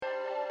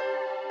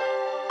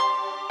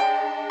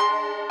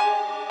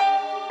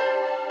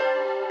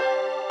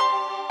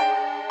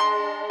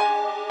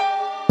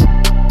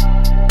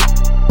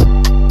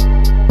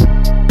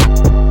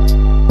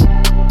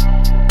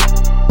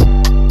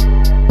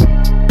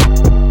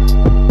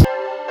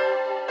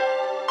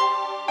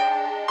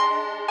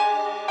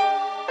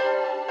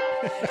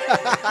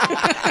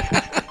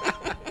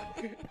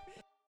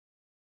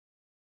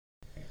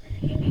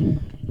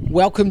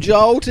welcome,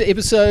 Joel, to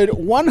episode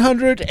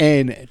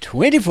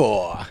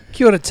 124.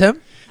 Kia ora,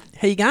 Tim.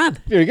 How you going?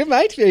 Very good,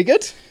 mate. Very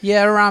good.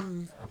 Yeah,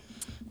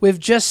 we've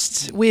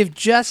just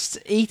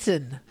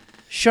eaten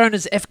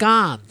Shona's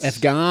Afghans.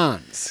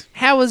 Afghans.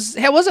 How was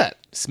it?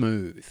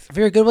 Smooth.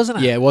 Very good, wasn't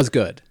it? Yeah, it was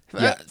good.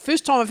 Yeah.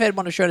 First time I've had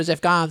one of Shona's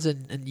Afghans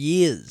in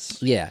years.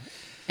 Yeah.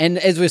 And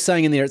as we're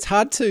saying in there, it's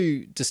hard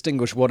to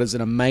distinguish what is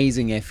an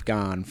amazing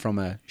Afghan from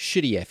a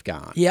shitty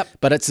Afghan. Yep.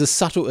 But it's a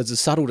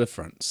subtle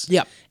difference.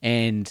 Yep.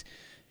 And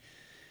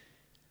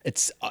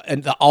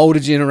the older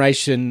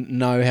generation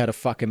know how to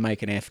fucking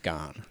make an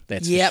Afghan.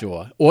 That's for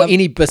sure. Or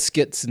any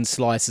biscuits and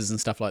slices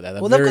and stuff like that.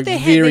 They're they've got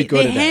very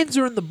good at it. Their hands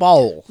are in the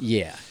bowl.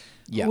 Yeah.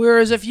 Yeah.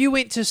 Whereas if you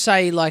went to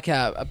say like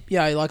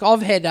like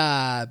I've had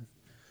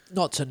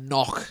not to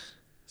knock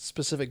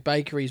specific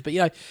bakeries,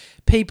 but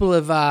people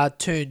have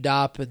turned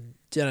up and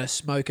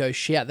smoko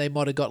shout. They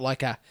might have got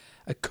like a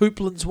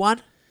Coupland's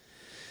one,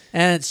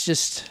 and it's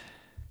just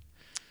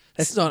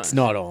it's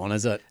not on,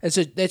 is it?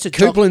 That's a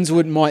Coupland's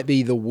might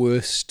be the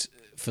worst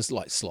for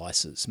like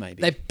slices,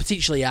 maybe. They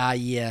potentially are,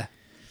 yeah.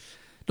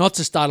 Not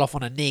to start off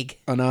on a neg.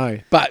 I know,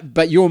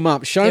 but your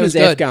mum, Shona's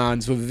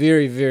Afghans were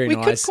very, very nice.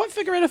 We couldn't quite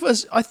figure out if it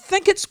was. I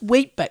think it's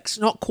Wheat Bix,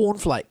 not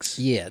cornflakes.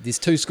 Yeah, there's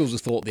two schools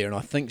of thought there, and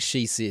I think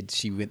she said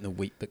she went the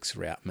Wheat Bix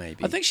route.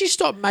 Maybe I think she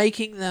stopped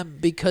making them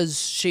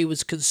because she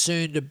was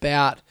concerned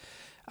about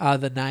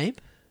the name.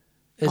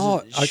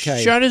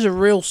 Okay. Shona's a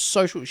real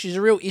social. She's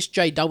a real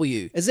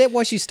SJW. Is that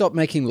why she stopped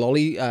making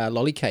lolly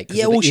cake?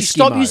 Yeah, well, she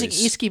stopped using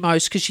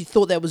Eskimos because she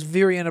thought that was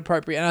very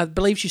inappropriate, and I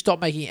believe she stopped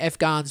making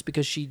Afghans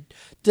because she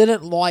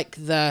didn't like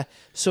the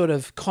sort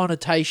of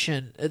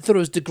connotation. It thought it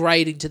was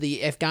degrading to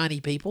the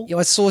Afghani people. Yeah,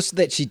 I saw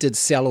that she did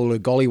sell all her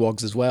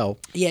gollywogs as well.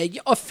 Yeah,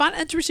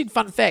 interesting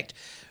fun fact.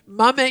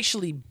 Mum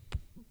actually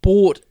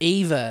bought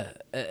Eva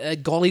a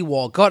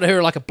gollywog, got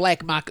her like a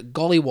black market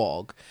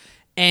gollywog.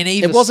 And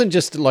Eva, it wasn't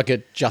just like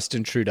a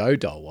Justin Trudeau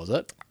doll, was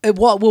it?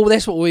 Well,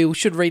 that's what we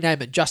should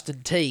rename it,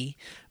 Justin T.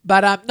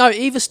 But no,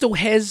 Eva still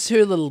has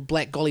her little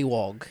black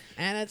gollywog,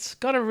 and it's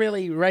got a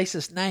really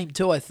racist name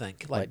too. I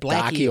think like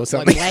Blackie or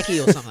something. Like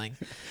Blackie or something.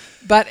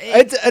 But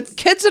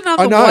kids are none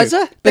the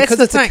wiser because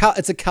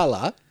it's a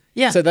colour.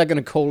 Yeah, so they're going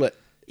to call it.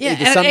 Yeah,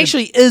 and it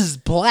actually is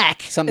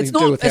black. Something it's to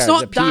do with how it's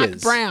not it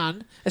appears. Dark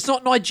brown. It's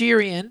not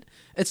Nigerian.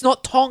 It's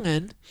not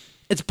Tongan.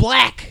 It's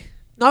black.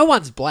 No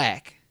one's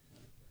black.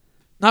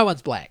 No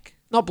one's black.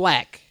 Not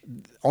black.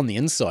 On the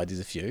inside, there's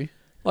a few.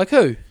 Like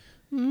who?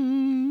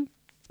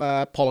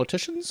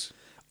 Politicians.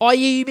 Oh,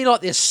 yeah, you mean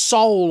like their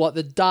soul, like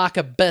the dark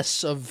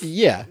abyss of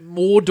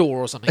Mordor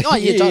or something. Oh,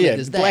 yeah, totally.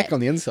 There's black that. on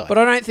the inside. But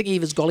I don't think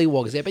Eva's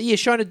gollywog is there. But yeah,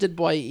 Shona did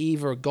buy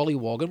Eva a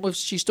gollywog, and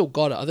she's still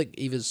got it. I think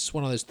Eva's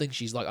one of those things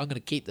she's like, I'm going to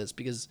keep this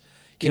because...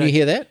 Can you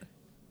hear that?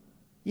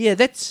 Yeah,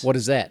 that's... What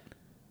is that?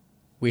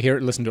 We hear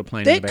it, listen to it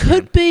playing in the That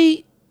background. could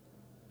be...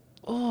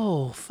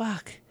 Oh,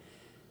 fuck.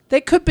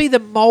 That could be the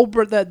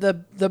Marlborough,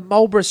 the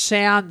Marlborough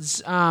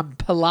Sounds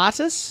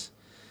Pilatus,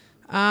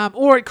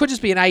 or it could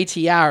just be an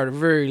ATR at a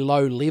very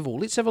low level.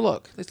 Let's have a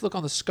look. Let's look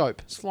on the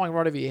scope. It's flying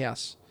right over your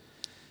house.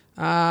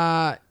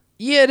 Yeah,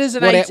 it is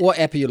an ATR. What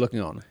app are you looking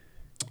on?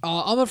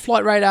 I'm on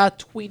Flight Radar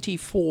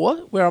 24,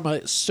 where I'm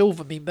a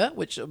silver member,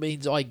 which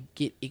means I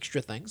get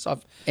extra things.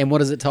 And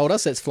what has it told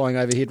us? That's flying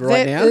overhead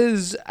right now?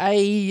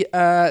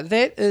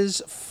 That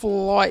is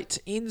flight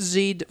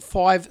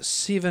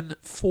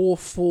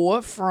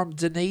NZ5744 from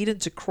Dunedin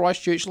to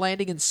Christchurch,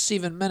 landing in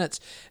 7 minutes.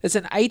 It's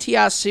an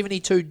ATR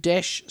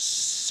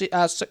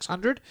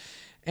 72-600,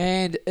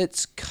 and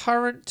its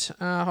current,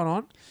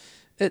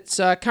 it's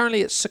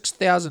currently at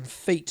 6,000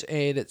 feet,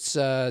 and its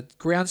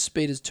ground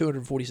speed is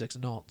 246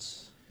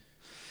 knots.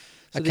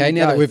 So okay,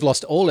 now that we've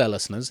lost all our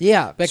listeners,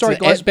 back to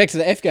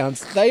the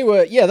Afghans. They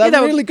were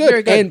really good,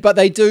 very good. But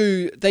they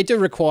do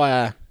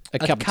require a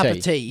cup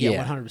of tea.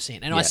 Yeah, 100%.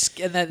 And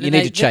you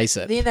need to chase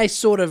it. Then they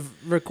sort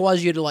of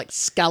requires you to like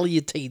scull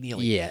your tea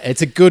nearly. Yeah,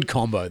 it's a good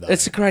combo though.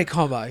 It's a great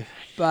combo,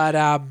 but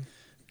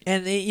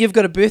and you've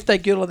got a birthday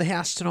girl in the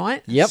house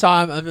tonight. Yep.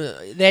 So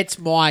that's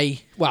my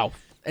I'm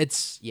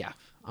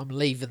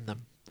leaving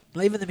them.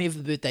 Leaving them here for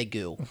the birthday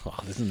girl. Oh,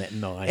 isn't that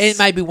nice? And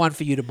maybe one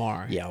for you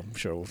tomorrow. Yeah, I'm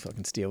sure we'll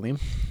fucking steal them.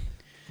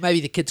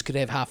 Maybe the kids could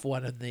have half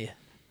one in there.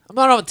 I'm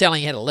not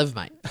telling you how to live,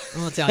 mate.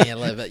 I'm not telling you how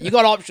to live it. You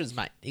got options,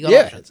 mate. You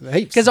got options.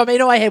 Because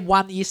I had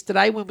one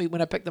yesterday when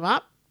I picked them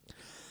up,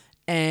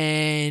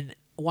 and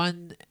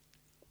one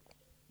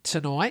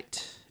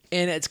tonight,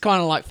 and it's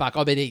kind of like fuck.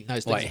 I've been eating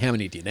those things. Wait, how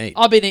many do you need?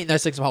 I've been eating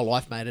those things my whole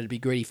life, mate. It'd be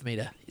greedy for me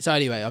to. So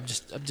anyway, I'm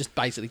just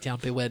basically telling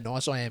people how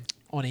nice I am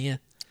on here.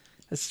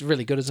 It's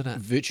really good, isn't it?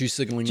 Virtue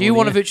signaling. Do you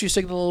want to virtue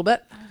signal a little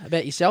bit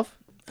about yourself?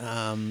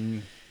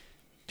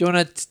 Do you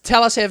want to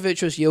tell us how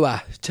virtuous you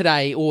are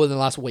today or in the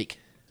last week?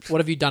 What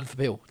have you done for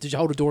people? Did you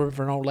hold a door open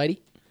for an old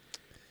lady?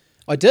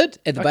 I did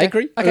at the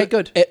bakery. Okay,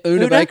 good. At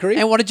Una Bakery.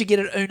 And what did you get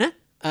at Una?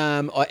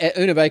 At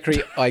Una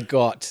Bakery, I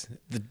got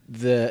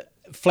the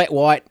flat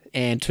white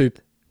and 2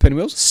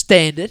 pinwheels.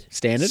 Standard.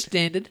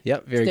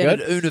 Yep, very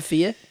Standard good. Una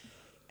fare.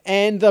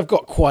 And they've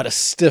got quite a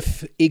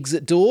stiff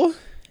exit door.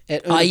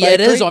 at Oh, Una yeah, it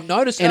Bakery. is. I've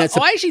noticed. And I it's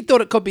a, actually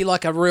thought it could be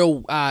like a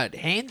real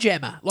hand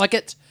jammer. Like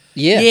it's...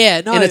 yeah.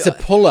 Yeah, no. And it's a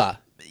puller.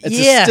 It's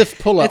Yeah, a stiff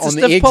puller it's a on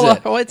the stiff exit.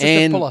 puller. Oh, it's a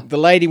stiff and puller. the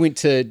lady went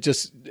to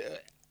just...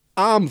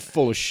 arm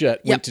full of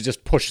shit, went to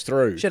just push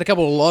through. She had a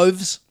couple of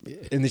loaves.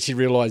 And then she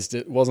realised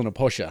it wasn't a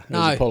pusher. It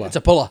was a puller. It's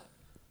a puller.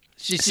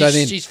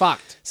 She's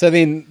fucked. So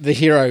then the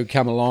hero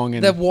come along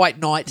and... The White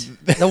Knight.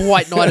 The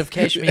White Knight of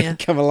Kashmir.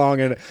 come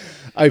along and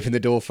open the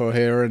door for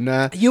her. And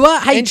You are...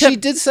 Hey, and Tim, she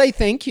did say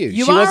thank you.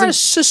 You She are a wasn't...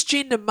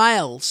 cisgender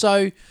male,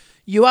 so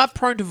you are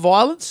prone to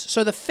violence.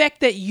 So the fact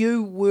that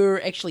you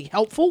were actually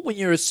helpful when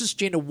you're a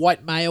cisgender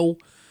white male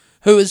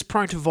who is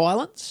prone to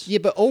violence... Yeah,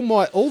 but all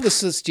the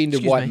cisgender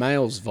Excuse white me.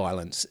 males'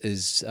 violence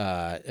is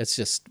it's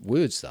just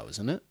words, though,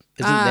 isn't it?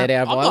 Isn't that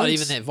our violence? I'm not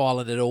even that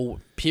violent at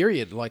all.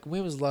 Period. Like,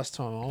 when was the last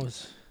time I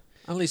was?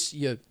 Unless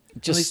we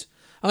Just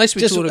talked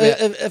about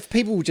if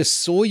people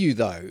just saw you,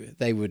 though,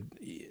 they would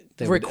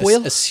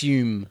Recoil?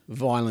 assume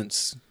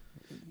violence.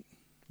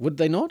 Would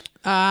they not?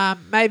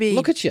 maybe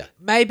Look at you.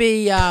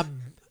 maybe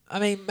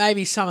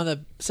maybe some of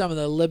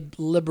the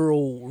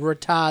liberal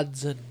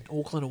retards in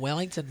Auckland and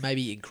Wellington,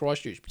 maybe in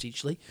Christchurch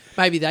potentially,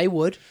 maybe they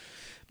would.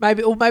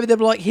 Maybe they'd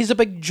be like, he's a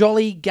big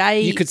jolly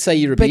gay. You could say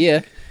you're a big-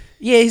 beer.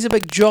 Yeah, he's a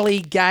big jolly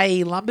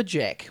gay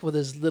lumberjack with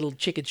his little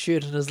checkered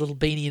shirt and his little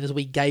beanie and his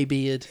wee gay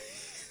beard.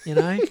 You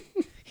know,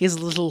 he's a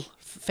little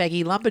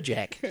faggy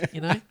lumberjack.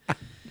 You know,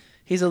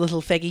 he's a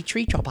little faggy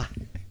tree chopper.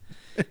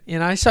 You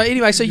know. So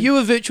anyway, so you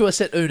were virtuous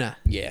at Una.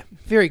 Yeah.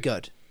 Very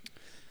good.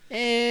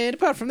 And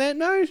apart from that,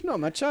 no, not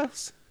much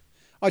else.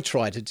 I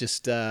try to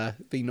just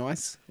be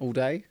nice all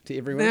day to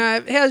everyone. Now,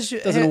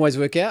 Doesn't always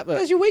work out, but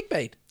how's your week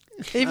been?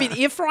 Have you been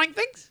air frying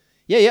things?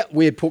 yeah,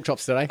 we had pork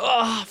chops today.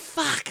 Oh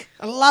fuck!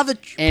 I love a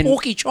And-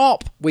 porky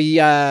chop.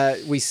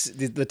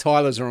 The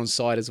Tylers are on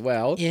site as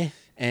well. Yeah.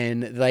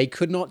 And they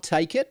could not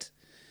take it.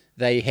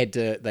 They had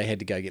to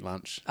go get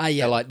lunch. Ah,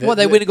 yeah. They're like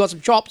They went and got some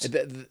chops.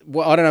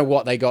 well, I don't know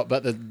what they got,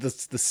 but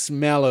the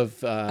smell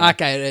of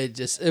Okay,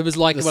 it was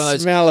like the one of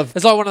those. smell of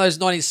It's like one of those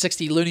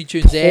 1960 Looney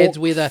Tunes ads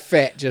where the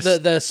fat just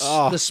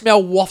the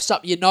smell wafts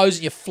up your nose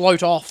and you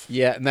float off.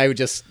 yeah, and they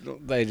just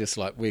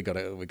like we got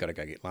to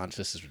go get lunch.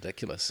 This is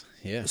ridiculous.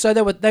 Yeah. So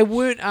they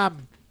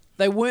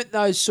weren't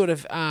those sort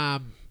of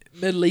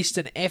Middle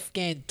Eastern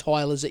Afghan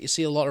Tylers that you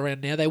see a lot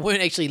around now. They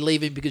weren't actually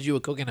leaving because you were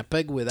cooking a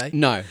pig, were they?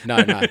 No.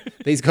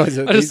 These guys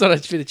are. I just thought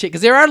I'd better check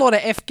because there are a lot of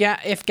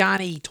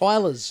Afghani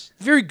Tylers,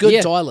 very good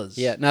yeah, Tylers.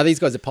 Yeah. No, these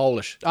guys are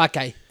Polish.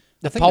 Okay.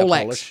 The think they're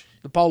Polacks. Polish.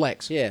 The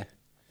Polacks. Yeah.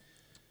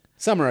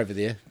 Some are over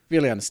there.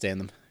 Really understand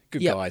them.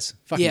 Good Yep. guys.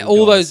 Fucking Yeah, good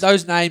all guys.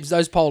 those names,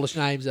 those Polish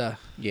names are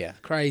Yeah.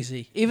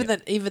 crazy. Because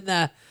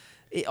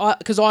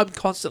I'm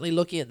constantly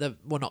looking at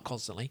not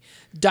constantly,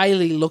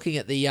 daily looking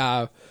at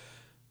the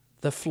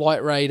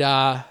flight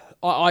radar.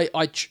 I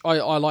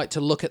like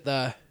to look at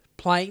the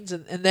planes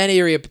and that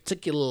area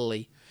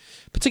particularly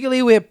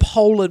where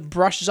Poland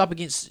brushes up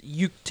against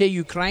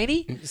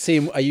Ukraine.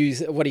 What are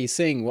you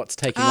seeing? What's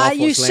taking off?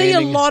 You What's see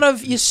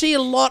landing? you see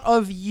a lot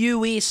of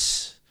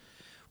US.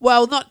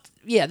 Well, not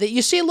yeah.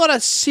 You see a lot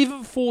of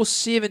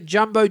 747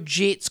 jumbo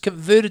jets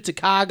converted to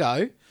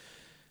cargo.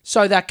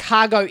 So they're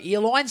cargo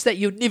airlines that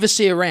you'd never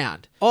see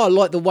around. Oh,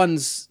 like the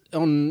ones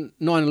on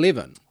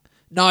 9/11.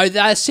 No,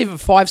 they're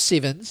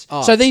 757s.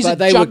 Oh, so these are but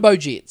they jumbo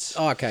jets.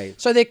 Oh, okay.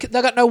 So they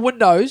got no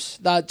windows.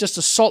 They're just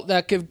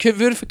they're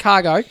converted for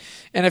cargo.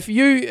 And if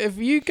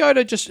you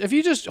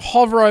just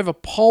hover over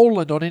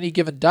Poland on any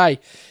given day,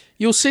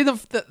 you'll see them.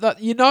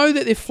 You know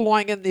that they're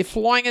flying in. They're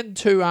flying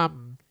into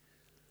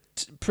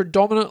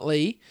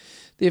predominantly.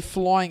 They're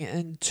flying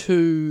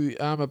into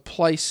a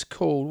place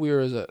called, where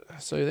is it?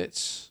 So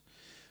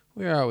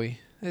where are we?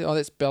 Oh,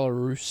 that's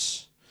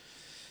Belarus.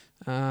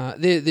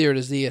 There it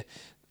is. There.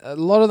 A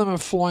lot of them are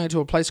flying to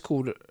a place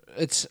called,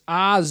 it's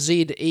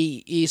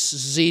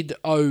RZESZOW,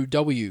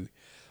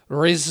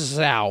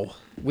 Rzeszów.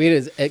 Where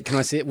does it? Can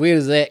I see it? Where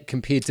does that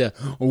compare to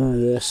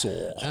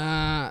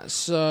Warsaw?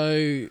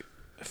 So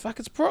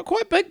it's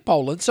quite big,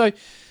 Poland. So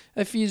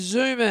if you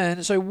zoom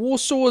in, so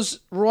Warsaw's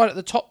right at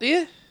the top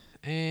there,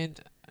 and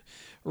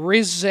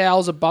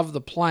Rzeszów's above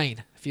the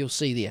plane. If you'll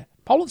see there,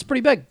 Poland's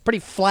pretty big, pretty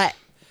flat.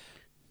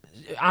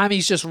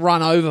 Armies just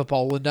run over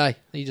Poland, eh?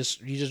 You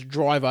just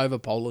drive over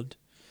Poland.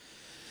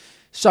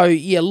 So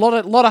yeah, a lot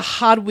of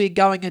hardware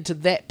going into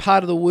that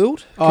part of the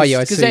world. Oh yeah,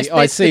 I see.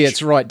 I see.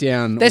 It's right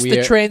down. That's where,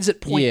 the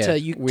transit point yeah,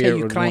 to where it would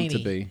Ukraine. want to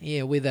be.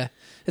 Yeah,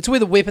 it's where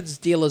the weapons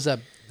dealers are.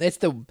 That's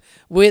the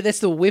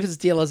weapons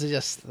dealers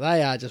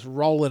they are just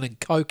rolling and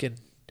coking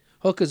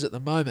hookers at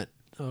the moment.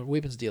 Oh,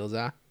 weapons dealers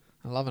are.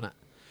 I'm loving it.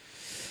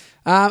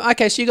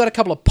 Okay, so you got a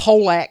couple of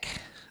Polak,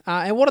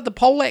 and what did the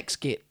Polacks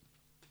get?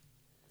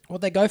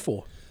 What'd they go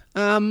for?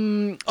 I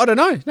don't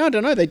know. No, I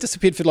don't know. They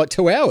disappeared for like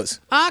 2 hours.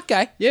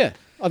 Okay. Yeah,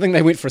 I think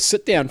they went for a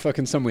sit down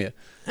fucking somewhere.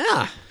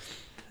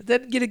 They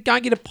didn't go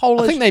and get a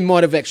Polish. I think they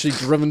might have actually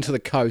driven to the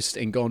coast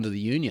and gone to the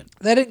Union.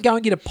 They didn't go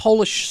and get a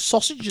Polish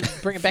sausage and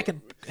bring it back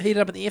and heat it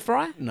up in the air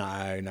fryer?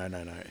 No.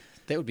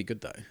 That would be good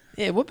though.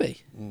 Yeah, it would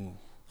be.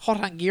 Hot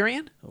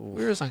Hungarian?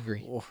 Where is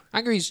Hungary?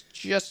 Hungary's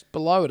just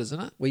below it, isn't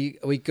it?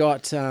 We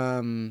got.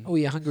 Oh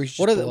yeah, Hungary's just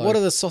What are below.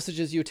 the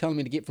sausages you were telling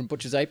me to get from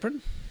Butcher's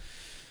Apron?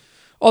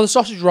 Oh, the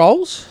sausage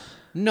rolls.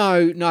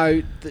 No,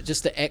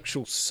 just the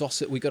actual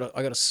sausage. I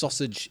got a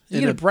sausage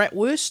Did you get a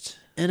bratwurst?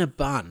 in a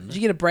bun. Did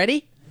you get a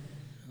bratty?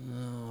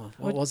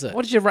 What was it?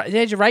 How'd you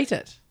rate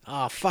it?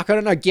 Oh fuck, I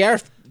don't know.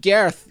 Gareth,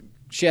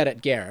 shout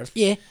out Gareth.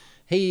 Yeah.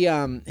 He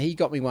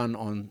got me one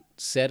on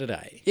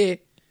Saturday. Yeah.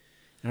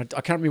 And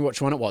I can't remember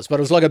which one it was, but it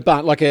was like a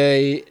bun, like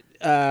a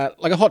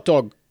hot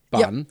dog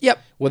bun.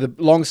 Yep. With a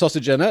long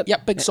sausage in it.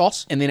 Yep. Big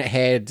sauce. And then it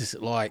had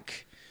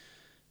like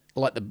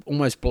the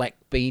almost black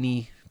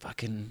beanie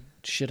fucking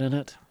shit in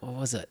it. What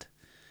was it?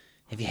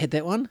 Have you had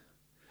that one?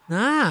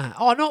 Nah.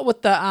 Oh, not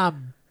with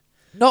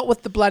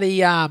the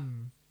bloody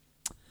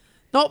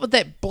not with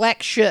that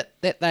black shit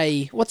that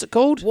they. What's it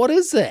called? What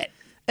is that?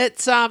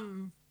 It's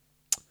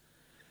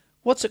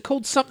what's it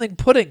called? Something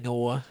pudding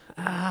or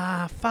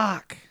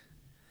fuck.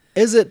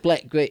 Is it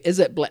black? Is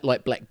it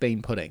like black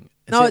bean pudding?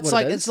 Is No, that it's what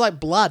like it is? it's like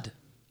blood.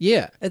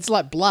 Yeah, It's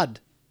like blood.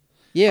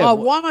 yeah. Oh,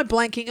 why am I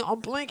blanking?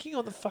 I'm blanking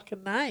on the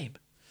fucking name.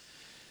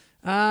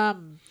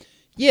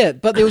 Yeah,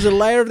 but there was a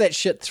layer of that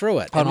shit through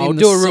it. Hold on, and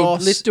then the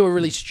sauce- let's do a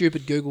really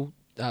stupid Google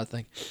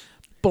thing.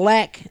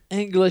 Black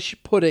English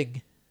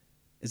pudding.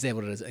 Is that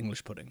what it is?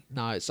 English pudding.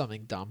 No, it's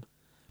something dumb.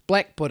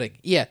 Black pudding.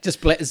 Yeah.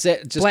 Just black. Is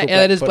that just Black, called yeah,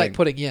 black it is pudding? black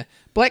pudding, yeah.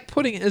 Black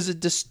pudding is a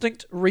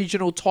distinct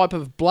regional type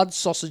of blood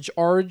sausage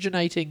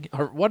originating...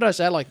 What did I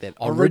say like that?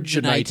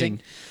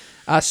 Originating.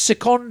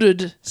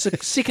 Seconded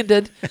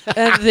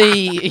in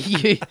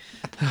the...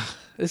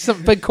 There's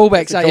some big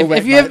callbacks. Eh? Callback,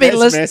 If you haven't mate, been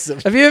that's listening,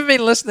 massive. if you haven't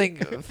been listening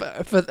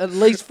for at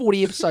least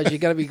 40 episodes, you're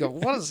going to be going,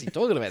 what is he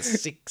talking about?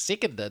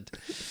 Seconded.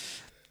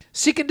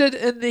 Seconded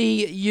in the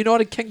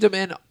United Kingdom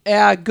and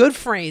our good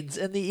friends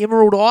in the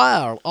Emerald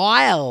Isle,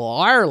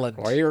 Ireland.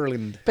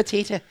 Ireland.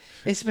 Potato.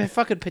 It's a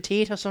fucking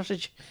potato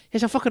sausage.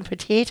 It's a fucking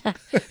potato.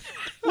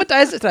 What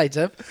day is it today,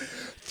 Tim?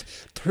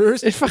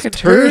 Thursday. It's fucking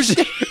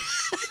Thursday.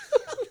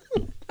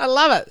 I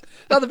love it.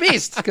 They're the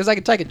best because they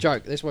can take a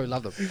joke. That's why we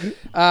love them.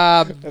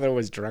 They're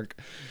always drunk.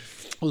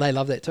 Well, they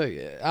love that too.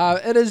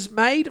 It is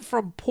made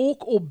from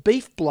pork or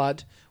beef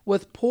blood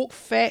with pork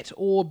fat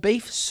or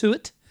beef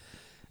suet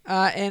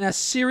and a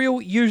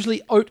cereal,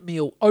 usually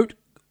oatmeal, oat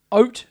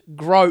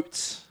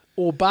groats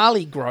or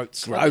barley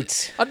groats.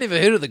 Groats. I'd never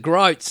heard of the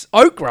groats.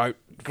 Oat groat.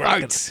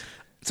 Groats.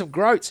 Some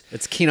groats.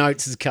 It's Ken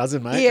Oates'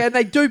 cousin, mate. Yeah, and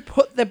they do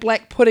put the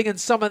black pudding in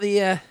some of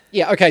the...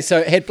 Yeah, okay, so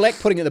it had black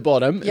pudding at the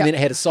bottom, Yep. and then it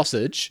had a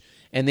sausage,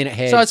 and then it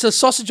had... So it's a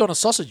sausage on a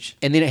sausage.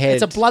 and then it had...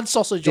 It's a blood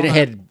sausage Then on it a...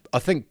 had, I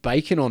think,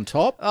 bacon on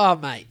top. Oh,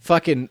 mate.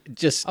 Fucking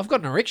just... I've got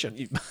an erection.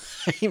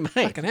 Hey, mate.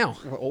 Fucking hell.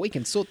 Well, we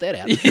can sort that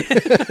out.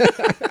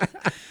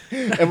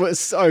 It was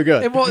so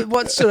good. And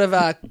what sort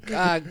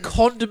of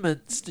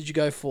condiments did you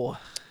go for?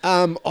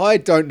 I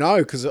don't know,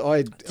 because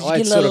I get a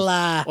little,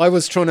 I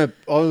was trying to...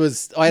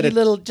 I had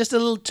a... Just a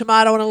little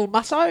tomato and a little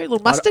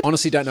mustard? I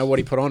honestly don't know what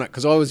he put on it,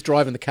 because I was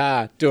driving the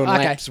car doing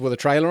Okay. laps with a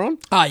trailer on.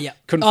 Oh, yeah.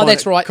 Couldn't Oh, find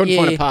that's it, right. Couldn't Yeah,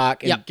 find yeah. a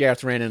park, and Yep.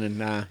 Gareth ran in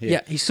and...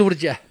 Yeah, he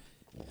sorted you.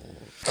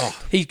 Oh.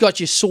 He's got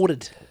you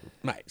sorted.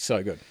 Mate,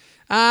 so good.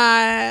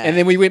 And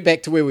then we went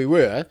back to where we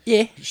were.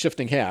 Yeah.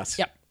 Shifting house.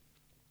 Yep.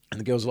 And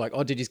the girls were like,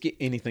 oh, did you get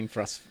anything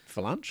for us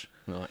for lunch?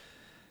 And I'm like,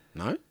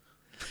 no.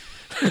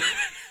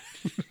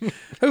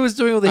 Who was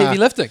doing all the heavy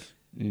lifting?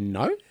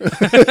 No.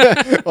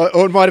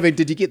 or it might have been,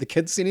 did you get the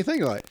kids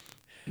anything? Like,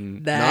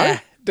 Nah. no.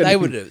 They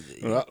would have.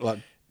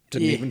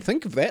 Didn't Yeah. even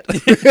think of that.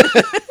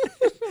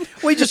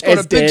 We just got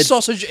As a big dads-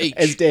 sausage each.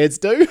 As dads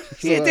do.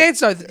 Yeah, So, dads.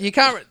 So you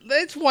can't.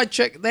 That's why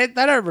they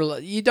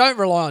don't. You don't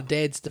rely on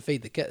dads to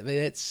feed the kid. I mean,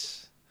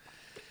 that's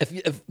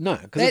No,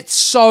 because that's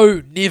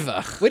so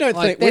never. we don't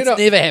Like, think... we're that's not,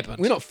 never happened.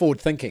 We're not forward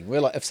thinking.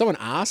 We're like, if someone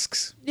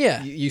asks,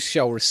 Yeah. you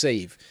shall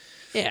receive.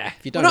 Yeah,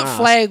 you we're don't not ask-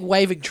 flag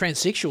waving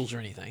transsexuals or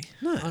anything.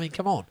 No. I mean,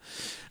 come on.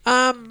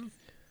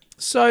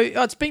 So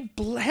it's been.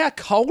 How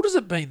cold has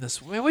it been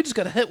this? I mean, we just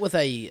got hit with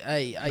a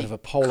Bit of a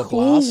polar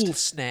cool blast.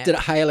 snap. Did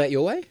it hail out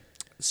your way?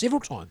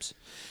 Several times.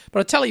 But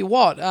I tell you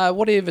what,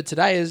 whatever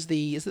today is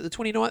is it the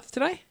 29th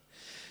today?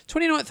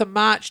 29th of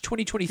March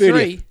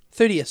 2023.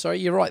 30th, sorry,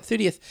 you're right,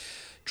 30th.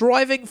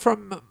 Driving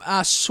from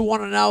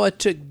Swannanoa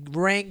to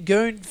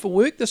Rangoon for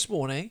work this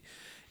morning,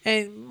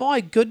 and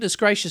my goodness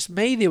gracious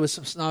me, there was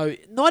some snow,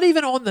 not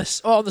even on the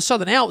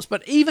Southern Alps,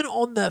 but even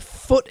on the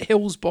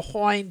foothills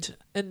behind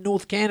in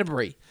North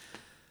Canterbury,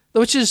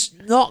 which is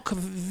not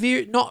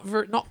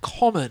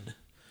common.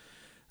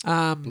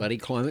 Bloody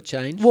climate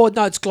change. Well,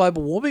 no, it's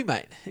global warming,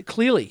 mate.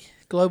 Clearly,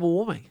 global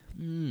warming.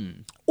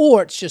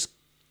 Or it's just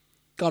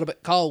got a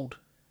bit cold,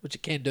 which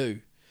it can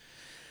do.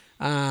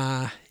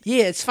 Yeah,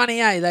 it's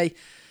funny, eh?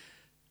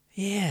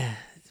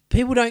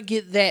 People don't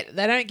get that.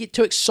 They don't get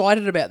too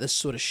excited about this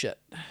sort of shit.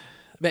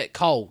 About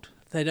cold.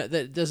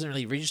 That doesn't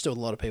really register with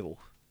a lot of people.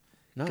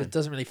 No. 'Cause it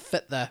doesn't really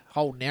fit the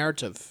whole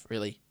narrative,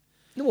 really.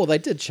 Well, they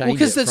did change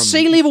Because it the from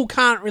sea level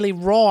can't really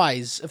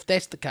rise if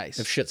that's the case.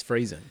 if shit's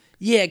freezing.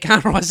 Yeah, it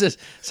can't rise.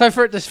 So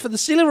for the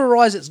sea level to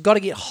rise, it's got to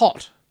get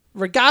hot.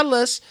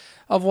 regardless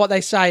of what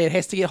they say, it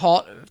has to get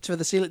hot for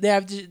the ceiling. Now,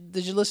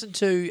 did you listen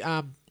to?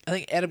 I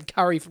think Adam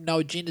Curry from No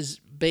Agenda's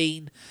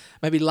been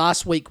maybe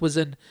last week was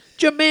in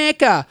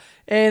Jamaica,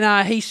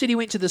 and he said he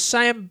went to the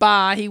same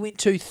bar he went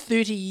to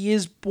 30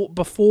 years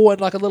before in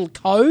like a little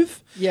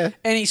cove. Yeah.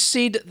 And he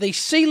said the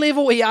sea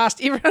level. He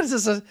asked everyone,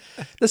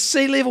 the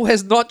sea level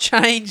has not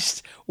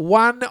changed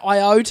one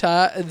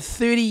iota in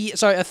 30.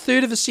 So a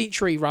third of a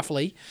century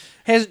roughly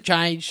hasn't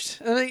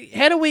changed. I mean,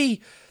 how do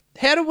we?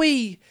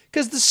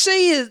 Because the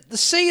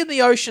sea and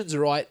the oceans,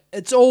 right?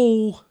 It's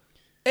all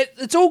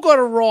got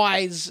to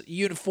rise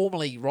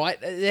uniformly,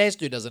 right? It has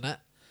to, doesn't it?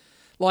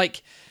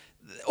 Like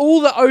all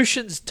the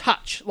oceans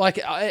touch, like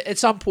at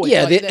some point.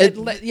 Yeah,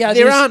 like,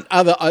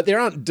 there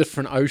aren't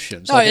different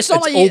oceans. No, like, it's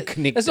not like all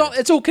connected.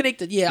 It's all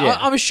connected. Yeah, Yeah.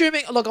 I'm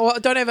assuming. Look, I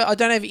don't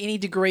have any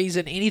degrees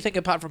in anything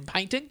apart from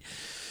painting.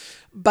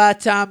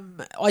 But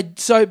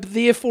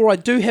therefore I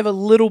do have a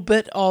little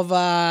bit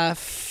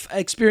of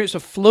experience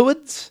with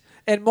fluids,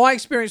 and my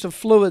experience with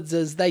fluids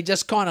is they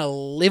just kind of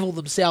level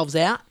themselves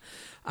out,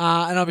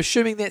 and I'm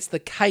assuming that's the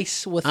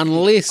case with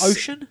the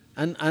ocean.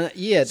 And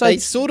they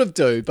sort of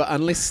do, but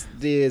unless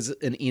there's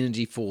an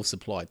energy force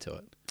applied to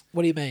it.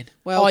 What do you mean?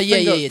 Well,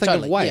 think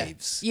totally. of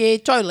waves. Yeah,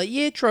 totally.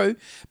 Yeah, true.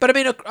 But I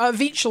mean,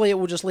 eventually it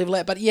will just level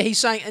out. But yeah, he's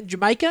saying in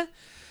Jamaica,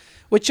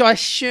 which I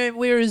assume,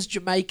 where is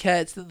Jamaica?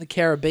 It's in the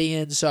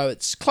Caribbean, so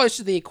it's close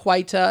to the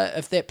equator,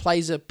 if that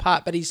plays a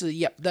part. But he said,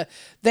 yep,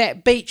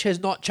 that beach has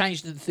not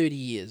changed in 30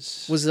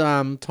 years. Was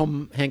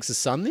Tom Hanks'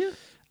 son there?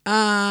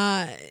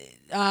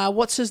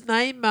 What's his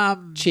name?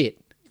 Chet.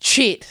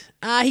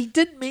 He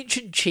didn't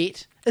mention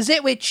Chet. Is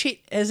that where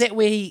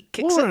he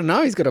kicks Well, I it? don't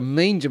know. He's got a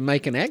mean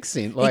Jamaican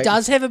accent. He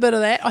does have a bit of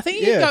that. I think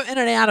he can go in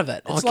and out of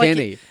it. It's can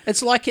he?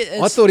 It's like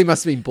I thought he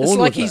must have been born It's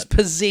like with he's it.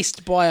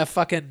 possessed by a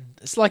fucking.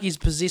 It's like he's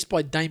possessed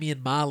by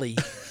Damian Marley.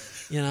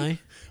 You know.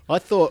 I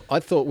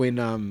thought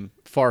when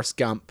Forrest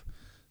Gump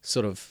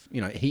sort of,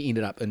 he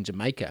ended up in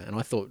Jamaica, and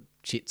I thought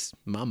Chet's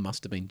mum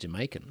must have been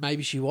Jamaican.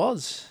 Maybe she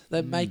was.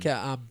 They make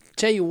a.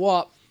 Tell you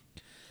what,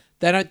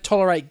 they don't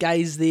tolerate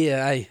gays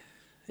there. Eh?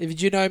 Did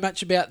you know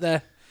much about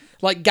the?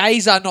 Like,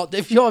 gays are not.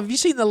 Have you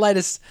seen the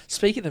latest?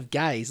 Speaking of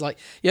gays, like,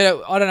 I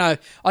don't know.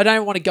 I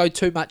don't want to go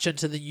too much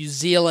into the New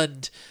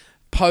Zealand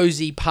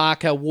Posey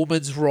Parker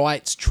women's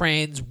rights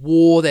trans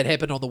war that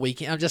happened on the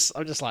weekend. I'm just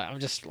like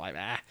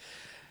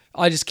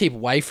I just keep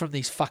away from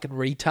these fucking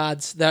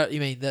retards.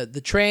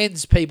 The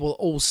trans people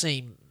all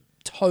seem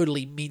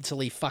totally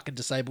mentally fucking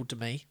disabled to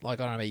me.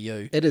 Like, I don't know about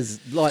you. It is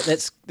like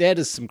that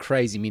is some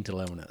crazy mental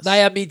illness.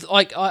 They are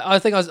like I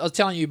think I was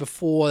telling you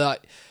before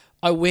that.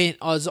 I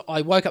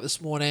woke up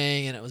this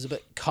morning and it was a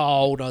bit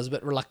cold. I was a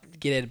bit reluctant to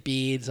get out of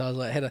bed, so I was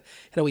like, had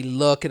a wee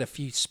look at a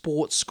few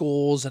sports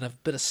scores and a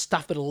bit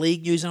of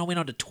league news, and I went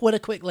onto Twitter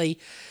quickly,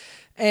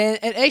 and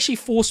it actually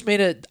forced me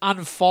to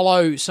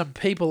unfollow some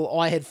people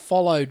I had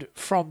followed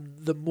from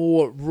the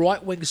more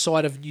right wing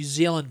side of New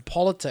Zealand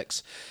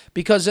politics,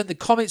 because in the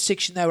comment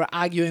section they were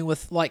arguing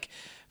with like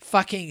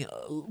fucking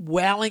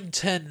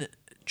Wellington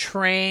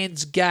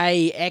trans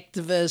gay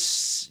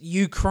activists,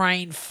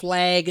 Ukraine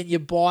flag in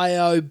your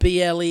bio,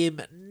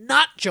 BLM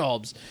nut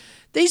jobs.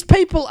 These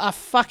people are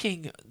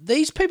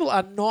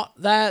not.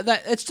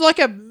 It's like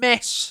a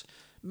mass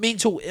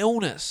mental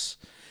illness,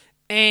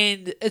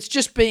 and it's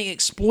just being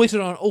exploited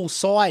on all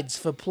sides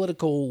for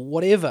political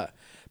whatever.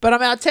 But I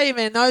mean, I tell you,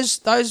 man,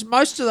 those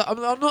most of the.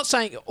 I'm not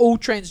saying all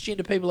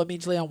transgender people are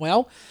mentally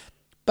unwell,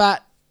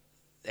 but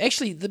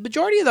actually, the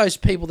majority of those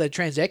people that are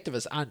trans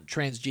activists aren't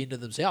transgender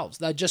themselves.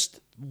 They're just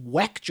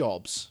whack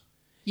jobs.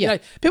 Yeah.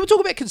 People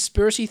talk about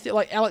conspiracy,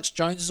 like Alex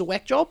Jones is a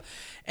whack job,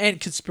 and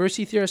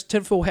conspiracy theorists,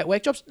 tinfoil hat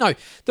whack jobs. No,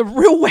 the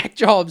real whack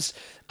jobs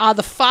are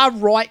the far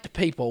right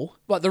people,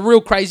 like the real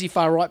crazy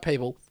far right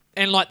people,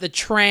 and like the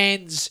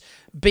trans,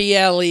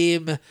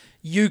 BLM,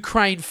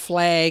 Ukraine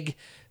flag,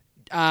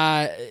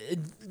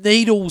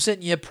 needles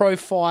in your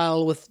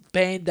profile with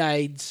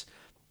Band-Aids.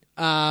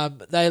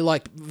 They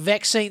like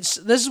vaccines.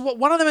 This is what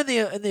one of them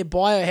in their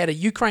bio had a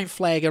Ukraine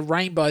flag, a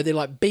rainbow. They're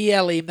like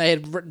BLM. They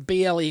had written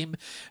BLM.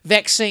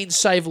 Vaccines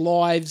save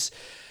lives.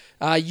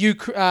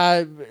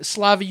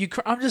 Slava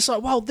Ukraine. I'm just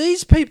like, well,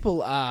 these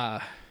people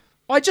are.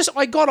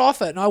 I got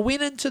off it and I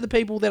went into the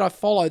people that I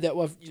follow that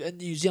were in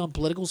the New Zealand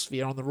political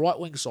sphere on the right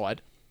wing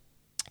side,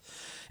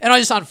 and I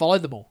just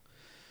unfollowed them all.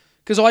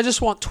 Because I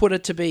just want Twitter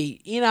to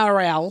be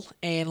NRL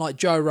and like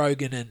Joe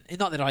Rogan, and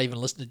not that I even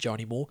listen to Joe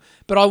anymore,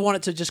 but I want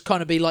it to just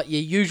kind of be like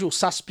your usual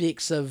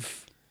suspects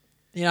of,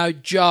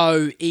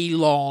 Joe,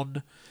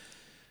 Elon,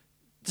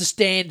 the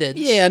standards.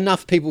 Yeah,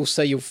 enough people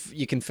so you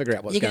can figure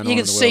out what's going on. You can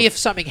in the see world. if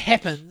something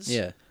happens.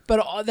 Yeah.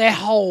 But their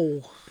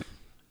whole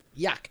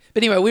yuck.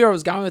 But anyway, where I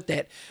was going with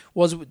that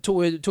was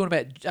talking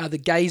about the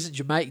gays in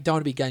Jamaica. Don't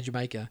want to be gay in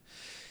Jamaica.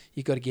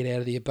 You got to get out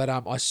of there. But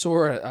I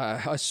saw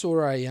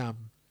a.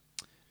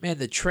 Man,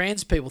 the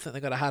trans people think they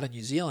got a heart in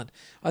New Zealand.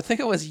 I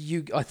think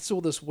I saw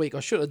this week. I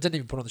didn't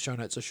even put on the show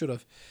notes. I should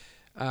have.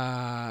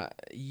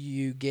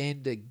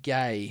 Uganda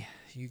gay.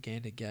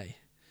 Uganda.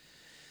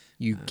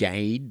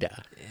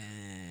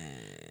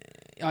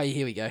 Oh,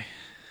 here we go.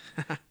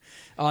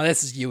 Oh,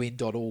 this is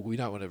UN.org. We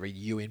don't want to read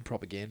UN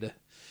propaganda.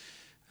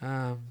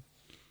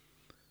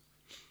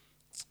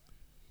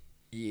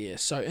 Yeah,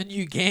 so in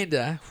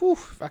Uganda,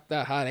 fuck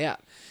that hard out.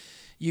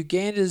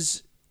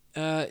 Uganda's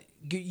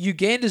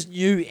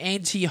new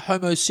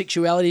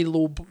anti-homosexuality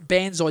law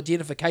bans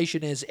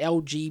identification as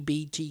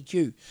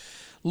LGBTQ.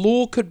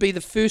 Law could be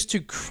the first to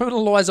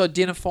criminalise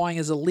identifying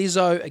as a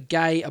leso, a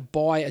gay, a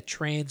bi, a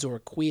trans, or a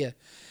queer.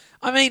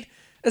 I mean,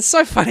 it's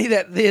so funny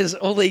that there's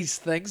all these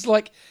things.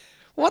 Like,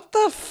 what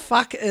the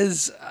fuck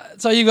is...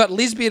 so you've got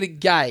lesbian and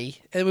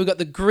gay, and we've got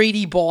the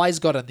greedy bis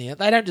got in there.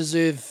 They don't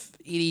deserve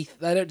they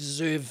don't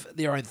deserve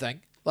their own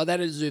thing. Like, they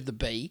don't deserve the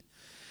B.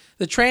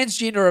 The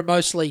transgender are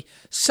mostly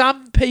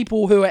some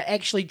people who are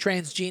actually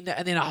transgender,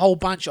 and then a whole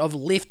bunch of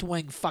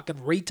left-wing fucking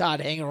retard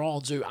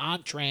hanger-ons who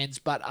aren't trans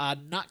but are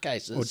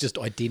nutcases. Or just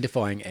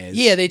identifying as.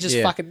 Yeah, they're just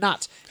fucking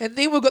nuts. And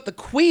then we've got the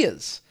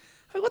queers.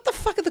 Like, what the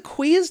fuck are the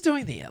queers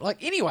doing there?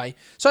 Like, anyway,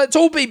 so it's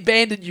all been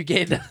banned in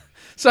Uganda.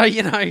 So,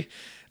 you know,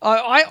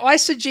 I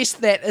suggest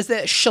that is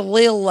that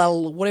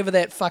Shalil, whatever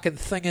that fucking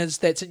thing is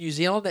that's in New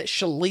Zealand, that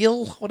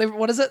Shalil, whatever,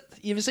 what is it?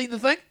 You ever seen the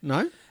thing?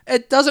 No?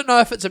 It doesn't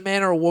know if it's a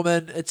man or a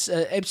woman. It's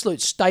an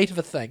absolute state of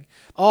a thing.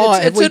 Oh,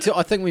 I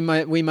think we may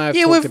have talked about it.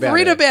 Yeah, we've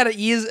read about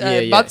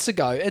it months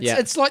ago.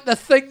 It's like the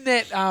thing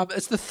that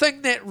it's the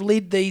thing that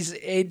led these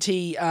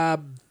anti.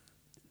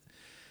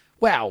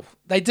 Wow,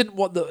 they didn't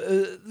want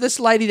the this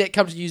lady that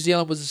comes to New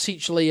Zealand was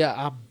essentially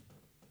a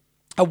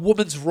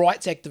woman's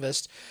rights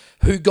activist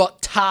who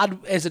got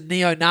tarred as a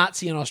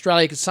neo-Nazi in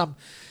Australia because some.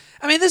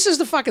 I mean, this is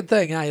the fucking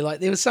thing, eh?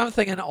 Like, there was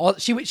something in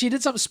she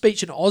did some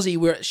speech in Aussie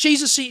where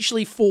she's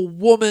essentially for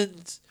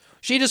women's.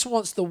 She just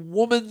wants the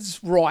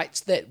woman's rights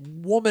that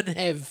women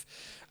have.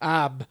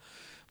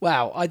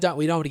 Wow, we don't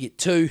want to get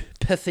too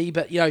pithy,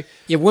 but you know,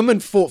 yeah, women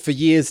fought for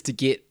years to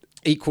get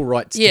equal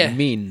rights to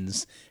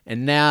men's,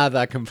 and now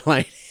they're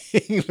complaining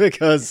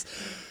because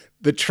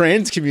the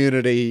trans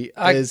community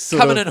is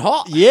coming in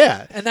hot.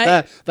 Yeah, and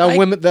they're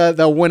women.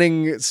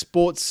 winning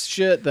sports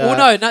shit.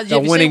 They're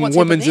winning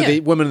Women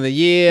of the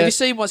Year. Have you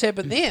seen what's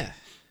happened there?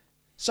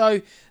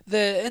 So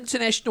the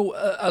international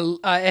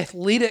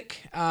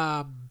athletic,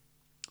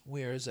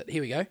 where is it?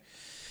 Here we go.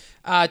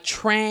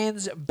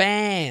 Trans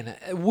ban.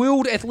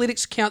 World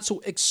Athletics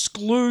Council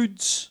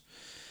excludes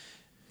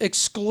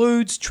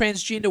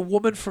transgender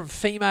women from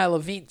female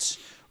events.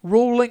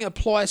 Ruling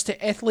applies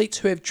to athletes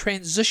who have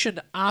transitioned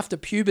after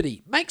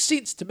puberty. Makes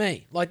sense to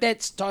me. Like, I'm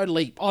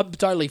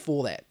totally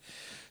for that.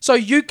 So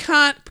you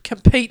can't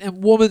compete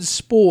in women's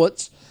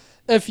sports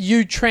if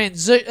you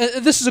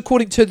transition. This is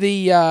according to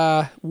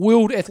the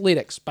World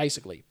Athletics,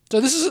 basically. So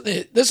this is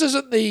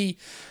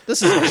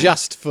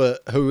just for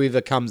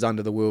whoever comes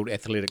under the World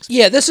Athletics.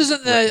 Yeah, this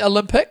isn't the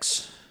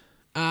Olympics.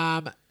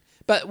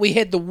 But we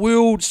had the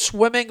World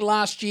Swimming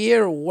last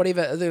year, or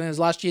whatever, I think it was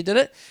last year did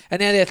it, and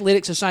now the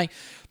athletics are saying,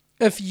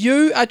 if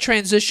you are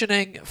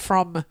transitioning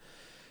from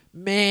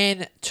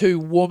man to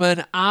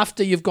woman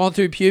after you've gone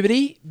through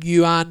puberty,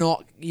 you're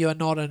not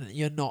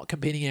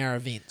competing in our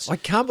events. I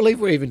can't believe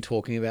we're even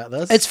talking about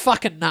this. It's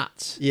fucking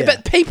nuts. Yeah.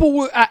 But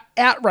people are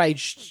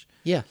outraged.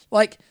 Yeah.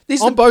 Like,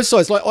 there's on both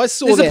sides. Like, I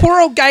saw there's the poor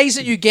old gays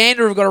in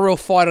Uganda who've got a real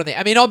fight on there.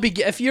 I mean,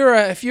 if you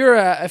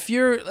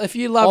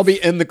love, I'll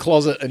be in the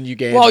closet in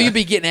Uganda. Well, you'd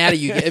be getting out of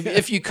Uganda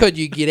if you could.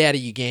 You get out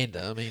of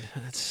Uganda. I mean,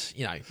 it's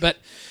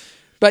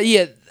but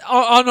yeah,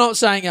 I'm not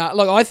saying.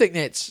 Look, I think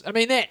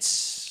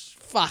that's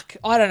fuck.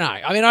 I don't know.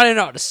 I mean, I don't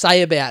know what to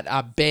say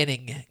about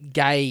banning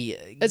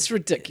gay. It's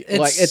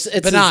ridiculous. It's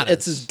bananas.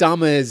 It's as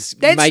dumb as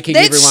making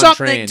that's everyone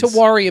something trans. to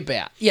worry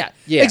about. Yeah,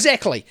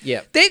 exactly.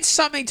 Yeah, that's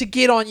something to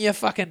get on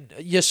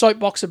your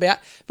soapbox about.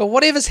 But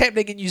whatever's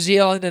happening in New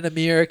Zealand and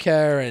America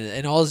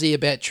and Aussie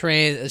about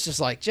trans, it's just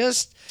like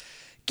these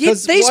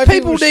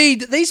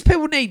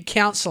people need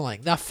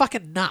counselling. They're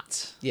fucking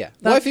nuts. Yeah,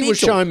 Wifey was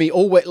showing me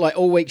all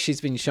week.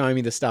 She's been showing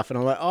me the stuff, and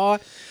I'm like, oh,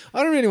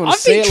 I don't really want to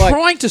see it. I've been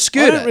trying to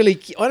skirt it. I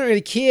don't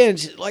really care. And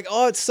she's like,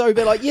 oh, it's so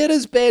bad. Like, yeah, it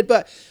is bad.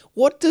 But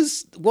what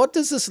does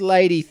this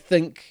lady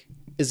think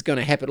is going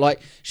to happen?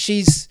 Like,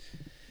 she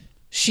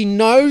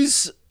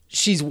knows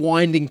she's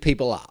winding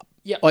people up.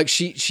 Yeah. Like,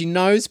 she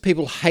knows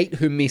people hate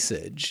her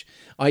message.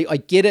 I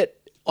get it.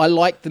 I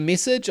like the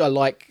message. I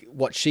like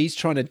what she's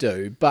trying to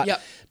do.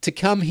 But to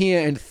come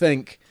here and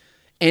think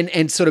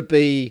and sort of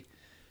be,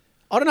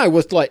 I don't know,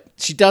 with like,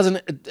 it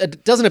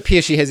doesn't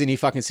appear she has any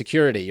fucking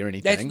security or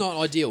anything. That's not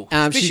ideal.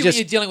 Especially when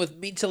you're dealing with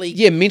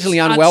mentally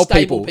unwell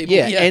people.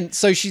 Yeah. Yeah. And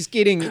so she's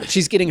getting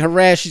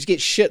harassed. She's getting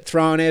shit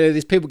thrown at her.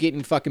 There's people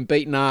getting fucking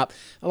beaten up.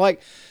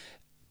 Like,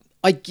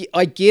 I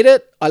get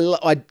it.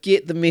 I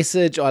get the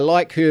message. I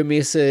like her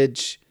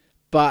message.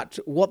 But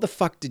what the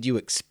fuck did you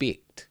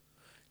expect?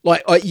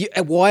 Like,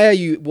 why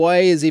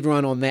is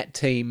everyone on that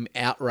team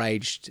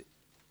outraged?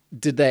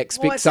 Did they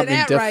expect something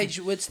different?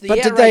 It's the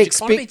outrage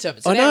economy term.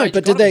 I know,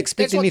 but did they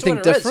expect anything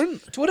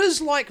different?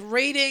 Twitter's like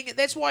reading.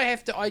 That's why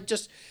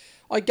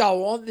I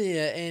go on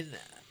there and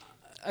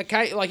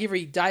like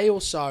every day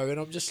or so, and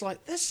I'm just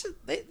like, this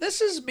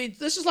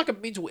is like a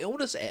mental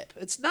illness app.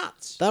 It's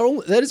nuts.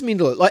 That is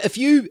mental. Like,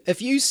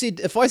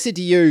 if I said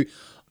to you,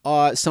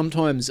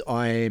 sometimes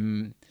I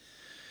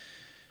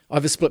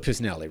have a split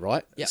personality,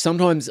 right? Yep.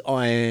 Sometimes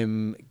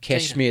I'm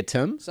Kashmir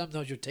Tim.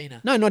 Sometimes you're Tina.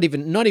 No,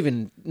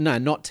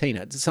 not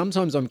Tina.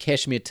 Sometimes I'm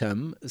Kashmir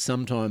Tim.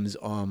 Sometimes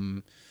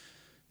I'm,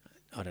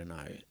 I don't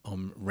know,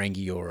 I'm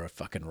Rangi or a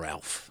fucking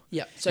Ralph.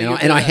 Yeah. So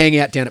and I hang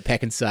out down at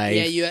Pack and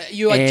Save. Yeah,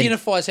 you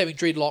identify as having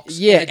dreadlocks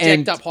Yeah,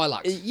 and a jacked up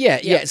Hilux.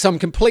 Yeah. So I'm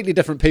completely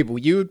different people.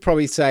 You would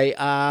probably say,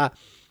 I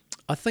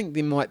think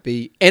there might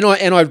be, and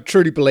I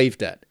truly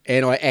believed it,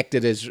 and I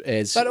acted as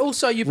but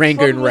also you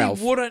Rangoon probably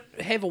Ralph.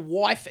 wouldn't have a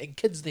wife and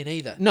kids then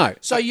either. No.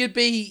 So you'd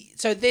be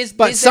there's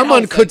But there's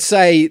someone that whole could thing.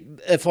 say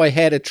if I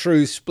had a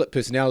true split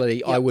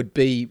personality, I would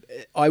be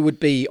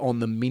on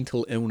the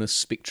mental illness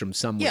spectrum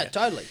somewhere. Yeah,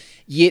 totally.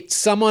 Yet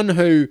someone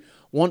who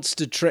wants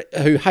to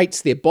who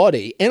hates their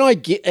body, and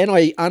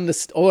I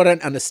understand. Oh, I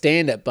don't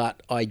understand it,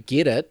 but I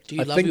get it. Do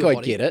you I love think your I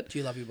body? get it. Do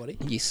you love your body?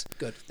 Yes.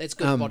 Good. That's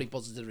good body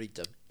positivity,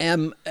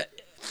 Tim.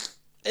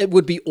 It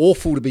would be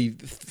awful to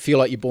feel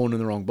like you're born in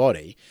the wrong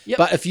body. Yep.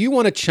 But if you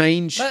want to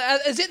change,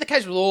 But is that the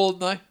case with all of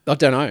them, though? I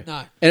don't know.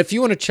 No. And if you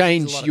want to There's a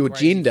change lot of your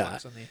crazy gender,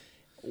 fucks on there.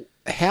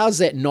 how's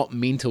that not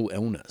mental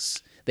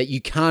illness? That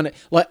you can't,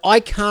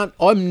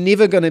 I'm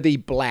never going to be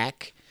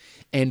black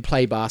and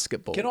play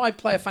basketball. Can I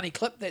play a funny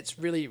clip that's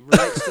really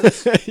relates to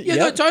this? Yeah,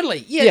 no, Yep.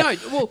 totally. Yeah, no.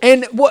 Well,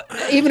 And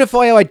even if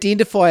I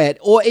identify it,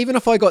 or even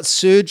if I got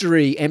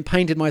surgery and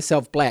painted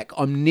myself black,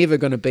 I'm never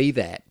going to be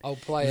that. I'll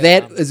play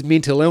That is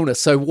mental illness.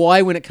 So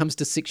why, when it comes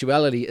to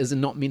sexuality, is it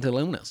not mental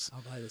illness?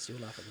 I'll play this. You'll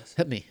laugh at this.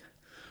 Hit me.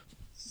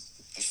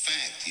 A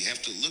fact, you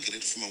have to look at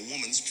it from a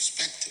woman's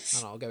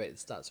perspective. No, I'll go back to the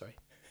start, sorry.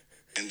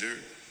 Gender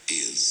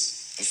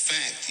is a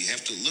fact. You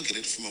have to look at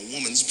it from a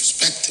woman's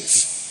perspective.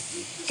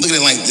 Look at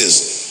it like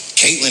this.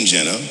 Caitlyn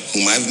Jenner,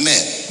 whom I've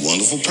met,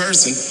 wonderful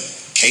person.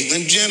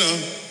 Caitlyn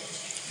Jenner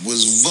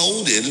was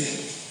voted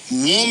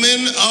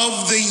Woman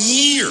of the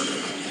Year.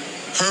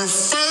 Her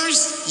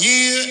first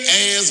year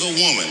as a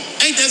woman.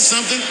 Ain't that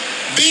something?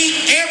 Beat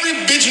every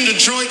bitch in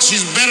Detroit,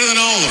 she's better than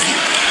all of you.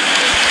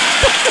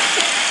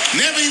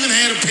 Never even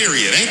had a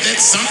period. Ain't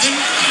that something?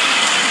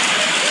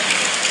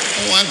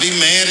 Oh, I'd be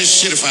mad as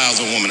shit if I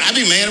was a woman. I'd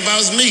be mad if I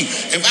was me.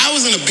 If I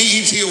was in a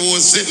BET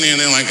Awards sitting there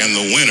and they're like, and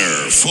the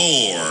winner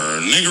for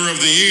Nigger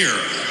of the Year,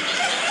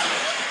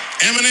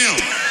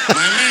 Eminem,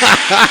 my man.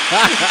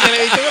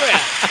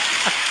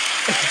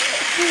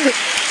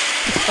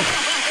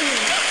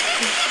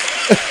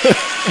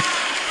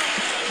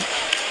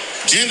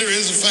 Gender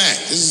is a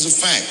fact. This is a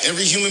fact.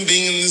 Every human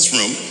being in this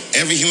room,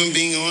 every human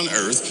being on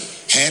earth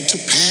had to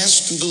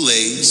pass through the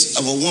legs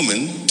of a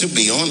woman to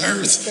be on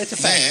earth. That's a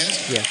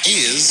fact. That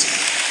is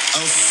a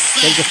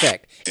fact. That's a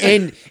fact.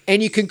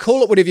 And you can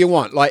call it whatever you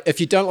want. Like, if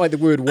you don't like the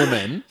word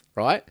woman,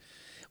 right?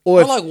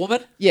 Or I like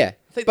woman. Yeah.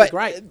 I think they're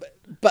great.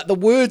 But the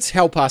words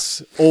help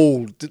us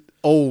all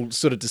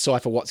sort of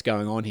decipher what's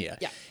going on here.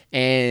 Yeah.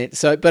 And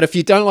so, but if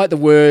you don't like the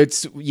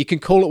words, you can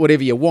call it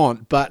whatever you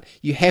want, but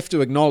you have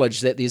to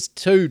acknowledge that there's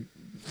two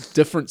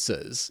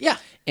differences. Yeah.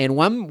 And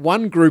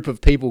one group of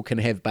people can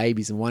have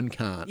babies and one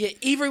can't. Yeah,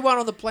 everyone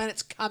on the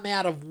planet's come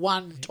out of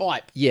one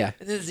type. Yeah.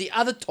 And there's the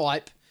other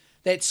type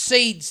that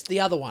seeds the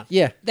other one.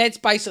 Yeah. That's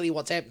basically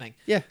what's happening.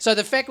 Yeah. So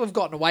the fact we've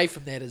gotten away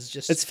from that is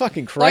just... It's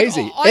fucking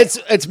crazy. Like,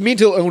 it's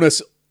mental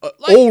illness like,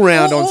 all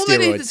round on all they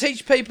need to steroids.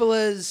 teach people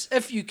is,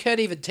 if you could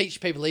even teach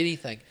people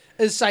anything,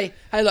 is say,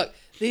 hey, look,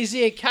 there's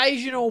the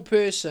occasional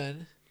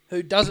person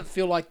who doesn't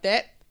feel like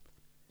that.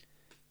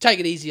 Take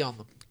it easy on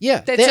them.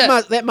 Yeah,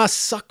 that must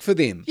suck for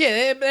them.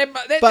 Yeah,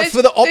 But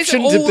for the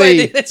option to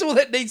be... That's all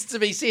that needs to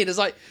be said. Is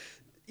like,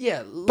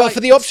 yeah. But for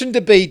the option to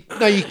be,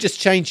 no, you just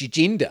change your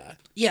gender.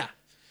 Yeah.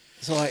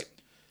 It's like...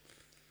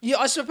 Yeah,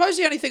 I suppose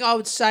the only thing I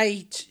would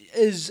say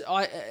is,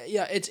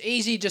 it's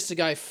easy just to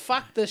go,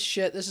 fuck this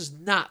shit, this is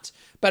nuts.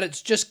 But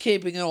it's just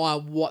keeping an eye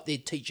on what they're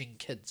teaching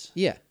kids.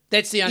 Yeah.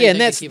 That's the only yeah,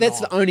 thing and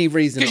that's the only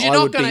reason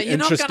I would be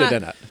interested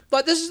in it.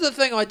 Like, this is the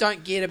thing I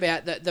don't get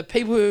about the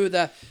people who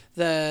are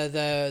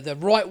the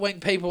right wing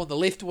people and the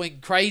left wing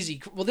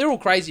crazy. Well, they're all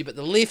crazy, but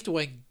the left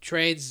wing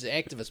trans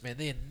activists, man,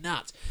 they're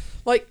nuts.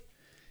 Like,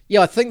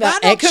 yeah, I think they're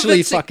not actually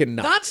convincing. fucking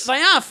nuts. They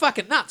are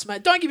fucking nuts,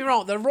 mate. Don't get me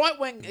wrong. The right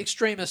wing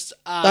extremists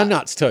are They're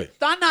nuts too.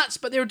 They're nuts,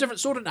 but they're a different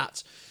sort of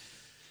nuts.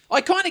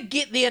 I kind of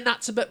get their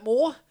nuts a bit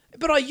more,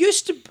 but I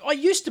used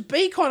to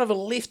be kind of a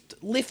left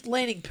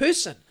leaning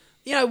person.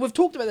 You know, we've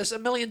talked about this a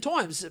million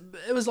times.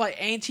 It was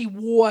like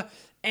anti-war,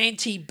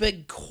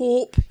 anti-big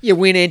corp. Yeah,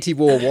 when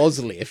anti-war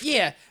was left.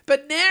 Yeah,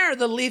 but now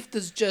the left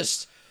is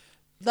just...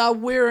 They're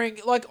wearing...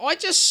 Like, I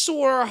just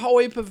saw a whole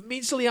heap of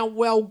mentally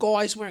unwell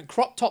guys wearing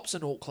crop tops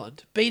in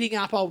Auckland, beating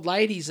up old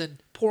ladies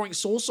and pouring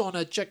sauce on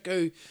a chick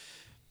who...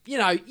 You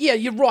know, yeah,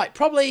 you're right.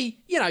 Probably,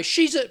 you know,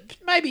 she's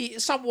maybe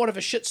somewhat of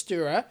a shit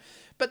stirrer,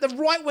 but the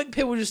right-wing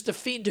people just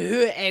defend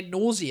her ad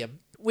nauseum.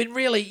 When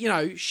really, you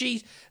know,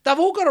 they're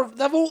all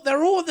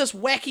in this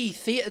wacky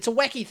theatre. It's a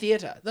wacky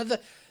theatre.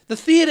 The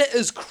theatre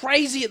is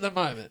crazy at the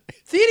moment.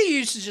 Theatre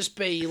used to just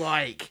be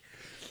like,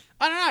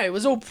 I don't know, it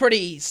was all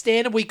pretty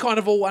standard. We kind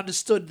of all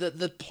understood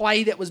the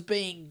play that was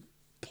being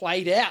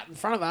played out in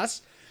front of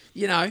us,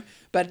 you know.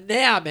 But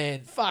now,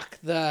 man, fuck,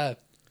 the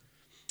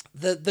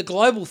the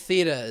global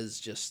theatre is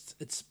just,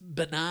 it's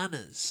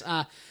bananas.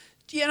 Yeah,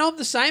 and I'm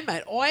the same,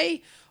 mate.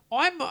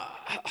 I'm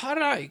I don't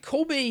know.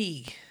 Call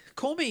me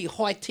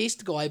high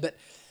test guy, but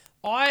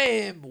I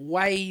am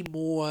way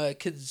more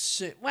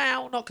concerned.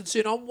 Well, not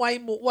concerned. I'm way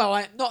more. Well,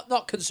 I'm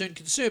not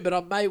concerned, but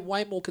I'm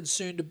way more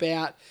concerned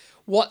about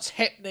what's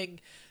happening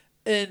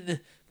in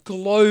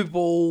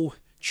global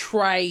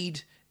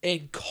trade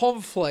and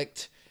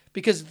conflict,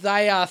 because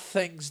they are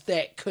things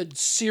that could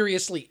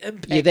seriously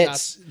impact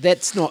us.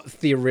 That's not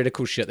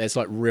theoretical shit. That's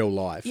like real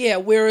life. Yeah,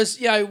 whereas,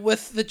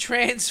 with the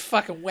trans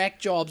fucking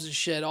whack jobs and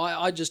shit,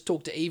 I just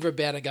talk to Eva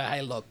about it and go,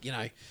 hey, look,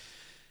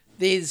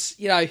 there's,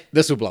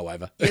 This will blow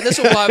over. yeah, this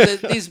will blow over.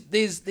 There's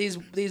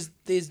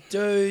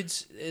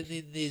dudes, and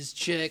then there's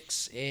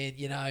chicks,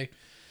 and,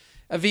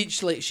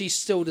 eventually she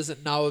still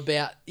doesn't know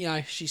about,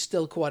 she's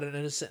still quite an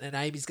innocent, and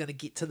Amy's going to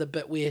get to the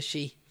bit where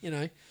she,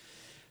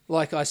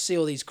 like I see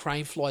all these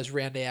crane flies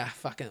around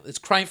it's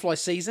crane fly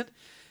season,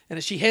 and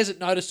if she hasn't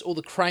noticed all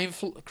the crane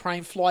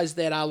flies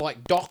that are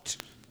like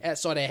docked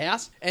outside our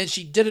house, and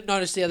she didn't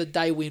notice the other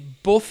day when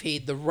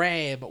Buffhead the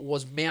ram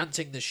was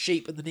mounting the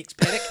sheep in the next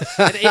paddock,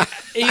 and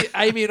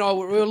Amy and I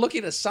we were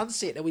looking at a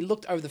sunset, and we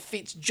looked over the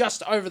fence,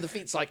 just over the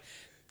fence, like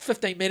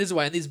 15 metres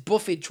away, and there's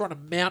Buffhead trying to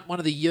mount one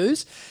of the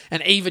ewes,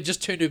 and Eva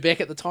just turned her back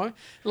at the time.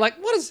 Like,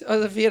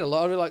 if he had a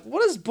lot, I'd be like,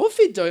 what is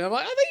Buffhead doing? I'm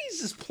like, I think he's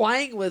just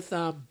playing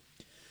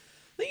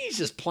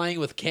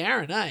with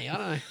Karen, eh? I don't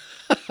know.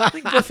 I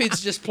think Buffhead's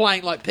just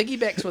playing like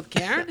piggybacks with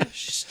Karen.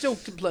 She's still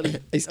completely...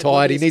 He's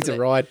tired. He needs a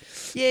ride.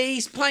 Yeah,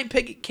 he's playing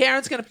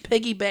Karen's going to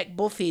piggyback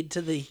Buffhead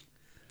to the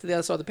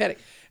other side of the paddock.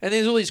 And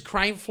there's all these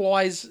crane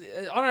flies.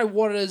 I don't know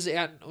what it is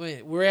out...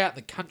 we're out in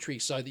the country,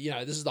 so,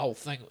 this is the whole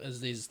thing,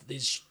 is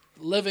there's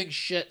living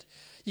shit.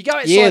 You go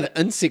outside... Yeah, the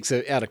insects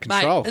are out of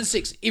control. Mate,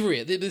 insects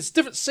everywhere. There's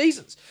different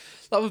seasons.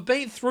 Like, we've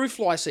been through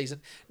fly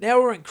season.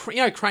 Now we're in,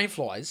 crane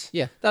flies.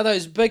 Yeah. They're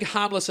those big,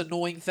 harmless,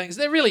 annoying things.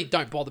 They really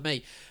don't bother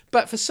me.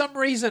 But for some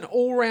reason,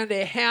 all around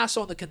our house,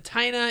 on the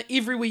container,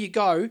 everywhere you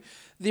go,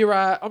 there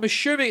are, I'm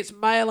assuming it's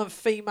male and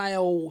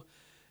female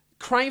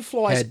crane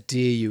flies. How dare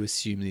you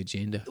assume their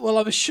gender? Well,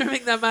 I'm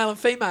assuming they're male and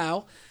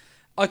female.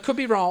 I could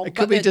be wrong. It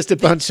could be just a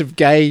bunch of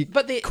gay,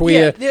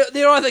 queer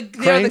they're either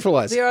crane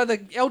flies. They're either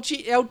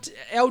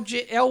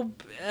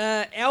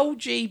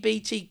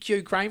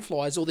LGBTQ crane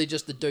flies, or they're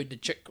just the dude, the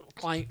chick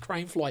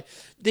crane fly.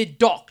 They're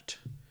docked.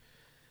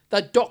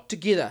 They're docked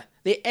together.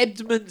 Their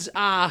abdomens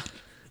are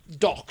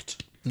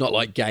docked. Not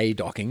like gay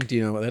docking. Do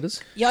you know what that is?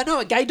 Yeah, I know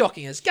what gay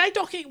docking is. Gay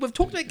docking, we've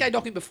talked about gay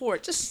docking before.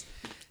 It just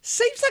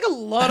seems like a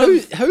lot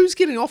Who's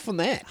getting off on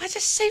that? It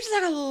just seems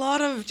like a lot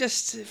of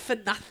just for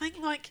nothing.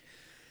 Like,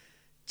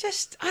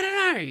 just, I don't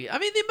know. I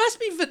mean, there must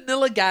be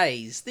vanilla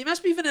gays. They're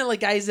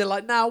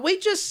like, no, we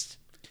just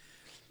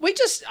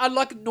are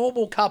like a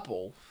normal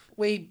couple.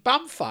 We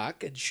bum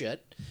fuck and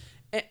shit.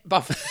 Yeah.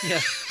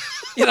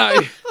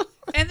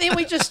 And then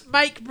we just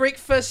make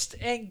breakfast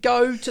and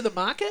go to the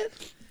market.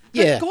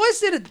 But Yeah. guys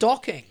that are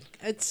docking,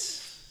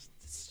 it's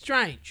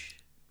strange.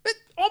 But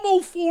I'm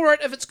all for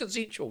it if it's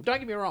consensual. Don't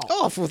get me wrong.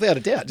 Oh, without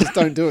a doubt. Just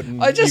don't do it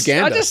in I just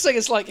Uganda. think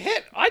it's like,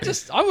 heck, I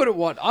wouldn't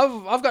want.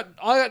 I got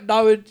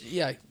no,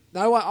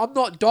 no one. I'm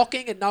not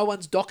docking, and no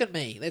one's docking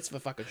me. That's for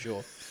fucking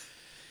sure.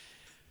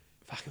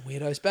 Fucking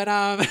weirdos, but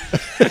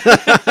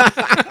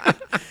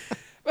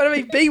but I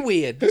mean, be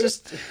weird.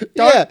 Just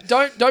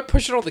don't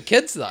push it on the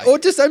kids though. Or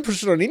just don't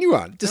push it on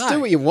anyone. Just No. do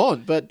what you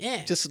want, but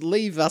Yeah. just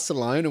leave us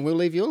alone and we'll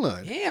leave you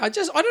alone. Yeah, I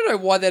don't know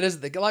why that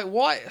isn't like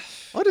why.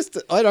 I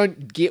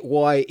don't get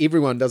why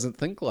everyone doesn't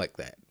think like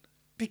that.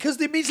 Because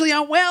they're mentally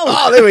unwell.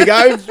 Oh, there we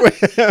go.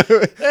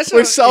 That's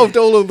We've what- solved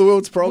all of the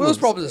world's problems. World's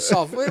problems are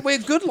solved. We're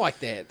good like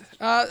that.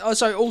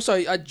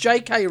 Also,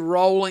 J.K.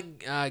 Rowling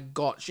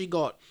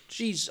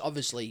she's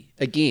obviously,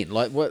 Again,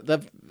 like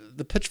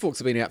the pitchforks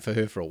have been out for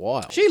her for a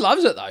while. she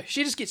loves it though.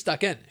 She just gets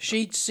stuck in.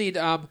 She said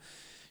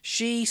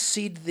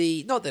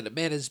the, not that it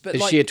matters, but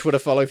Is like, she a Twitter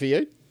follow for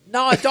you?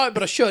 no, I don't,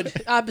 but I should.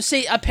 But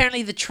see,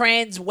 apparently the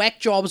trans whack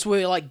jobs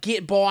were like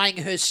buying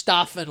her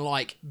stuff and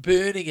like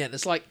burning it.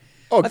 It's like,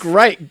 Oh,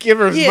 great. Give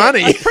her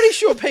money. I'm pretty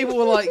sure people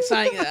were like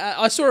saying,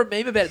 I saw a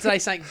meme about it today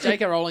saying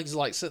J.K. Rowling's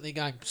like sitting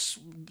there going,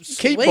 Keep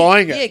 "Sweet."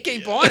 buying it. Yeah,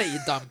 keep buying it, you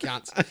dumb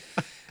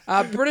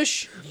cunts.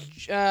 British,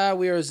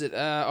 where is it?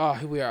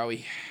 Where are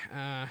we?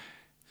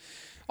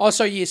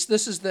 So yes,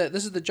 this is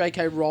the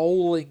J.K.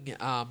 Rowling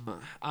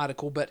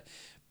article, but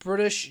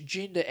British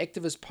gender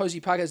activist Posey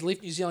Parker has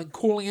left New Zealand,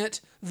 calling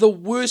it the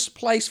worst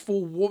place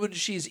for a woman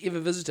she has ever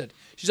visited.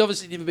 She's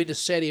obviously never been to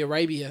Saudi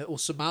Arabia or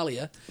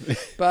Somalia,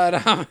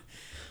 but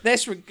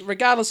that's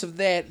regardless of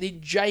that. Then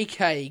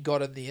J.K.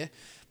 got in there.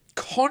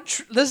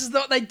 This is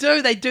what they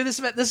do. They do this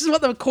about. This is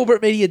what the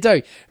corporate media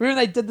do. Remember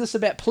they did this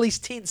about Police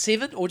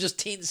 10-7 or just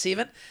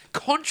 10-7?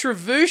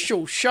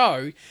 Controversial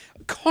show.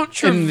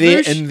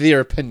 Controversial. In their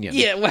opinion.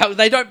 Yeah, well,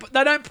 they don't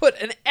put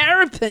in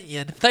our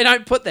opinion. They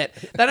don't put that.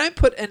 They don't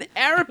put in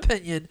our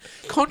opinion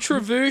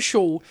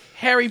controversial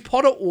Harry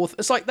Potter author.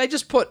 It's like they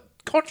just put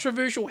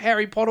controversial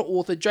Harry Potter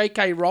author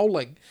J.K.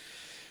 Rowling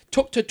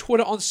took to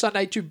Twitter on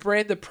Sunday to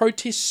brand the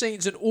protest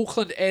scenes in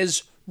Auckland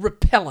as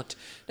Repellent.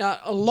 Now,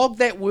 log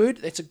that word.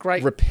 That's a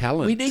great...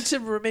 Repellent. We need to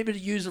remember to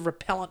use the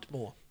repellent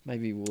more.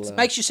 Maybe we'll... It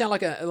makes you sound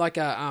like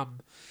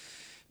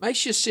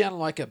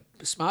a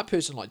smart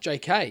person like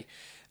JK.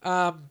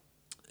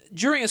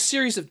 During a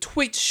series of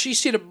tweets, she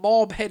said a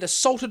mob had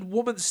assaulted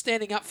women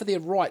standing up for their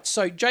rights.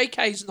 So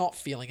JK's not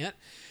feeling it.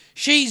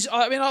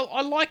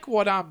 I like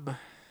what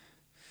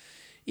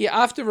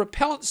after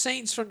repellent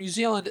scenes from New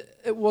Zealand,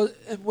 it was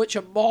in which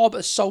a mob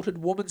assaulted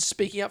women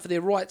speaking up for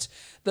their rights.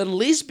 The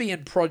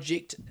Lesbian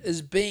Project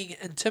is being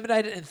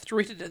intimidated and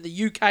threatened in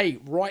the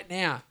UK right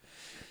now.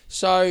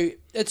 So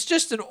it's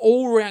just an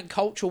all-round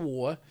culture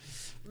war.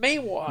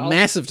 Meanwhile,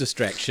 massive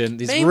distraction.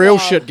 There's real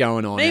shit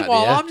going on out there.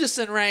 Meanwhile, I'm just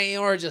in rain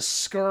or just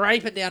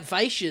scraping down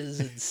fascias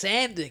and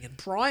sanding and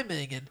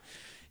priming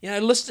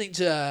and listening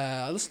to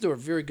a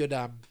very good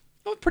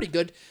pretty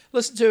good.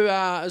 Listen to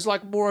it was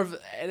like more of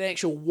an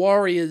actual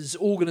Warriors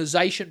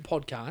organization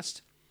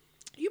podcast.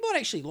 You might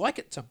actually like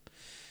it, Tim.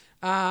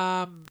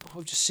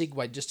 I've just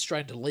segued just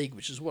straight into league,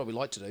 which is what we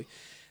like to do.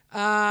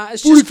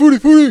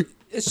 Footy.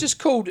 It's just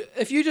called,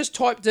 if you just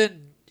typed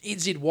in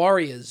NZ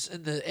Warriors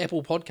in the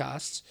Apple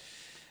Podcasts,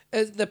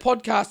 the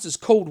podcast is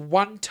called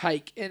One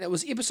Take, and it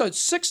was episode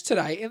 6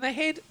 today, and they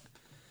had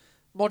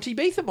Monty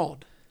Beetham on.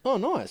 Oh,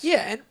 nice.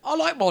 Yeah, and I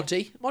like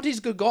Monty. Monty's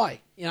a good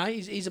guy.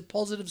 He's a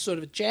positive sort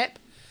of a chap.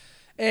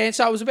 And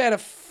so it was about a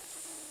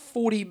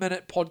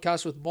 40-minute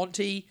podcast with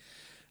Monty.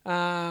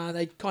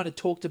 They kind of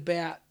talked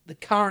about the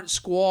current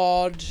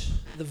squad,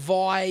 the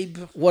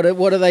vibe. What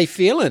are they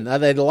feeling? Are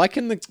they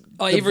liking the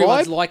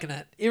everyone's vibe? liking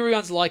it.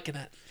 Everyone's liking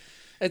it.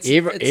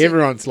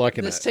 Everyone's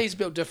liking this it. This team's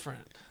built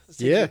different.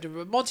 Yeah.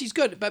 Monty's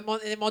good, but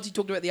Monty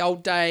talked about the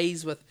old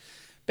days with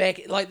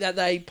back like that.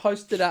 They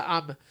posted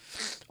on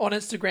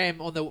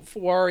Instagram on the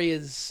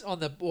Warriors I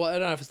don't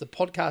know if it's the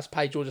podcast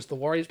page or just the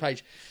Warriors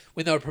page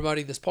when they were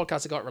promoting this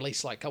podcast that got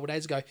released like a couple of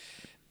days ago.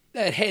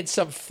 It had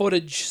some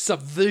footage, some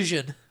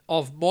vision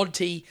of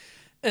Monty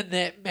in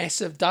that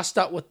massive dust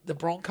up with the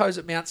Broncos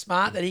at Mount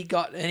Smart that he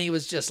got, and he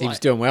was just he was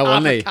doing well,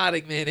 wasn't he?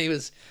 Cutting, man.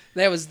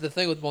 That was the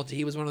thing with Monty.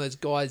 He was one of those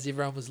guys.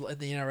 Everyone was in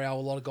the NRL. A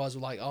lot of guys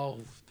were like, "Oh,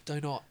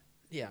 do not,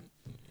 yeah."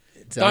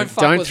 Don't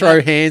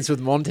throw hands with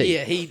Monty.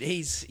 Yeah,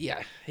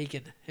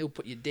 he'll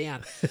put you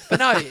down. But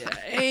no,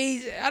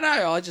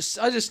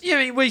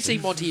 we see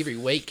Monty every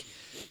week.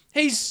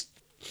 He's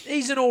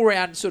an all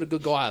round sort of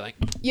good guy, I think.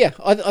 Yeah,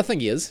 I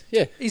think he is.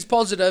 Yeah, he's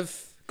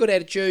positive, good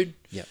attitude.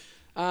 Yeah.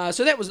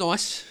 So that was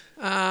nice.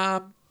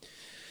 But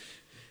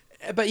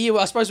yeah,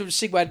 I suppose we were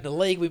segued into the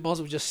league. We might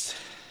as well just.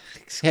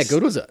 How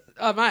good was it?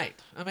 Oh, mate.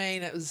 I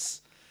mean, it was.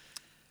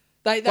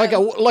 Like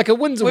a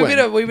win's a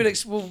win.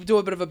 We'll do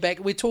a bit of a back.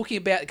 We're talking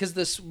about, because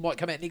this might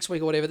come out next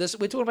week or whatever.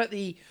 We're talking about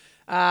the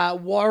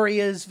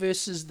Warriors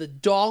versus the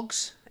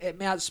Dogs at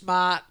Mount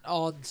Smart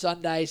on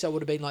Sunday. So it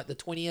would have been like the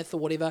 20th or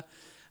whatever.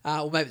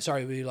 Or maybe,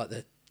 sorry, it would be like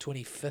the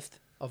 25th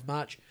of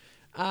March.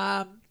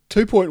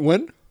 2-point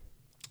win.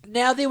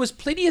 Now, there was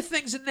plenty of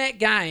things in that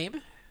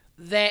game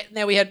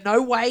now we had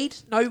no Wade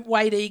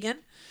Egan.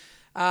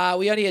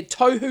 We only had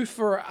Tohu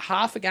for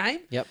half a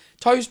game. Yep.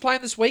 Tohu's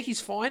playing this week. He's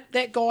fine.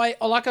 That guy,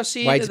 like I've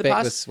said Wade's in the back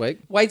past, this week.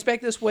 Wade's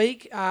back this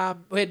week.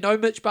 We had no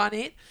Mitch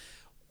Barnett.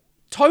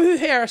 Tohu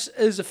Harris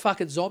is a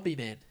fucking zombie,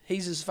 man.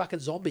 He's a fucking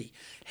zombie.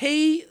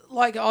 I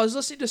was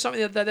listening to something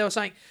the other day. They were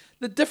saying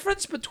the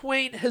difference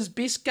between his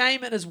best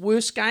game and his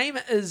worst game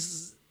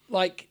is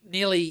like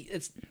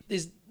it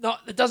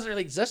doesn't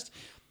really exist.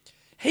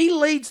 He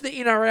leads the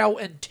NRL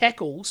in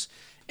tackles,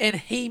 and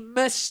he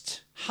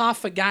missed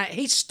half a game.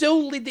 He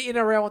still led the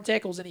NRL in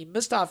tackles, and he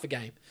missed half a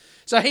game.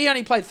 So he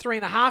only played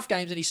 3.5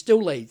 games, and he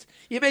still leads.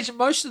 You imagine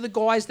most of the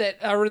guys that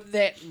are in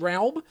that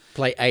realm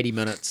play 80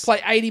 minutes.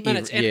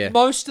 And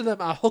most of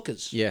them are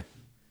hookers. Yeah.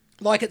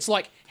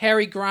 Like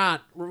Harry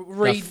Grant,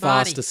 Reed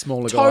faster, Marnie.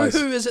 smaller guys.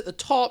 Tohu is at the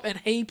top, and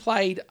he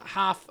played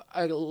half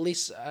a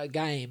less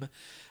game.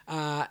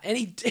 And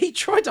he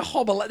tried to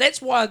hobble.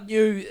 That's why I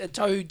knew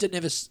Tohu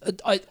didn't have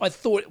I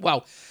thought,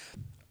 well,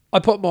 I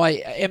put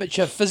my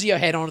amateur physio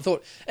hat on and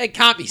thought, it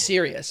can't be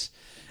serious.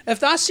 If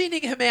they're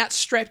sending him out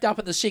strapped up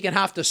in the second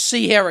half to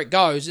see how it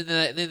goes, and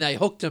then they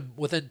hooked him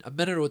within a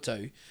minute or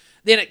two,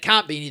 then it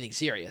can't be anything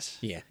serious.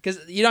 Yeah.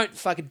 Because you don't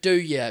fucking do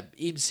your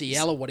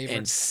MCL or whatever.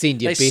 And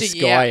send your best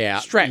guy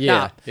out. Strapped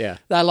up. Yeah.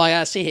 They're like,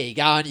 I see how you're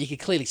going. You can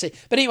clearly see.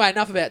 But anyway,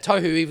 enough about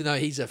Tohu, even though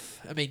he's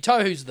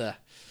Tohu's the,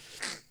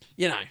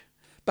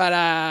 But,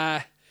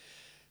 I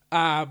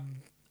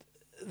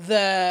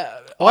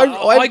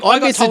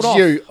messaged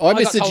you. I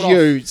messaged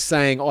you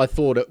saying I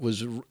thought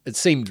it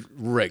seemed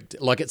rigged.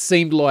 Like it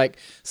seemed like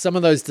some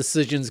of those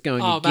decisions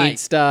going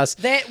against us.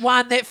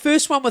 That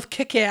first one with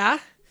Kickout.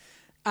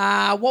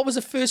 What was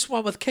the first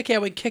one with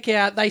Kickout when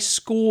Kickout they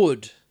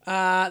scored?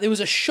 There was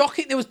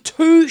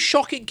two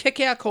shocking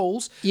Kickout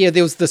calls. Yeah,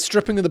 there was the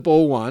stripping of the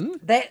ball one.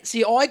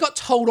 I got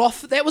told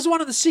off. That was one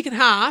of the second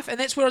half, and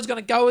that's where I was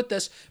going to go with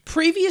this.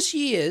 Previous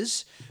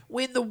years,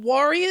 when the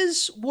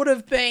Warriors would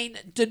have been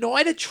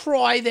denied a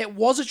try that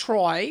was a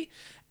try,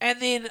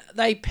 and then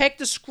they packed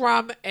a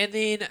scrum, and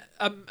then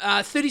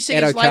 30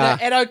 seconds later,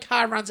 Addo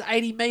Carr runs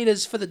 80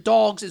 metres for the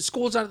Dogs and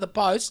scores under the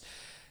post.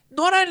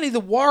 not only the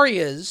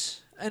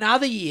Warriors in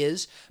other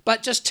years,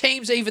 but just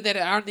teams even that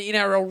are in the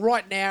NRL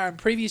right now and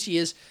previous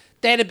years,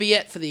 that'd be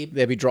it for them.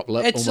 They'd be drop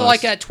lip. It's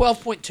almost. like a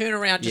 12-point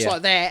turnaround, just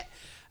like that.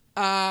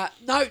 No,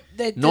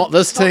 Not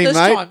this team,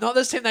 mate. Not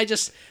this team.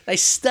 They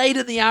stayed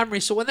in the arm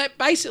wrestle, and that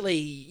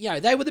basically,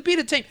 they were the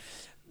better team.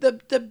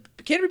 The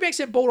Canterbury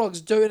Bankstown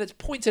Bulldogs do, and it's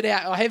pointed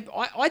out.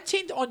 I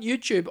tend on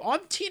YouTube.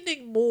 I'm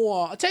tending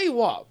more. I tell you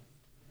what.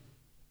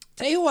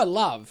 Tell you who I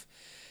love.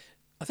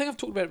 I think I've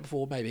talked about it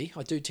before. Maybe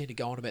I do tend to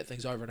go on about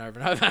things over and over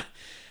and over.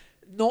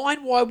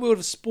 Nine Wide World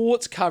of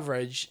Sports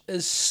coverage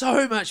is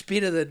so much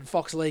better than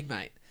Fox League,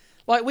 mate.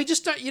 Like, we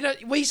just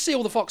don't, we see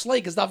all the Fox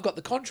League because they've got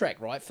the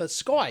contract, right, for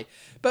Sky.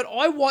 But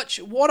I watch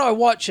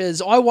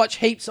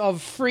heaps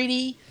of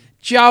Freddie,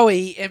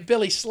 Joey, and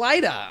Billy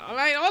Slater. I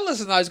mean, I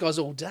listen to those guys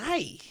all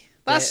day.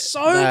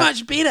 They're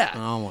much better.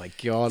 Oh, my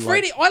God.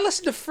 Freddie, I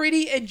listen to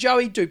Freddie and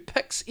Joey do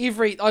picks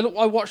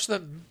I watched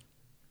them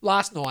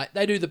last night.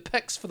 They do the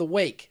picks for the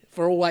week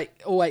for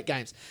all eight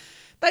games.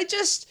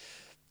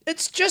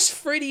 It's just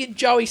Freddie and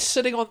Joey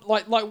sitting on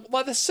like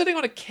they're sitting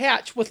on a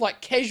couch with like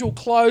casual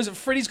clothes, and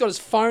Freddie's got his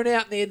phone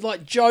out and they're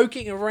like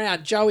joking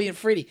around. Joey and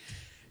Freddie,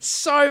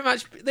 so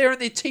much. They're in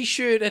their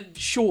t-shirt and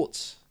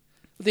shorts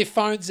with their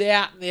phones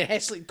out, and they're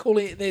hassling,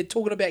 calling. They're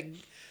talking about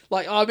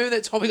like, I remember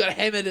that time we got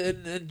hammered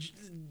in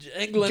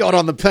England. Got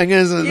on the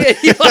pingers and yeah,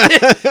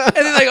 and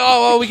then they go,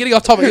 oh, well, we're getting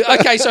off topic.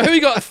 Okay, so who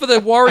we got for the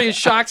Warriors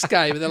Sharks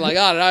game? And they're like,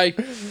 I don't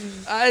know.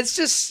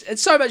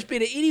 It's so much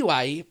better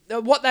anyway.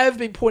 What they've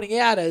been pointing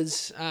out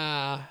is,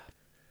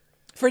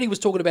 Freddie was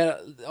talking about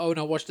it, and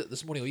I watched it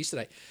this morning or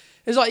yesterday.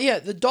 It's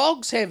like, the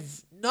Dogs have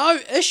no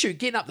issue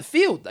getting up the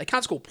field. They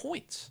can't score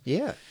points.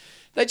 Yeah.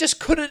 They just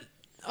couldn't,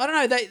 I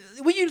don't know,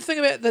 when you think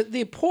about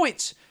their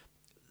points,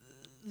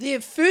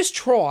 their first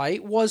try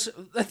was,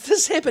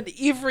 this happened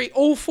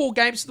all 4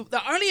 games.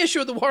 The only issue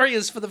with the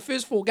Warriors for the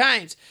first 4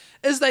 games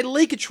is they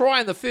leak a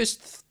try in the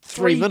first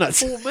 3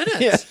 minutes. 4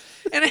 minutes. Yeah.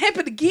 And it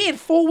happened again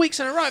 4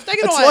 weeks in a row. If they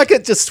It's like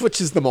it just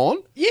switches them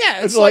on.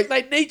 Yeah, it's like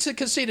they need to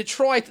concede a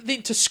try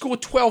then to score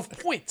 12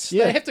 points.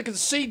 Yeah. They have to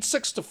concede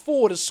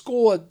 6-4 to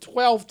score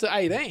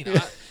 12-18.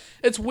 Right?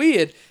 It's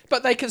weird.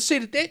 But they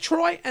conceded that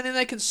try, and then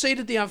they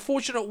conceded the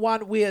unfortunate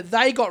one where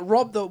they got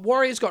robbed. The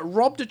Warriors got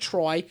robbed a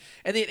try,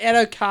 and then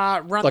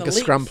Addo-Carr run Like the a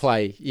length. scrum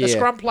play. Yeah. A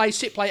scrum play,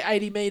 set play,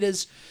 80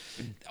 metres.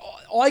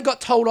 I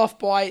got told off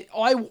by...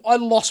 I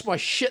lost my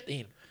shit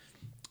then.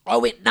 I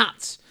went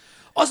nuts.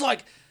 I was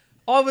like...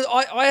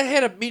 I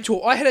had a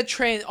mentor. I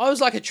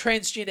was like a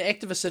transgender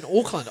activist in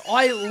Auckland.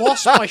 I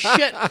lost my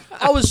shit.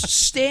 I was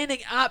standing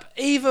up.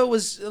 Eva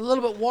was a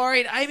little bit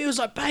worried. Amy was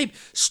like, "Babe,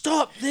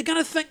 stop! They're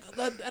gonna think."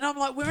 And I'm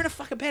like, "We're in a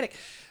fucking paddock."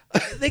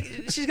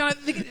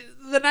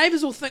 The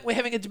neighbours will think we're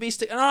having a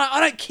domestic, and I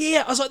don't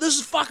care. I was like, "This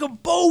is fucking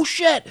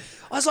bullshit."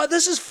 I was like,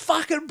 "This is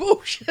fucking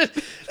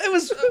bullshit."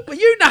 Were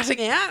you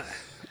nutting out?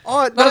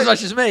 Not as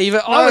much as me,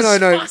 but I was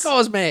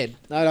mad.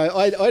 No,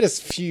 I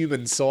just fume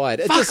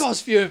inside. I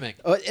was fuming.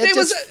 It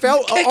just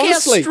felt,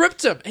 honestly...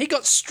 stripped him. He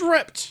got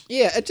stripped.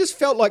 Yeah, it just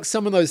felt like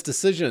some of those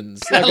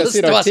decisions. Like I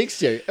said, I text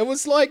you. It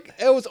was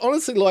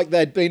honestly like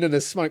they'd been in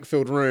a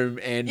smoke-filled room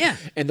and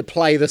the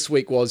play this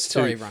week was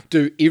to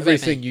do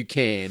everything you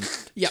can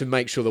to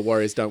make sure the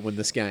Warriors don't win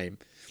this game.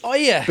 Oh,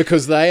 yeah.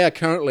 Because they are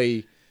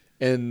currently...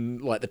 in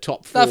like the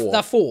top 4.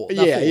 They're four.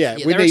 Yeah.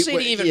 They're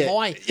exceeding even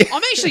my...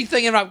 I'm actually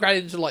thinking of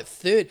upgrading to like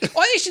 3rd.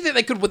 I actually think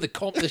they could win the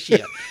comp this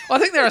year. I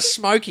think they're a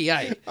smoky,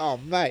 eh? Oh,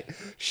 mate.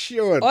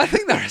 Sure. I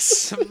think they're a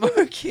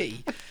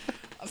smoky.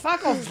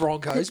 Fuck off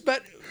Broncos,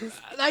 but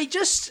they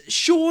just...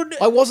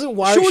 I wasn't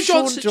worried.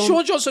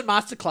 Sean Johnson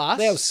Masterclass.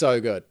 They were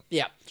so good.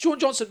 Yeah. Sean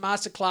Johnson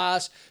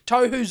Masterclass.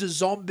 Tohu's a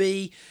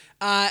zombie.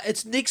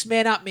 It's next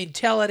man up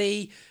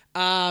mentality.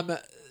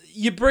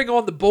 You bring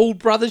on the Bald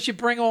brothers. You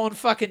bring on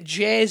fucking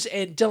Jazz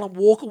and Dylan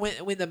Walker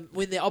when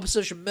the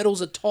opposition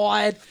middles are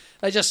tired.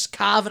 They're just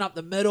carving up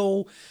the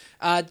middle.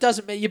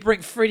 Doesn't matter. You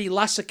bring Freddie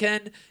Lussick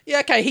in. Yeah,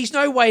 okay. He's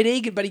no Wade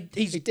Egan, but he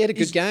did a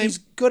good game. He's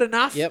good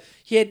enough. Yep.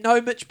 He had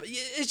no Mitch. But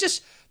it's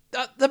just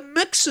the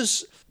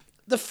mixes.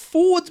 The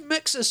forward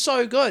mix is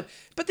so good.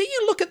 But then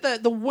you look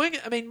at the wing.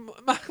 I mean,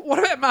 what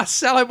about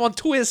Marcelo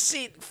Montoya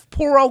sent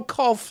poor old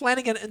Kyle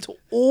Flanagan into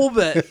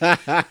orbit?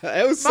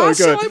 It was so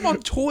Marcelo good.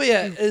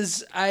 Montoya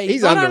is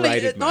He's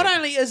underrated, not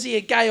only is he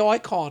a gay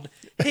icon,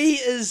 he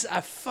is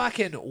a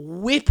fucking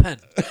weapon.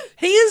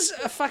 He is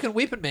a fucking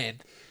weapon, man.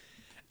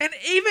 And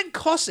even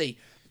Cossey,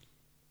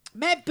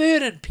 Matt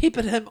Burton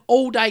peppered him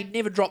all day,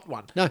 never dropped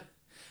one. No.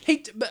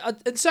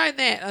 But in saying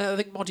that, I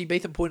think Monty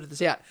Beetham pointed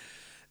this out.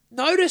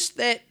 Notice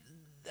that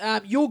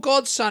your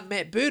godson,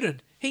 Matt Burton,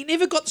 he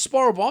never got the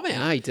spiral bomb out.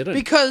 No, he didn't.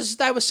 Because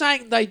they were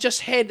saying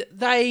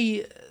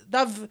they've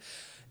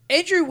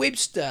Andrew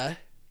Webster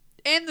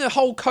and the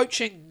whole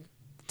coaching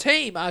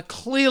team are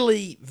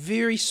clearly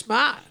very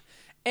smart.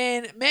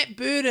 And Matt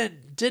Burton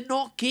did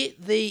not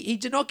get the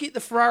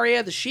Ferrari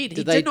out of the shed.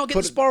 He did not get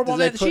the spiral bomb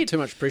out of the shed. They put too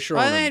much pressure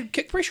on him. They had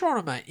kick pressure on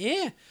him, mate.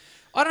 Yeah.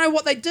 I don't know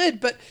what they did,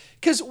 but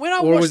because when I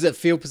Or watched was it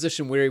field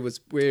position where he was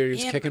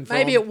kicking from?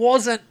 maybe it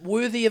wasn't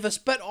worthy of us.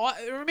 But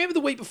I remember the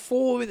week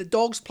before when the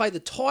Dogs played the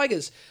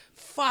Tigers.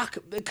 Fuck,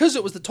 because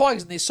it was the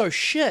Tigers and they're so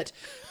shit.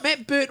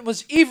 Matt Burton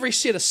was every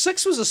set of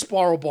 6 was a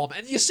spiral bomb,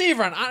 and you see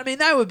everyone. I mean,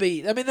 they're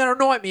a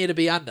nightmare to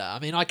be under. I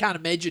mean, I can't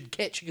imagine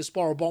catching a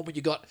spiral bomb when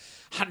you got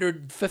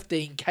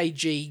 115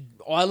 kg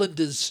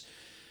Islanders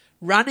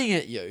running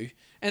at you.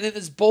 And then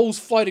there's balls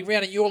floating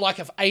around, and you're like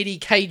an 80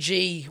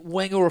 kg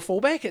wing or a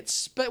fullback.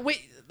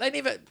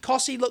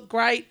 Cossey looked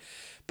great,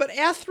 but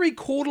our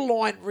 3/4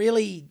 line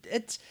really,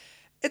 it's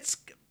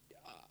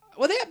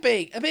without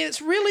being. I mean,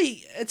 it's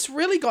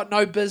really got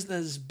no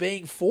business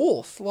being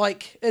fourth.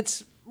 Like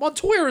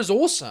Montoya is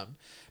awesome,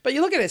 but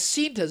you look at his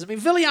centres. I mean,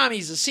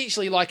 Viliami's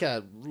essentially like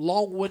a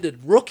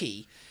long-winded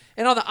rookie,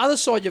 and on the other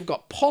side you've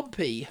got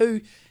Pompey,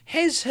 who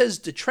has his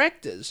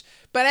detractors,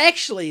 but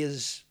actually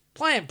is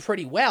playing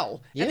pretty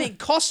well. Yeah. And then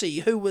Cossey,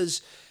 who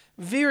was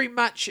very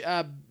much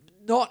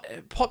not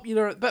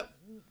popular, but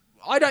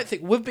I don't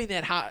think we've been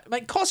that hard. I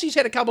mean, Cossey's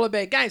had a couple of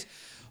bad games.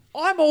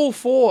 I'm all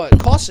for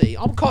Cossey.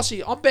 I'm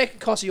backing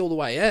Cossey all the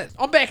way in.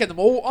 I'm backing them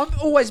all. I'm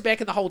always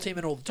backing the whole team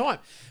in all the time.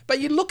 But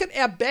you look at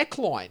our back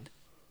line,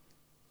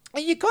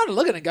 and you kind of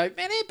look at it and go,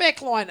 man, our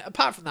back line,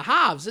 apart from the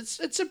halves, it's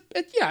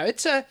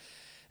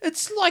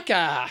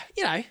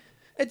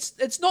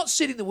not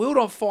setting the world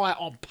on fire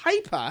on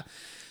paper,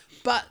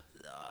 but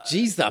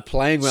geez, they're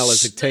playing well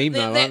as a team,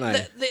 though, aren't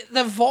they?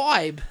 The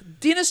vibe,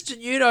 Dennis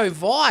Denuto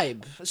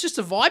vibe. It's just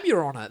a vibe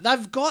you're on it.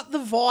 They've got the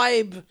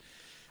vibe.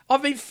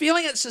 I've been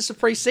feeling it since the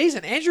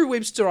preseason. Andrew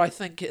Webster, I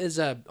think,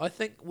 I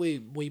think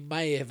we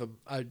may have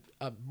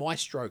a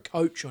maestro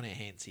coach on our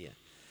hands here.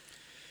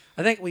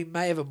 I think we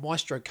may have a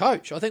maestro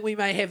coach. I think we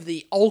may have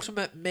the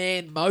ultimate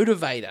man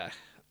motivator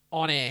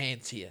on our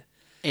hands here.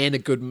 And a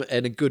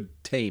good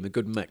team, a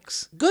good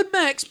mix. Good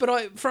mix,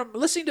 but from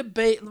listening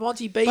to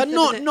Monty Beaton,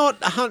 but not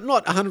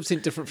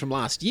 100% different from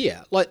last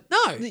year. Like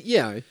no, you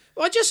know,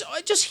 I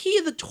just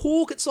hear the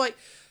talk. It's like,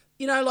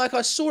 like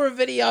I saw a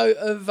video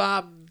of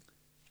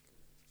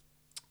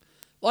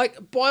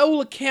like by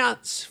all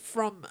accounts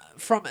from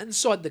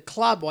inside the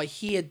club, I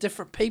hear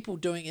different people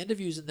doing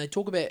interviews and they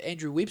talk about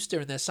Andrew Webster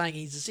and they're saying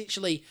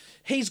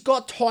he's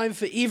got time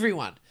for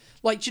everyone.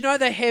 Like, do you know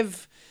they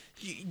have?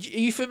 Are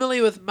you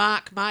familiar with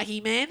Mark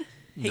Mahi, man?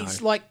 No.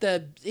 He's like the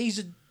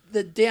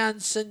Down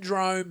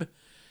syndrome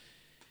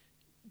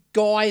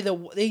guy.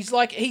 He's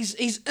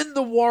in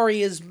the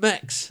Warriors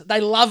mix. They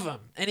love him,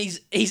 and he's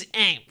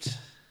amped.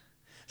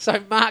 So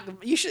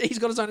Mark, he's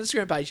got his own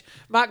Instagram page.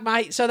 Mark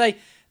Mahi. So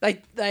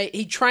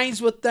he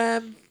trains with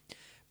them,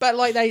 but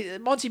like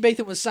Monty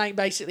Beaton was saying,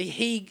 basically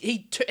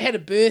he had a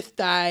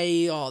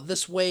birthday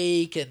this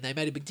week, and they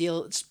made a big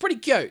deal. It's pretty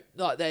cute.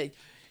 Like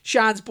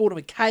Sean's bought him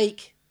a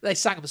cake. They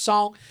sung him a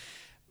song.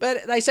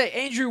 But they say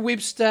Andrew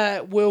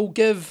Webster will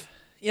give,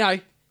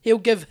 he'll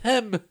give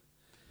him,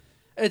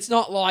 it's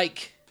not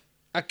like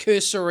a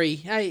cursory,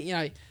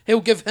 hey,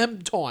 he'll give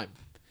him time.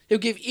 He'll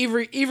give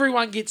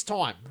everyone gets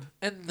time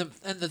in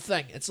the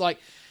thing. It's like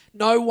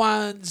no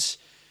one's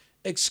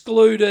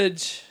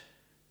excluded.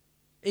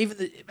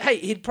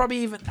 He'd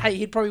probably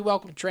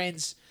welcome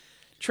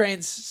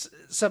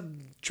some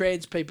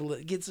trans people,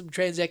 get some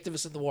trans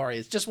activists in the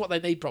Warriors. Just what they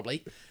need,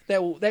 probably.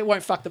 That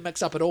won't fuck the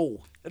mix up at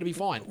all. It'll be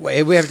fine.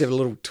 Well, we have to have a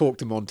little talk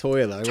to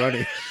Montoya, though, won't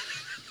we?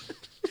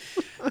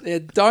 Yeah,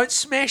 don't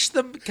smash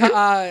them,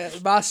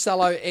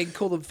 Marcelo, and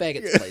call them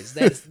faggots, please.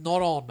 That's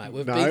not on, mate.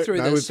 We've been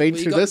through this.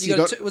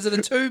 Was it a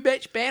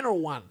 2-match ban or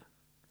 1?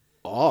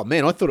 Oh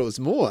man, I thought it was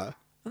more.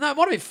 No, it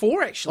might have been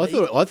 4 actually.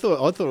 I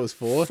thought it was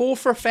 4. 4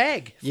 for a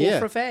fag. 4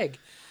 for a fag.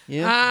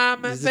 Yeah.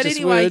 But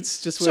anyway,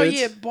 words? So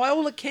yeah, by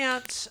all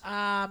accounts,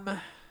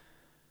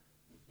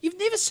 you've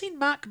never seen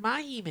Mark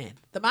Mahi, man.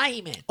 The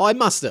Mahi man. I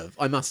must have.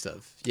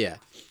 Yeah.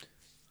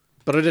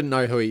 But I didn't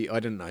know who he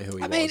was.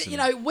 I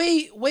mean,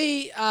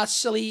 we are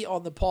silly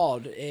on the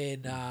pod,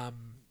 and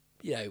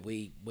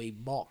we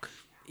mock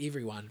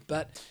everyone.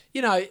 But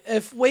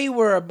if we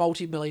were a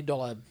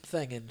multi-million-dollar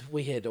thing and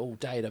we had all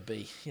day to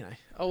be,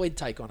 we'd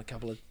take on a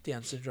couple of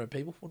Down syndrome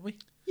people, wouldn't we?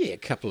 Yeah, a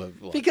couple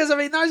of because I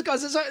mean those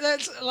guys.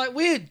 That's like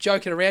we're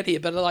joking around here,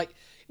 but like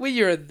when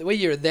you're in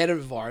that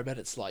environment,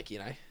 it's like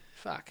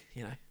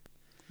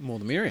more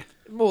the merrier.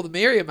 More the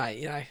merrier,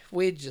 mate.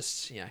 We're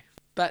just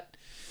but.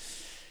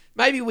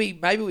 Maybe we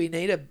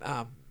need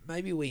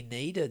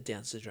a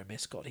Down syndrome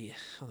mascot here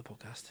on the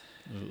podcast.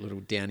 A little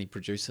Downy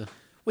producer.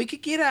 We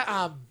could get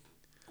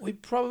we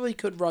probably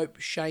could rope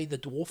Shane the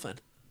Dwarf in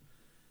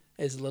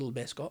as a little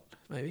mascot,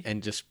 maybe,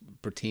 and just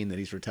pretend that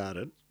he's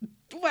retarded.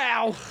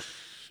 Wow,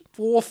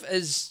 dwarf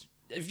is.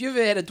 If you've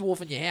ever had a dwarf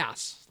in your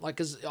house, like,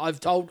 because I've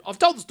told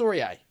the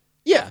story,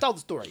 Yeah, I've told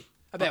the story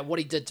about what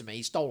he did to me.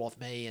 He stole off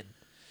me, and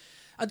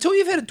until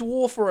you've had a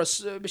dwarf or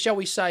a, shall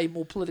we say,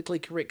 more politically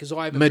correct, because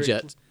I am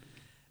midget.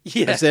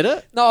 Yeah. Is that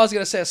it? No, I was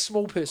going to say a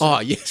small person.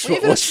 Oh, yes. When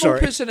you've had a small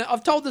person,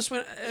 I've told this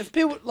when, if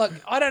people, like,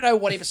 I don't know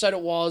what episode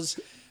it was,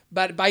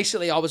 but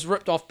basically I was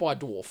ripped off by a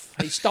dwarf.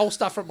 He stole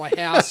stuff from my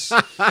house.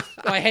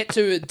 I had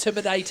to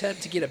intimidate him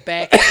to get it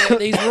back.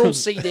 These were all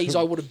CDs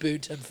I would have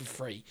burnt him for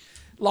free.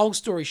 long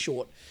story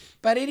short.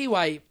 But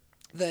anyway,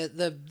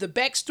 the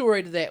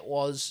backstory to that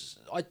was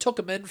I took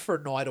him in for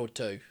a night or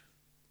two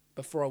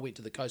before I went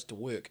to the coast to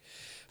work.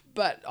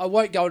 But I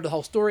won't go into the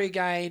whole story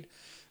again.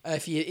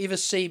 If you ever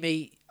see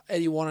me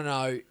and you want to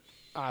know,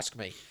 ask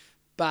me.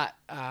 But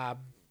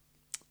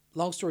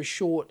long story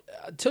short,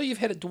 until you've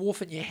had a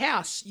dwarf in your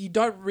house, you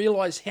don't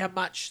realise how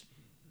much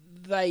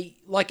they,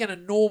 like in a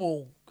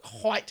normal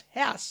height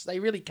house, they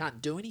really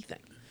can't do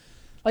anything.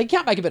 Like you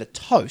can't make a bit of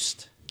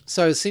toast.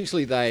 So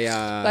essentially they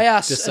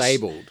are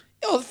disabled.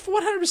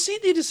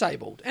 100% they're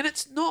disabled. And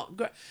it's not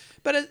great.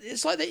 But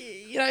it's like,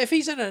 if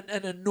he's in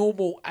a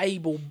normal,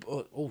 able...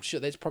 Oh,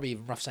 shit, that's probably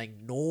even rough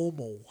saying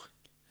normal.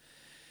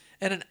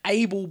 In an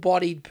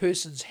able-bodied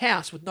person's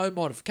house with no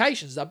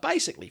modifications, they're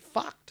basically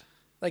fucked.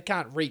 They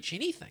can't reach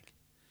anything.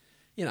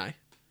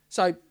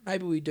 So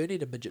maybe we do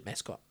need a midget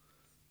mascot.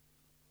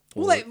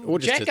 Well,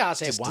 Jackass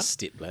had one. A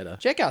step ladder.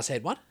 Jackass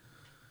had one.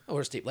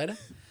 Or a step ladder.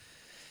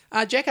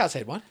 Jackass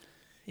had one,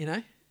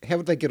 How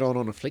would they get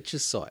on a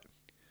Fletcher's site?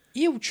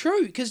 Yeah, well,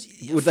 true, because...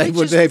 Would they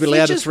be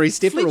allowed a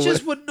three-stepper?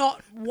 Fletchers would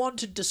not want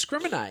to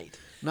discriminate.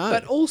 No.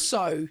 But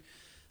also,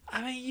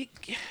 I mean,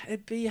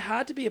 it'd be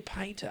hard to be a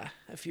painter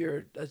if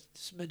you're a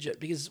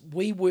midget, because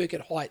we work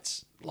at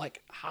heights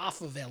like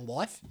half of our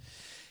life.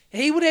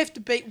 He would have to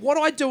be... What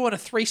I do on a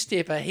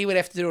three-stepper, he would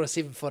have to do on a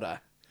 7-footer.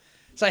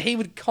 So he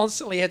would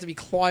constantly have to be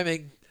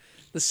climbing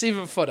the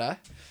 7-footer.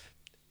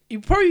 You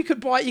could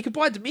buy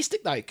a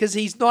domestic, though, because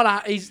he's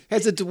not...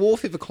 Has a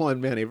dwarf ever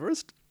climbed Mount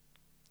Everest?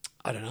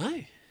 I don't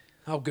know.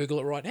 I'll Google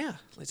it right now.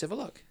 Let's have a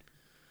look.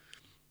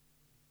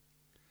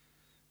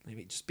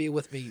 Maybe just bear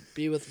with me,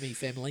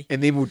 family.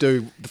 And then we'll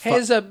do the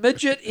Has a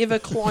midget ever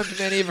climbed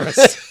Mount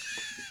Everest?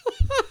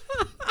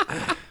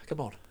 Come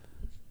on.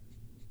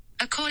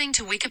 According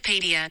to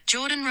Wikipedia,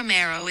 Jordan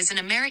Romero is an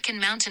American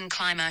mountain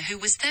climber who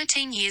was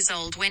 13 years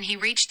old when he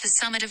reached the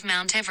summit of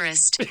Mount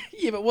Everest.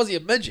 Yeah, but was he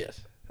a midget?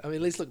 I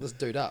mean, let's look this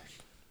dude up.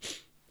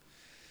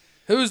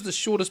 Who is the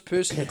shortest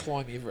person to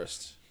climb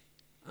Everest?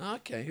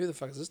 Okay, who the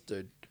fuck is this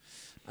dude?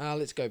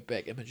 Let's go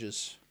back.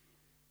 Images.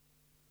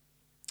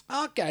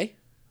 Okay.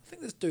 I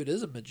think this dude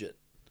is a midget.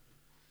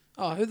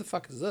 Oh, who the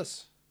fuck is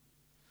this?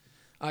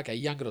 Okay,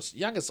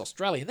 youngest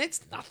Australian.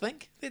 That's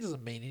nothing. That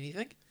doesn't mean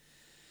anything.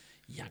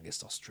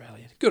 Youngest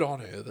Australian. Good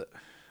on her, but...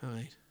 I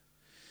mean...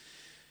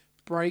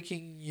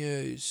 Breaking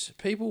news.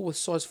 People with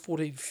size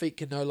 14 feet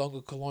can no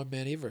longer climb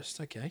Mount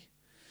Everest. Okay.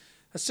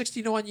 A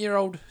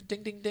 69-year-old...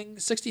 Ding, ding, ding.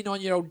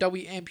 69-year-old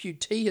W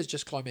amputee has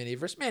just climbed Mount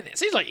Everest. Man, it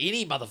seems like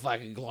any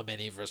motherfucker can climb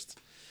Mount Everest.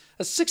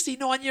 A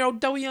 69-year-old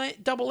double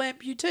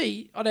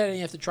amputee. I'd only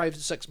have to trade for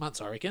 6 months,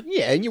 I reckon.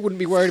 Yeah, and you wouldn't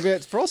be worried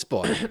about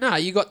frostbite. No,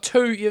 you got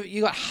two.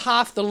 You got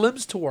half the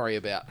limbs to worry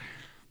about.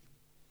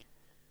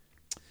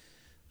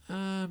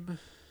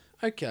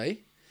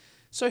 Okay.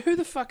 So who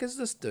the fuck is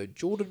this dude?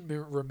 Jordan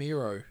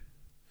Romero.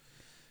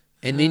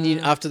 And then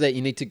after that,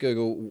 you need to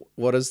Google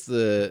what is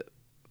the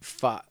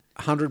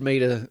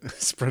 100-meter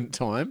sprint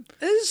time.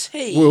 Is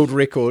he world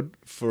record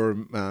for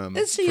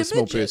is he for a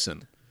small midget?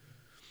 person?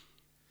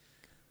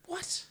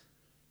 What?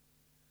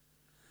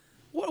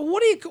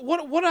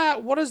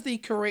 What is the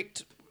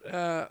correct?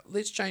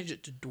 Let's change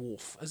it to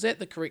dwarf. Is that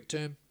the correct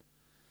term?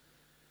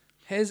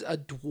 Has a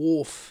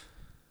dwarf?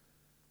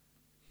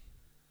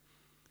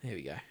 There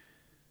we go.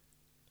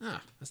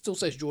 It still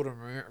says Jordan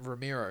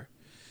Romero.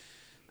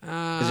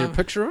 Is there a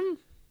picture of him?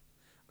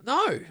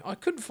 No, I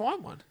couldn't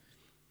find one.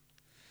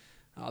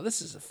 Oh,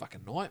 this is a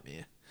fucking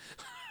nightmare.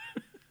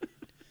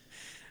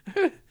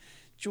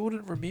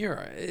 Jordan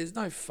Romero. There's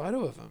no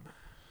photo of him.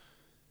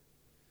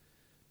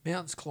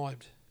 Mountains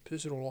climbed.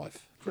 Personal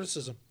life.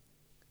 Criticism.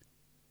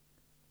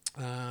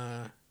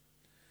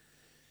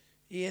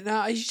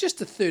 He's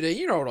just a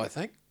 13-year-old, I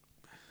think.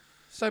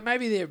 So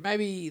maybe there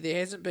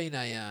hasn't been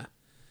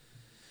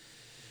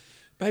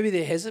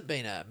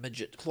a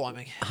midget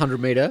climbing.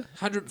 100-meter.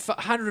 100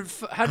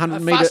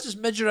 meter. fastest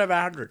midget over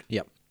 100.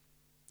 Yep.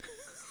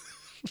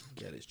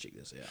 Okay, let's check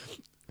this out.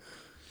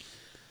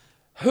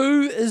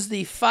 Who is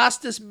the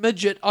fastest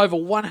midget over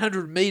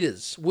 100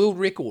 meters? World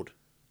record.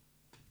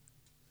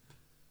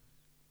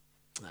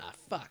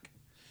 Fuck.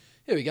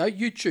 Here we go.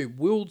 YouTube.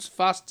 World's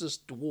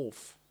fastest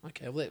dwarf.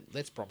 Okay, well,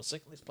 that's promising.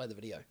 Let's play the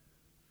video.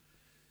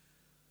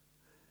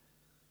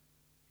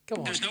 Come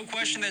on. There's no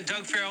question that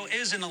Doug Farrell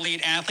is an elite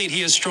athlete.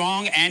 He is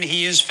strong and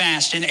he is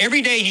fast. And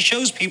every day he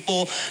shows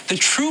people the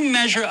true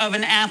measure of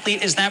an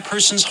athlete is that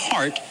person's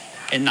heart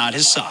and not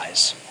his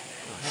size.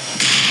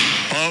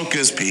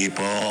 Focus,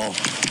 people.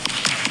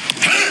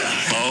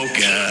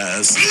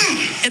 Focus.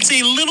 It's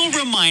a little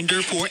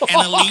reminder for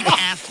an elite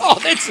athlete. Oh,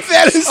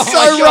 That is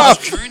so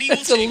rough. Journey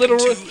That's will a take little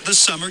him rough. to the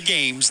Summer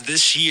Games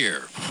this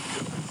year.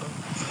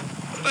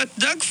 But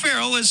Doug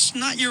Farrell is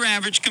not your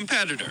average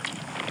competitor.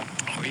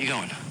 Where are you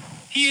going?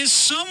 He is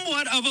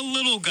somewhat of a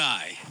little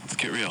guy Let's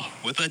get real.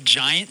 with a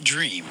giant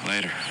dream.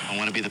 Later. I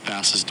want to be the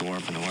fastest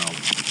dwarf in the world.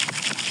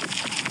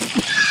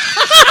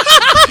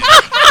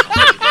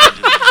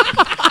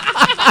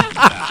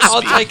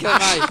 I'll take it,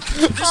 mate.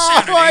 This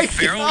Saturday,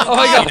 Farrell will Oh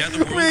my compete God. at the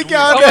World We're Dwarf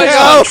going to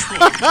hell.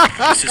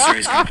 Detroit. This is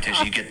serious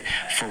competition. You get,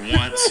 for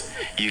once,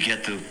 you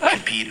get to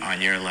compete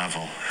on your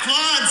level.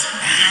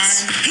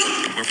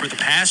 Where for the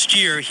past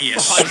year he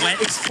has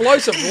sweat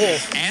Explosive war.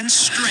 and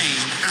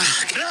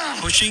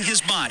strained, pushing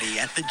his body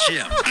at the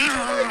gym.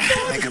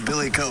 Make a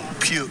billy goat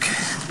puke.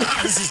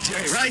 This is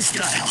Jerry Rice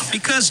style.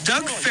 Because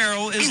Doug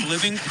Farrell is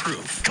living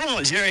proof. Come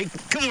on, Jerry.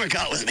 Come work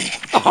out with me.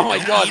 Oh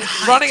my God.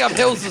 Running up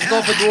hills is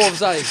not for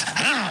dwarves, eh?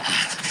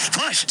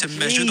 Push. To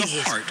measure the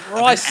Jesus heart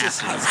Christ, of an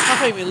it's athlete.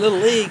 cuffing me little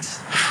legs.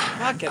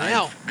 Fucking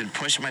hell. I've been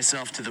pushing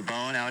myself to the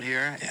bone out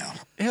here. Yeah.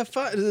 How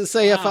far does it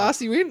say? How fast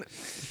he went?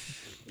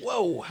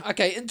 Whoa.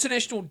 Okay,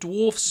 International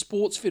Dwarf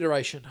Sports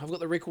Federation. I've got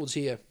the records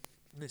here.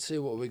 Let's see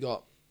what we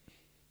got.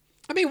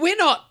 I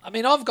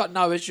mean, I've got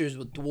no issues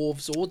with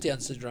dwarves or Down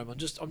syndrome. I'm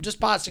just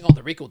passing on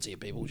the records here,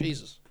 people.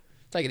 Jesus.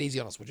 Take it easy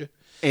on us, would you?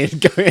 And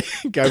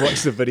go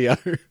watch the video.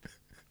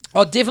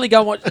 I'll definitely go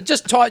and watch.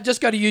 Just go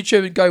to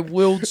YouTube and go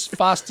world's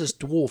fastest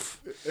dwarf.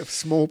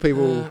 Small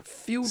people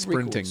Field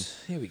sprinting.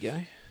 records. Here we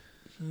go.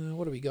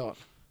 What do we got?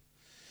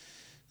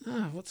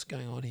 What's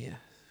going on here?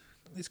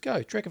 Let's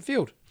go. Track and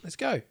field. Let's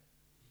go.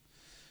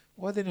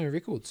 Why are there no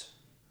records?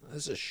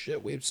 This is a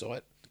shit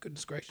website.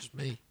 Goodness gracious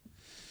me.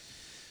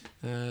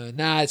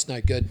 Nah, it's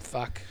no good.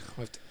 Fuck.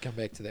 I'll have to come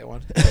back to that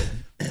one.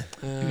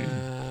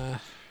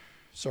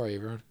 Sorry,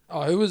 everyone.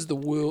 Oh, who is the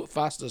world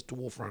fastest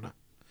dwarf runner?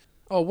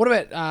 Oh, what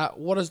about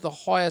what is the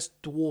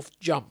highest dwarf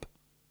jump?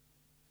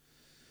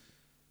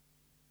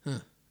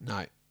 No,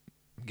 I'm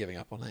giving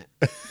up on that.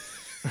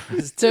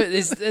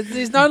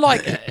 There's no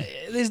like,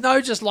 there's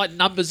no just like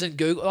numbers in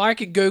Google. I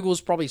reckon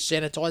Google's probably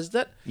sanitized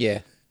it, Yeah.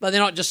 but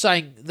they're not just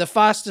saying the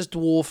fastest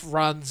dwarf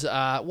runs.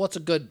 What's a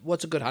good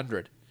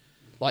 100?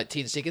 Like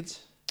 10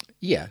 seconds.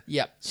 Yeah.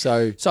 Yep.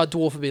 So a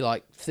dwarf would be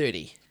like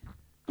 30.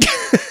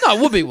 No,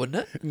 it would be,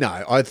 wouldn't it?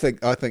 no, I think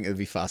it'd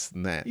be faster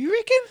than that. You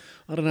reckon?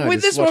 I don't know. Well,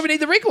 just this is why watch- we need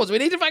the records. We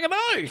need to fucking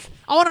know.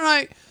 I want to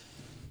know.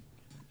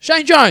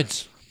 Shane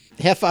Jones.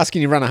 How fast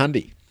can you run a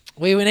hundy?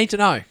 We need to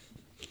know.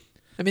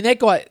 I mean, that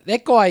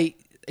guy,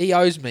 he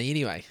owes me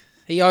anyway.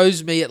 He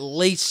owes me at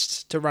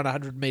least to run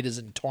 100 metres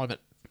and time it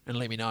and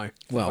let me know.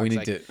 for Well, we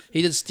fuck's need sake. to-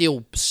 He did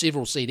steal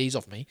several CDs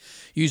off me,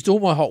 used all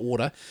my hot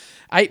water,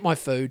 ate my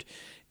food,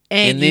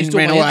 and then used all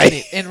ran my away.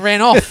 internet and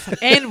ran off,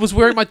 and was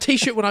wearing my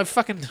T-shirt when I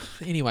fucking...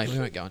 Anyway, we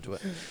won't go into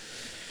it.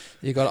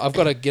 I've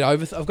got to get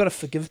over... I've got to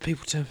forgive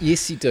people, Tim.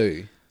 Yes, you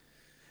do.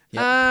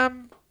 Yep. How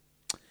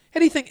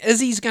do you think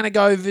Izzy's going to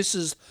go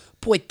versus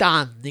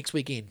Poitin next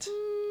weekend?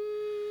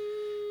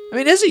 I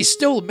mean, Izzy's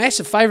still a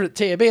massive favourite at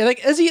TAB. I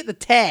think Izzy at the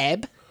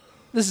tab,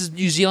 this is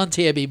New Zealand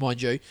TAB,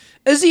 mind you,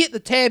 Izzy at the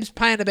tab's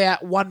paying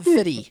about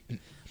 150.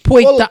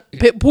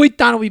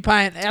 Poitin will be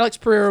paying, Alex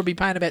Pereira will be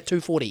paying about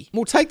 240.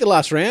 We'll take the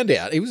last round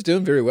out. He was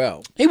doing very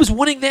well. He was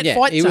winning that Yeah,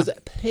 fight, he son. was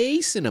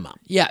piecing him up.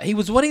 Yeah, he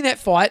was winning that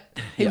fight.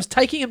 He was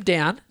taking him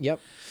down. Yep.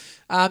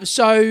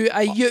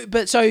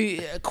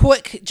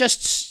 Quick,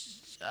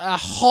 just a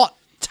hot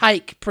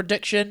take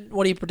prediction.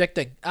 What are you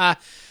predicting?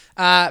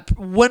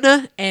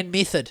 Winner and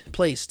method,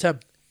 please, Tim.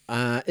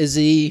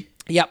 Izzy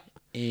Yep.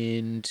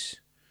 and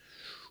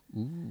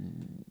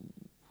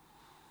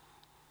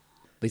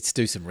let's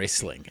do some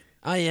wrestling.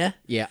 Oh, yeah.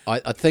 Yeah,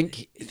 I think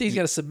You think he's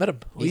going to submit him?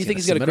 Or you He's think gonna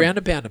he's going to submit ground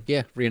him. and pound him?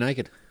 yeah, rear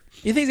naked.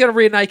 You think he's going to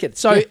rear naked?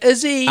 So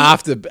is he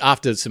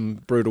After some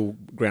brutal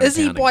ground is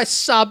he pounding. by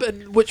sub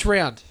in which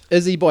round?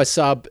 Izzy by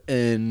sub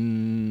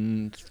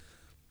in...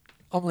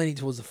 I'm leaning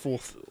towards the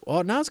fourth.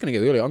 Oh, no, it's going to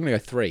go earlier. I'm going to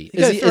go 3. You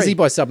go Izzy, 3. Izzy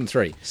by sub in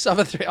 3. Sub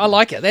in 3. I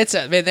like it. That's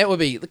it, man. That would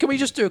be. Can we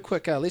just do a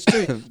quick? Let's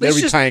do. They'll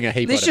be paying a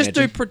heap, Let's I'd just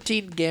do imagine.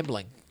 pretend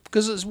gambling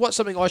because it's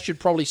something I should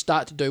probably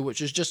start to do,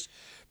 which is just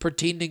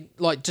pretending,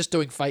 like just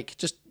doing fake,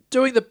 just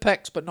doing the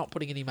picks but not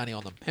putting any money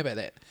on them. How about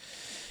that?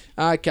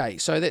 Okay,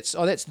 so that's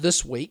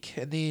this week,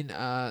 and then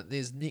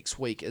there's next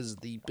week is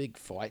the big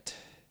fight.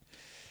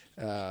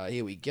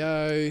 Here we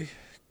go.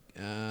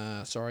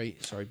 Sorry,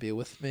 bear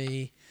with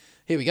me.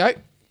 Here we go.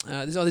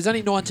 There's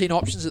only 19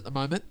 options at the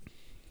moment,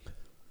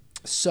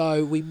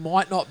 so we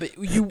might not be.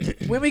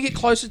 When we get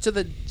closer to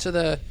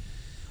the.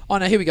 Oh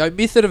no, here we go.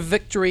 Method of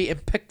victory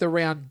and pick the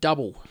round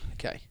double.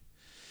 Okay.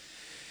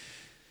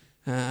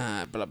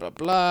 Blah blah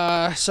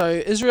blah. So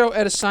Israel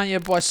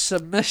Adesanya by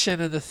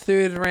submission in the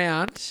third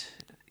round.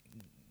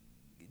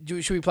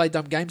 Should we play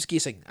dumb games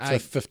guessing? So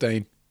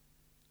 15.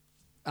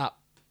 Up.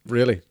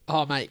 Really?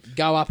 Oh mate,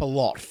 go up a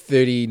lot.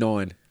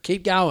 39.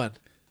 Keep going.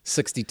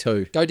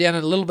 62. Go down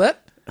a little bit.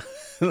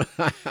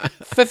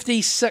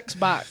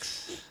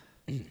 $56.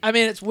 I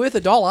mean, it's worth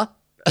 $1.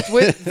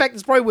 In fact,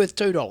 it's probably worth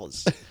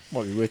 $2.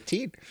 Might be worth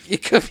 10. You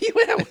could,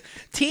 well,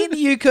 10.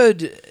 You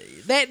could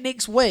that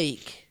next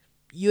week.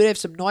 You would have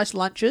some nice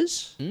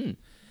lunches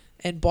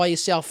and buy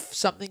yourself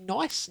something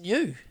nice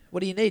new. What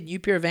do you need? New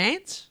pair of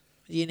Vans?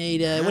 Do you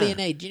need? What do you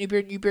need? Do you need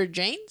a new pair of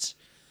jeans?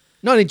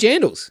 Not any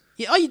jandals.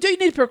 Yeah. Oh, you do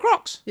need a pair of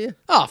Crocs. Yeah.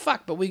 Oh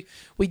fuck! But we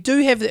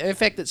do have. In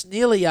fact, it's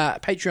nearly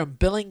Patreon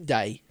billing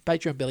day.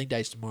 Patreon billing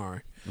days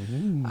tomorrow.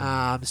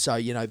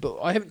 So but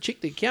I haven't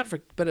checked the account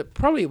but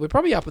we're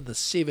probably up in the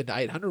 700 to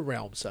 800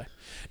 realm. So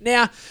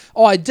now,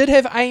 I did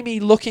have Amy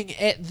looking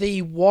at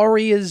the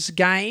Warriors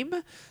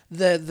game,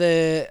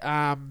 the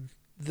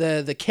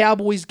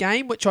Cowboys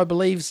game, which I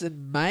believe is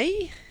in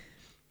May.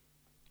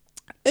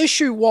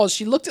 Issue was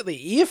she looked at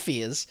the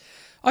airfares.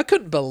 I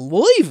couldn't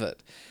believe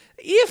it.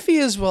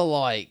 Airfares were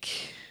like,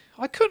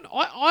 I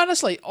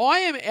honestly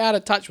am out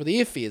of touch with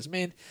airfares,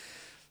 man.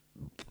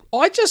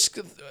 I just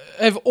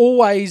have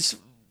always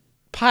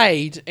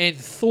paid and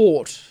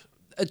thought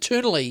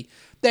eternally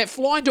that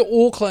flying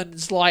to Auckland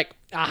is like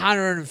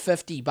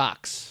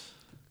 $150,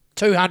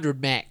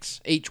 200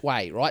 max each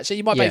way, right? So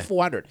you might pay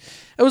 400.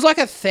 It was like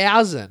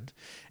 1,000,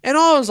 and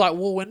I was like,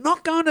 well, we're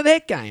not going to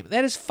that game.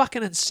 That is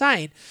fucking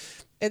insane.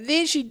 And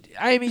then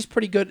Amy's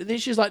pretty good, and then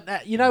she's like, nah,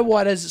 you know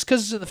what it is? It's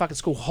because it's in the fucking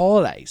school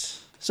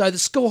holidays. So the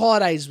school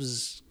holidays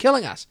was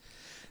killing us.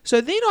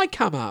 So then I've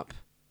come up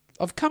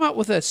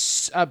with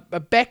a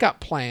backup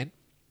plan,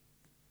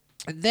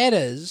 and that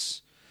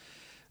is,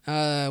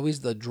 where's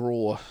the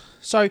draw?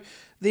 So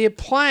they're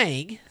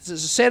playing, it's a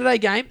Saturday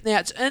game. Now,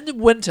 it's in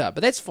winter,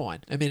 but that's fine.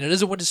 I mean, it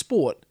is a winter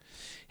sport.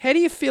 How do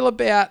you feel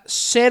about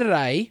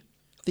Saturday,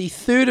 the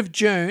 3rd of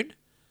June,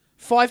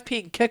 5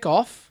 p.m.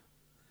 kickoff,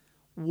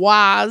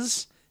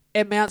 was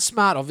at Mount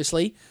Smart,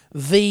 obviously,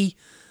 the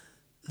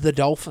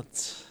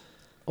Dolphins?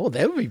 Oh,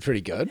 that would be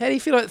pretty good. How do you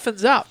feel like it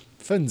fins up?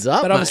 Fins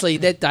up, but obviously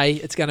that day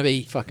it's going to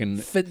be fucking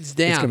fins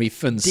down. It's going to be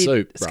fin dead.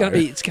 soup. It's going to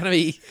be.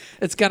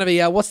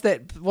 What's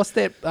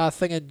that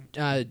thing in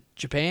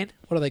Japan?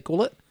 What do they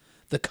call it?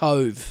 The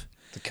Cove.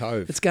 The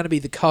Cove. It's going to be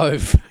the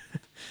Cove.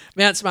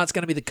 Mount Smart's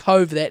going to be the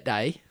Cove that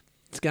day.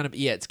 It's going to be.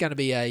 Yeah, it's going to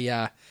be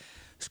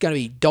it's going to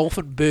be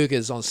dolphin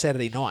burgers on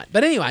Saturday night.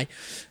 But anyway,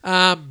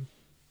 I'd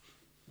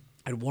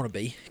want to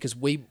be, because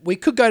we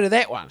could go to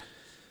that one.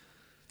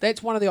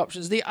 That's one of the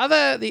options. The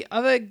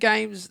other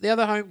games, the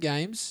other home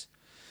games.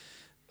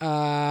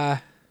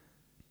 Like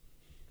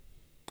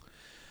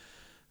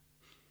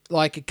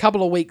a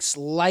couple of weeks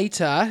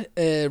later,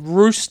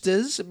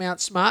 Roosters at Mount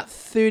Smart,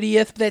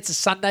 30th. That's a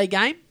Sunday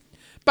game.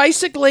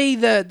 Basically,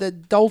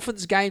 the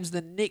Dolphins game's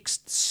the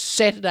next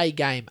Saturday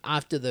game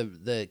after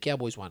the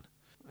Cowboys one.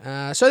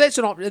 So that's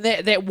an option.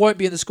 That won't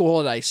be in the school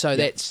holiday. So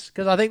that's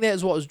because I think that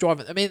is what was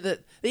driving. I mean, the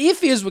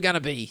airfares were going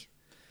to be.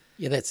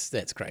 Yeah,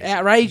 that's crazy.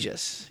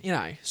 Outrageous,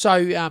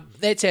 So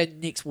that's our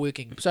next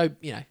working. So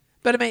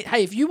but I mean,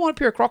 hey, if you want a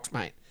pair of Crocs,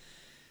 mate.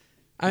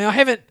 I mean,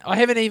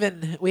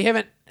 we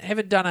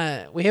haven't done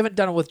a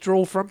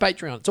withdrawal from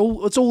Patreon.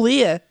 It's all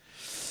there.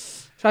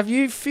 So if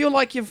you feel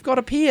like you've got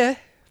a pair,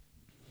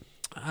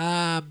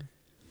 I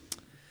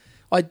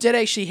did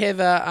actually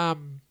have a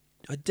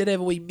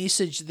wee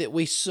message that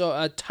we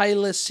saw.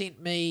 Taylor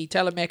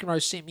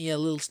McEnroe sent me a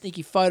little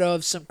sneaky photo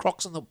of some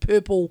Crocs in the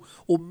purple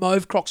or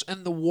mauve Crocs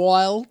in the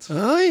wild.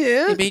 Oh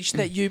yeah. He mentioned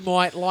that you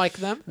might like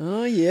them.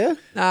 Oh yeah.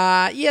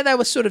 Yeah, they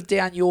were sort of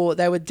down your.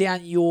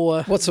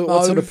 What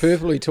sort of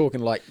purple are you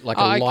talking? Like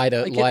a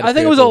lighter. I think purple?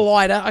 it was a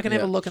lighter. I can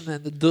have a look in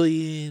the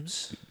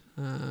DMs.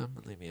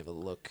 Let me have a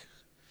look.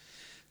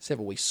 Let's have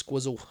a wee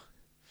squizzle.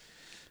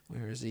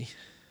 Where is he?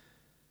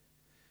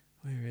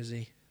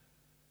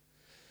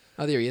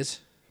 Oh, there he is.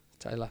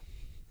 Taylor.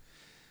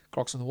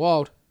 Crocs in the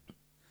wild.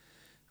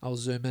 I'll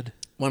zoom in.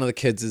 One of the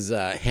kids is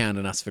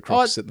hounding us for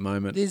Crocs at the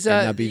moment. And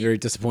they'd be very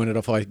disappointed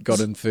if I got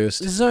in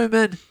first. Zoom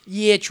in.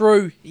 Yeah,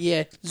 true.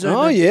 Yeah. Zoom in.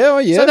 Oh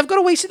yeah. So they've got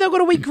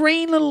a wee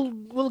green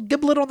little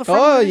giblet on the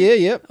front. Oh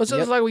yeah. So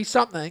it's like a wee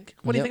something.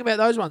 What do you think about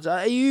those ones?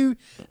 Are you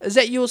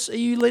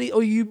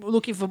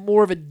looking for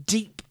more of a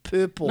deep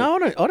purple? No,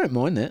 I don't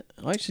mind that.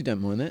 I actually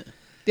don't mind that.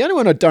 The only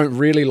one I don't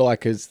really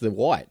like is the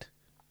white.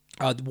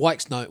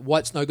 White's no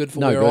good for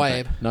No where good, I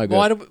mate. am. No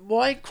good.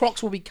 My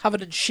Crocs will be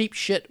covered in sheep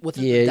shit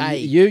within the day.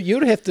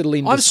 You'd have to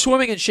lean. I'm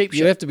swimming in sheep shit.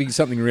 You'd have to be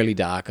something really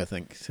dark, I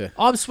think.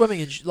 I'm swimming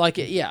in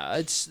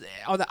it's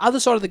on the other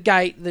side of the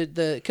gate.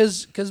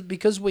 Because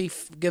we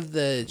give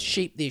the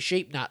sheep their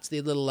sheep nuts,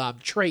 their little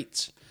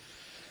treats,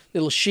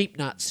 little sheep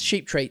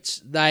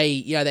treats.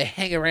 They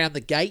hang around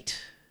the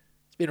gate.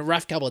 It's been a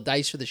rough couple of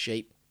days for the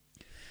sheep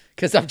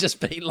because I've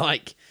just been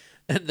like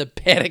in the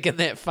paddock in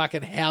that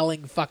fucking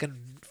howling fucking.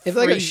 Have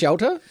they got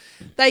shelter?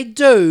 They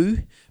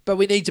do, but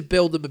we need to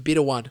build them a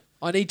better one.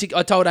 I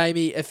told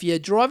Amy, if you're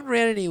driving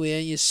around anywhere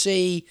and you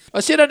see, I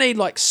said I need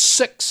like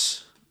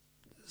 6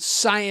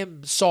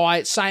 same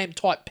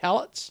type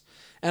pallets,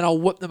 and I'll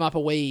whip them up a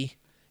wee,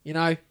 2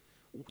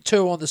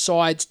 on the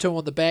sides, 2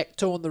 on the back,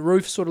 2 on the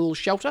roof, sort of little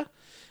shelter.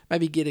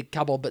 Maybe get a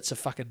couple of bits of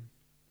fucking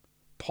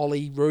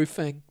poly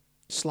roofing,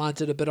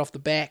 slanted a bit off the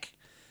back,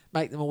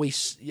 make them a wee,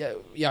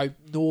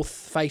 north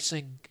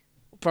facing,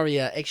 probably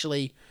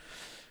actually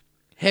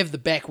have the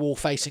back wall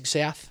facing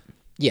south.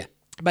 Yeah.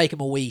 Make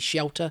them a wee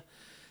shelter.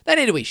 They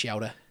need a wee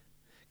shelter.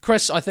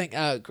 Chris, I think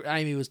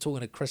Amy was talking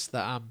to Chris,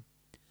 the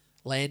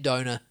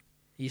landowner,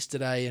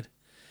 yesterday, and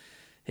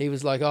he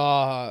was like,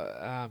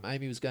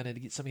 Amy was going to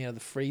get something out of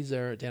the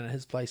freezer down at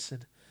his place,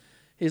 and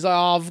he's like,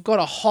 I've got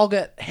a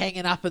hogget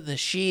hanging up in the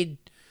shed.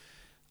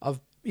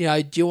 I've you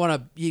know, do you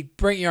want to you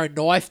bring your own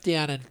knife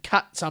down and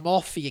cut some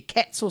off for your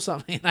cats or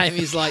something? And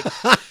Amy's like,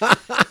 nah,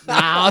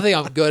 I think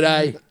I'm good,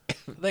 eh? I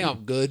think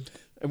I'm good.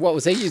 And what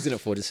was he using it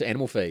for? Just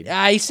animal feed?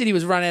 He said he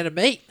was running out of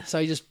meat, so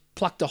he just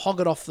plucked the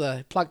hogget off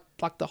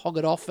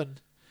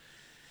and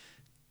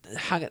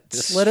hung it,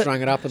 Just slit it,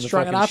 strung it up in the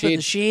strung it fucking up in shed.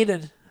 the shed,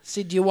 and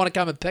said, "Do you want to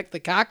come and pick the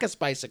carcass?"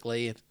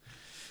 Basically,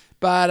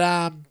 but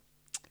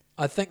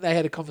I think they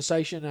had a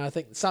conversation, and I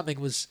think something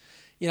was,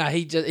 you know,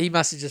 he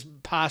must have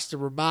just passed a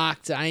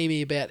remark to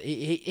Amy about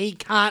he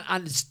can't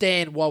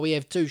understand why we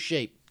have two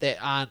sheep that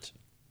aren't.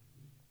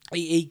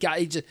 He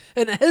just,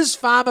 in his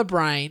farmer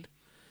brain,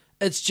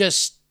 it's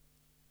just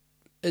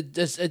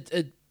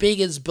it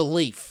beggars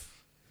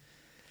belief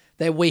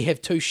that we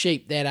have two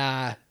sheep that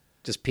are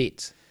Just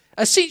pets.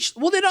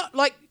 essentially. Well, they're not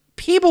like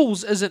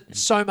Pebbles isn't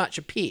so much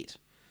a pet.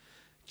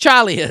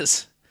 Charlie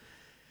is.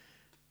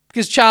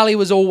 Because Charlie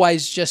was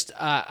always just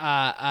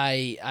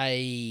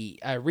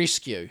a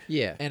rescue.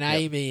 Yeah. And Yep.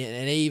 Amy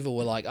and Eva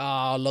were like,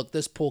 oh, look,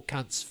 this poor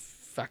cunt's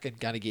fucking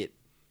going to get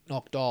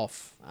knocked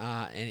off.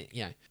 And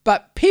you know,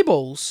 but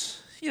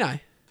Pebbles, you know,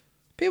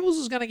 Pebbles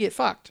is going to get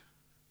fucked.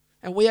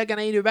 And we are going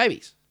to eat her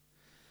babies.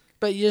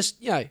 But you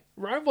just, you know,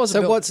 Rome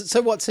wasn't built.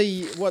 What's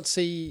he? Well,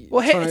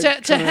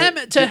 to him,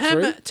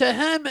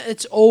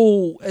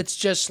 it's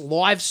just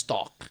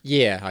livestock.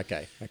 Yeah.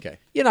 Okay.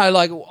 You know,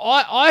 like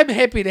I'm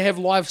happy to have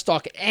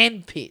livestock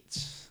and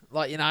pets.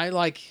 Like, you know,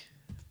 like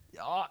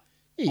Yeah,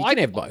 you can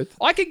have both.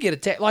 I could get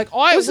attached. Like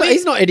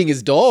He's not eating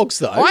his dogs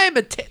though. I am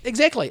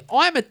exactly.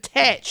 I'm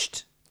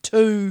attached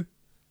to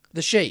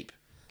the sheep.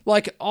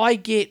 Like I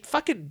get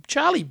fucking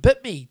Charlie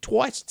bit me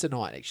twice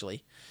tonight.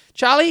 Actually,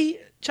 Charlie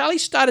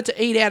started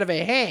to eat out of our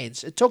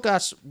hands. It took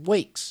us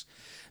weeks.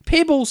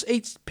 Pebbles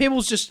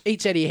just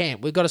eats out of your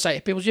hand. We've got to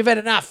say, Pebbles, you've had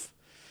enough.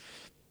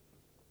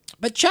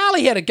 But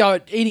Charlie had a go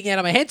at eating out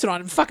of my hand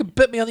tonight and fucking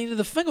bit me on the end of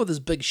the finger with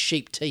his big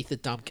sheep teeth, the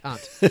dumb cunt.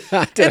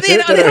 Did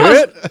it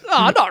hurt?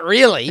 Oh, not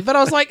really. But I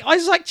was like,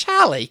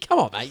 Charlie, come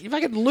on, mate. You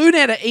fucking learn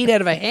how to eat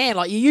out of a hand.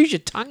 Like, you use your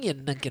tongue, you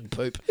ninkin'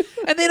 poop.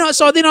 And then I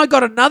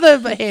got another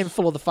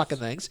handful of the fucking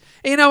things.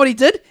 And you know what he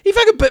did? He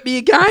fucking bit me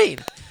again.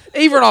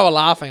 Eva and I were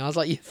laughing. I was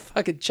like, "You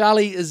fucking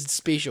Charlie is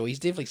special. He's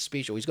definitely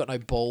special. He's got no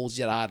balls.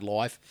 He's had a hard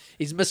life.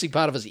 He's missing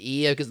part of his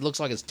ear because it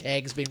looks like his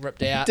tag's been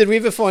ripped out." Did we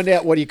ever find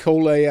out what you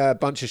call a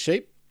bunch of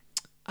sheep?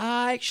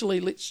 Actually,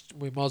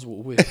 we might as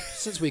well.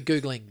 Since we're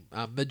googling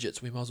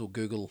midgets, we might as well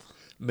Google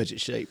Midget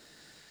sheep.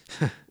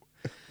 A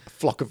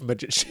flock of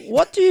midget sheep.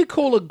 what do you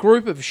call a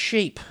group of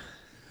sheep?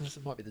 This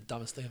might be the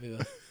dumbest thing I've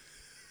ever.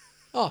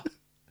 Oh,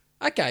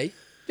 okay.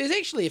 There's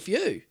actually a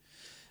few.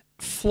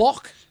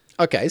 Flock.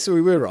 Okay, so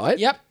we were right.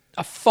 Yep.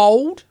 A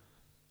fold.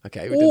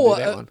 Okay, we didn't do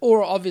that one.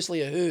 Or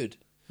obviously a herd.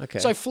 Okay.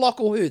 So flock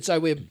or herd. So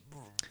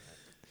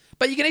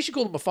but you can actually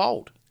call them a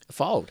fold. A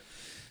fold.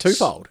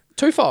 Twofold.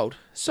 Twofold.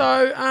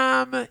 So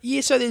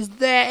so there's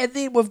that, and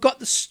then we've got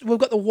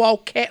the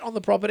wild cat on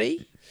the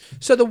property.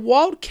 So the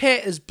wild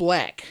cat is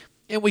black,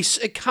 and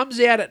it comes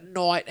out at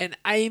night, and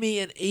Amy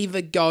and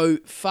Eva go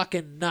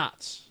fucking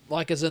nuts,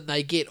 like as in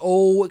they get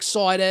all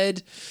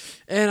excited,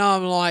 and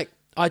I'm like,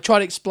 I try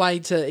to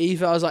explain to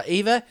Eva, I was like,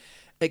 Eva,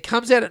 it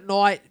comes out at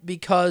night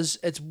because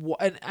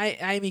and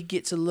Amy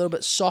gets a little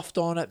bit soft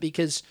on it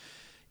because,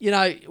 you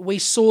know, we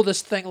saw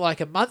this thing like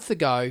a month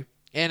ago,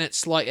 and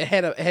it's like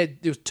there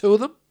was two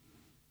of them.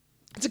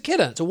 It's a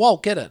kitten. It's a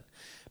wild kitten.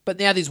 But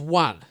now there's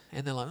one.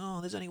 And they're like, oh,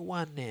 there's only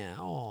one now.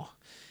 Oh.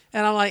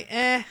 And I'm like,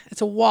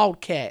 it's a wild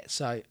cat.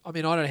 So, I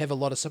mean, I don't have a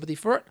lot of sympathy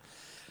for it.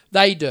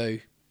 They do.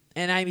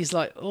 And Amy's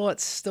like, oh,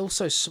 it's still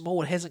so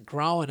small. It hasn't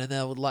grown. And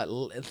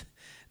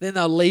then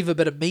they'll leave a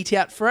bit of meat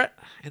out for it.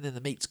 And then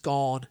the meat's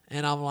gone.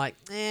 And I'm like,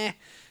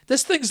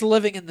 this thing's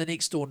living in the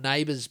next door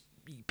neighbour's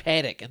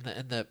paddock and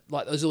the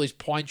like there's all these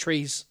pine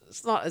trees.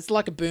 It's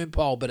like a burn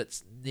pole, but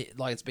it's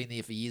been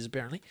there for years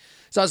apparently.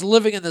 So it's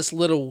living in this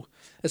little.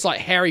 It's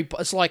like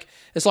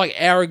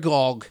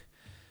Aragog.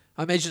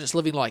 I imagine it's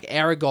living like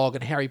Aragog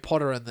and Harry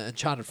Potter in the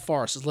Enchanted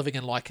Forest. It's living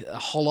in like a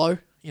hollow,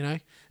 you know,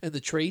 in the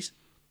trees.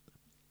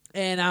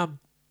 And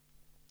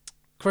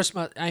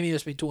Amy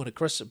must be talking to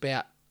Chris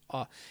about.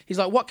 He's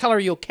like, "What color are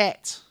your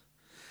cats?"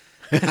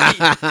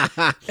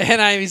 And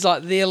Amy's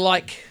like, "They're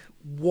like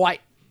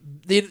white."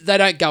 They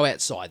don't go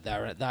outside.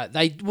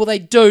 They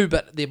do,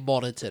 but they're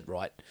monitored,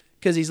 right?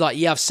 Because he's like,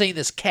 yeah, I've seen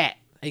this cat.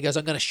 He goes,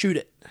 I'm going to shoot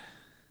it.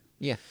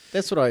 Yeah,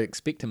 that's what I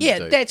expect him to do.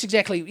 Yeah, that's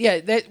exactly.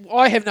 Yeah,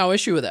 I have no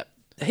issue with it.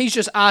 He's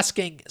just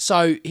asking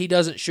so he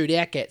doesn't shoot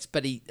our cats,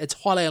 but it's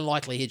highly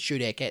unlikely he'd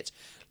shoot our cats.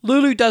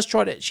 Lulu does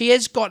try to. She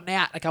has gotten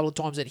out a couple of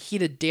times and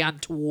headed down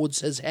towards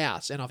his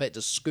house, and I've had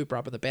to scoop her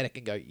up in the paddock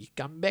and go, "You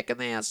come back in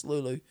the house,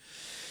 Lulu."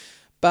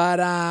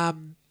 But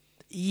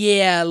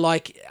yeah,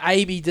 like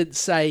Amy didn't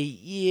say,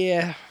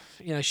 yeah,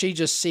 you know, she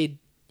just said,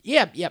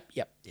 yep.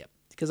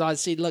 Because I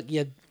said, look,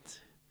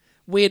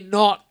 we're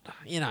not,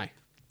 you know,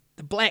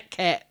 the black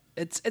cat.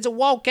 It's a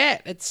wild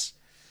cat. It's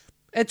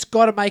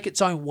got to make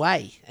its own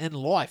way in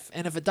life,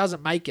 and if it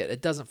doesn't make it,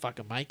 it doesn't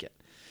fucking make it.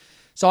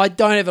 So I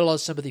don't have a lot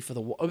of sympathy for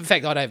in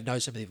fact, I don't have no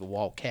sympathy for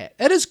wild cat.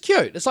 It is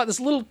cute. It's like this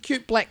little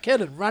cute black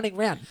kitten running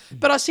around.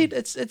 But I said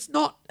it's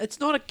not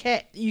a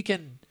cat you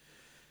can.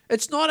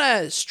 It's not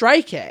a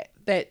stray cat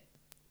that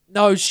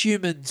knows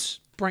humans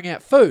bring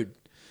out food.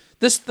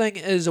 This thing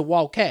is a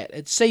wild cat.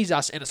 It sees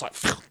us and it's like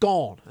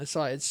gone. It's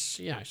like it's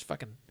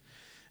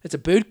it's a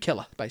bird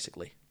killer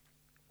basically.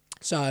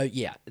 So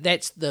yeah,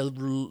 that's the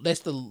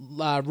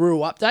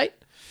rural update.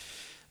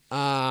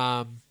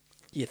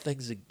 Yeah,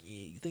 things are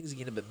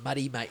getting a bit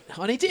muddy, mate.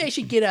 I need to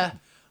actually get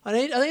I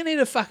think I need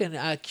a fucking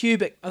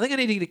cubic. I think I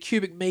need to get a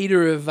cubic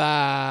meter of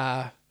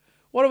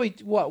what we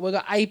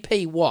got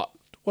AP what?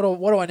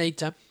 What do I need,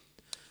 Tim?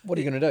 What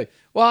are you going to do?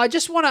 Well, I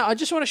just want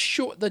to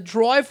short the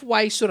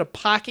driveway sort of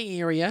parking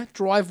area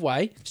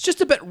driveway. It's just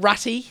a bit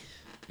rutty.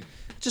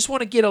 Just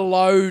want to get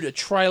a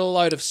trailer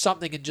load of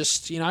something and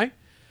just flatten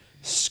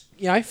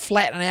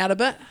out a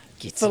bit.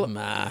 Get some.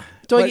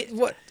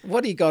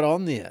 What do you got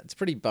on there? It's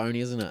pretty bony,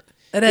 isn't it?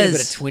 It Get is. a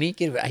bit of 20.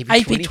 Get a bit of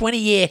AP 20,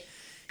 yeah.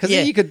 Because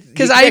yeah. you could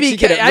Amy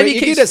get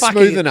it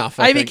smooth enough.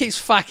 I Amy think. keeps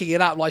fucking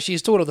it up. Like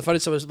she's talking on the phone,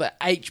 so it's about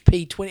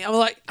HP 20. I'm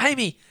like,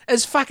 Amy,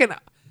 it's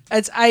not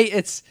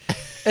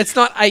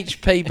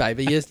HP,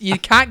 baby. You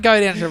can't go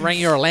down to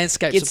Ring or a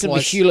landscape Get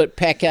supplies. some Hewlett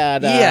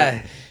Packard.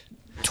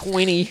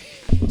 20.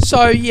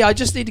 So yeah, I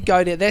just need to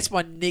go there. That's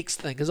my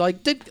next thing because I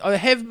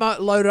have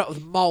loaded up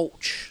with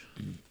mulch.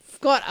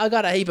 I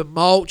got a heap of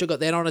mulch. I got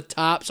that on a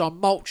tarp, so I'm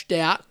mulched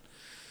out.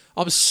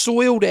 I'm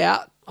soiled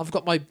out. I've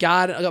got my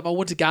garden. I got my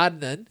winter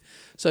garden in.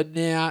 So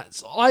now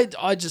I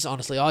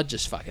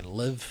just fucking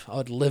live.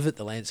 I'd live at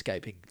the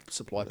landscaping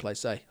supply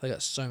place. They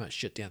got so much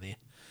shit down there.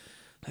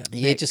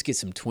 Yeah, just get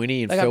some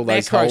 20 and They fill got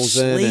those macro holes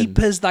in.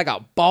 sleepers. They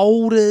got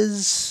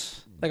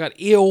boulders. They got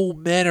all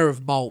manner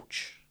of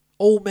mulch,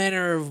 all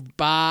manner of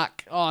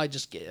bark. Oh, I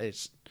just get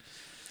it.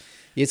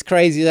 It's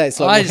crazy that it's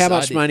like how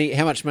much money do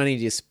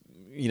you that's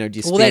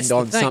spend the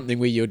on thing. something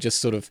where you're just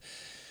sort of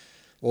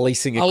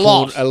leasing A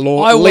lot.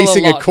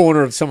 leasing a lot.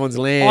 corner of someone's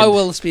land. I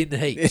will spend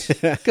heaps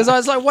because I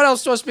was like, what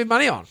else do I spend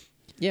money on?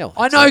 Yeah, well,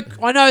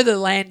 I know the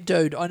land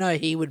dude. I know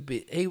he would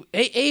be.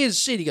 He has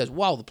said, he goes,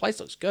 wow, the place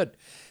looks good,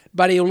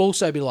 but he'll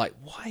also be like,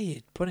 why are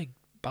you putting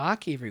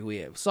bark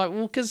everywhere? It's like,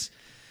 well, because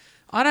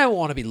I don't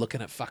want to be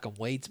looking at fucking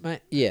weeds,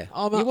 mate. Yeah,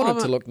 you want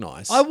it to look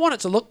nice. I want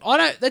it to look. I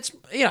don't. That's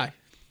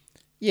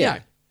Yeah.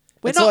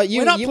 We're not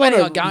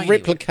planning on going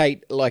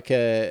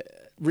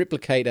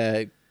replicate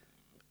a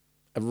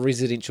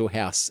residential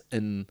house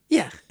in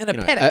in a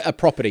paddock. a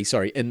property.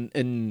 Sorry, in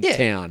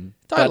town,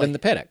 totally. but in the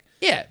paddock.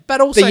 Yeah, but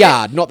also The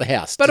yard, not the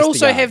house. But just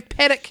also the yard. have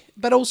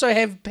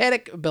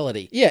paddock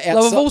ability. Yeah, so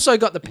outside- we've also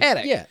got the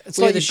paddock. Yeah, it's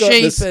where like the you've got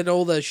sheep this- and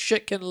all the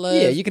shit can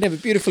live. Yeah, you can have a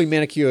beautifully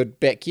manicured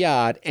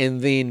backyard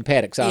and then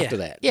paddocks after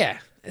that. Yeah,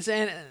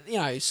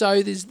 and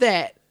so there's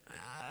that.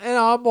 And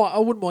I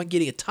wouldn't mind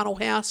getting a tunnel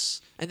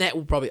house, and that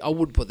will probably I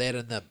wouldn't put that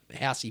in the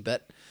housey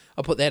bit.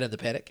 I'll put that in the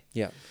paddock.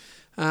 Yeah.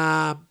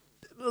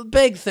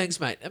 Big things,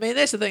 mate. I mean,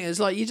 that's the thing. Is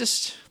like you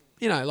just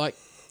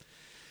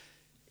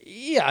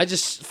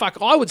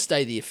I would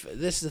stay there.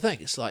 This is the thing.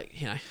 It's like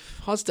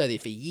I'd stay there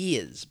for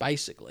years,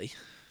 basically.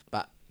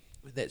 But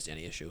that's the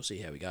only issue. We'll see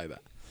how we go.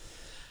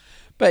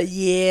 But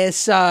yeah,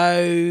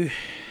 so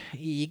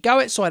you go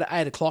outside at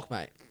 8 o'clock,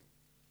 mate.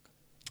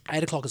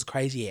 8 o'clock is a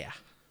crazy hour.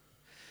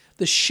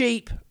 The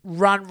sheep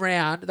run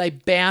round. They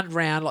bound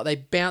round like they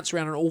bounce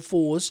around on all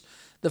fours.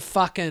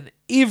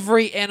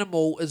 Every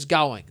animal is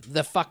going.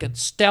 The fucking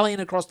stallion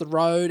across the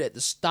road at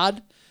the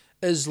stud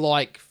is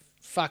like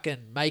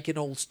fucking making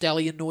all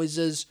stallion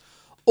noises.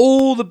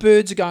 All the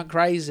birds are going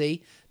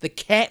crazy. The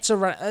cats are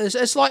running.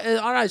 It's like, I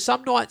don't know,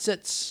 some nights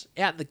it's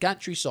out in the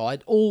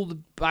countryside. All the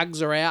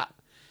bugs are out.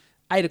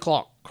 8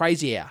 o'clock,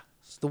 crazy hour.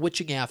 It's the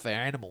witching hour for our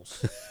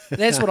animals.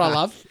 That's what I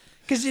love.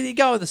 Because you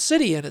go in the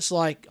city and it's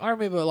like, I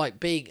remember like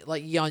being,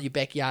 like you go in your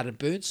backyard in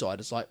Burnside,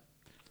 it's like,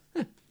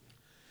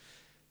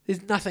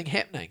 there's nothing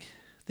happening.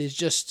 There's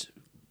just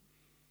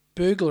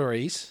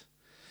burglaries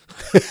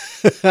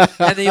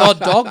and the odd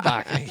dog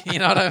barking. You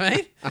know what I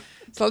mean?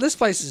 It's like this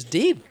place is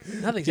dead.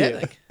 Nothing's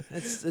happening.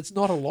 It's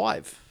not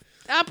alive.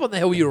 Up on the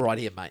hill, you're right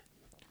here, mate.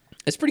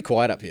 It's pretty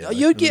quiet up here. though,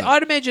 You'd get. isn't it?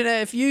 I'd imagine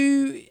if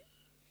you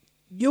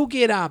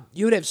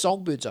would have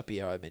songbirds up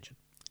here. I imagine.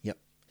 Yep.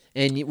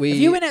 And If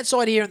you went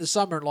outside here in the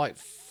summer at like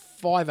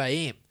 5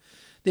 a.m.,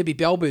 there'd be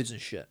bellbirds and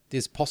shit.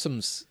 there's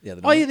possums the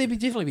other night. Oh yeah, there'd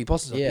definitely be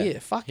possums Yeah. up here.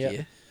 Fuck Yeah.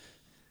 yeah.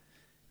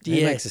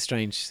 It makes a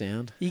strange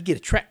sound. You get a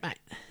trap, mate.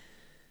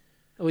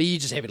 Well, you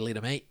just happy to let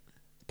them eat.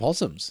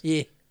 Possums.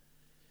 Yeah.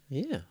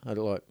 Yeah. They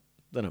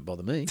don't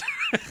bother me.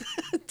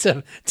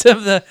 Tim,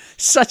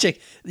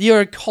 you're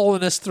a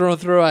colonist through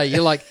and through, eh?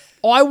 You're like,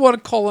 I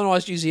want to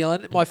colonise New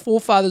Zealand. My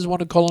forefathers want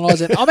to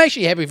colonise it. I'm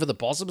actually happy for the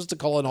possums to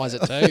colonise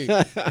it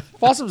too.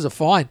 Possums are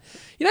fine.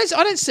 I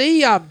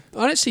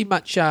don't see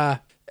much.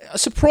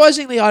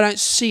 Surprisingly, I don't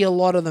see a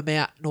lot of them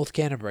out North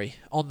Canterbury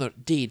on the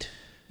dead.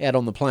 Out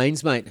on the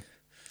plains, mate.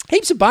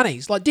 Heaps of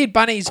bunnies, like dead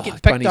bunnies getting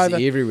picked Bunnies over. are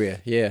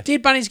everywhere. Yeah.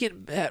 Dead bunnies get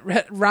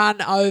run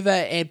over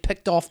and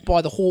picked off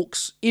by the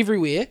hawks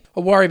everywhere. I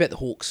worry about the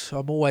hawks.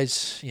 I'm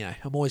always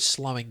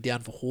slowing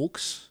down for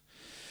hawks.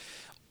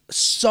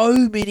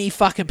 so many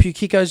fucking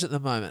Pukekos at the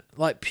moment.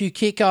 Like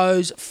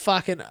Pukekos,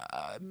 fucking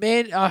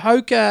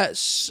Hoka,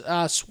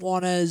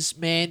 Swanners,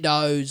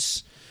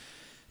 Mandos.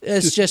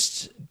 It's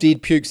just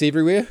Dead pukes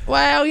everywhere.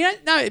 well,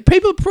 no,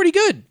 people are pretty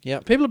good.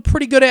 Yep. People are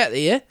pretty good out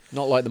there.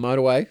 Not like the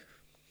motorway.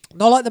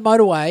 Not like the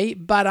motorway,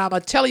 but I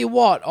tell you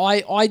what,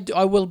 I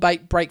will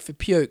break for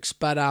pukes,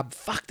 but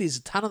fuck, there's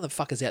a ton of the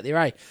fuckers out there,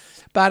 eh?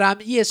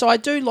 But yeah, so I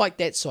do like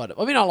that side of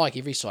it. I mean, I like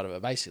every side of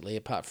it basically,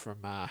 apart from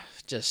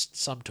just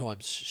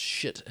sometimes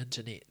shit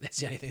internet. That's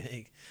the only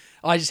thing.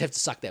 I just have to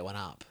suck that one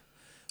up.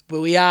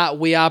 But we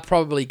are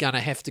probably gonna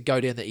have to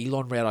go down the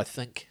Elon route, I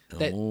think.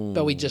 But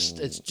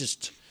it's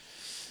just.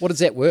 What is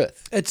that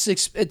worth?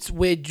 It's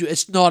weird.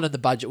 It's not in the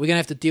budget. We're gonna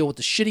have to deal with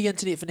the shitty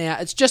internet for now.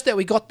 It's just that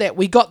we got that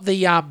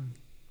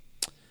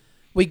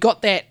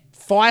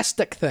Fire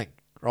Stick thing,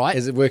 right?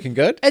 Is it working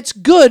good? It's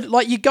good.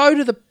 Like you go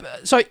to the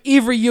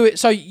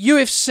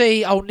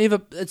UFC. I'll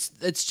never. It's.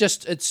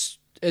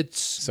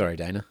 Sorry,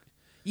 Dana.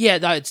 Yeah,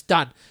 no, it's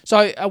done.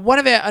 So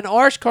when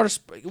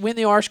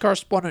the Irish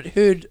correspondent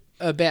heard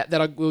about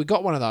that, we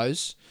got one of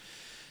those.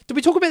 Did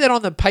we talk about that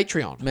on the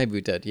Patreon? Maybe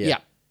we did. Yeah. Yeah.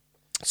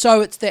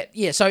 So it's that.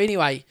 Yeah. So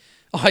anyway,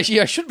 I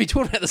shouldn't be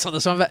talking about this on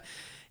this one, but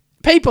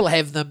people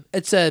have them.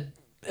 It's a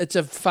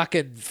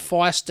fucking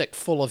Fire Stick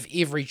full of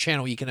every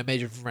channel you can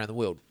imagine from around the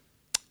world.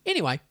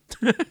 Anyway,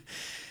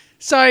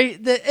 so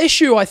the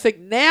issue I think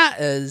now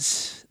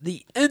is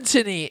the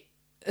internet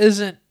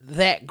isn't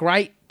that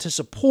great to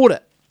support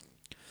it.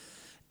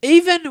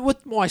 Even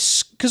with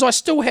because I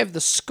still have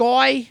the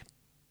Sky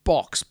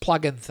Box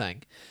plug-in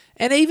thing,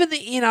 and even the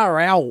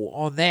NRL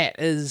on that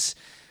is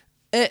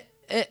at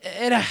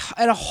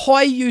a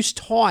high use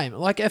time.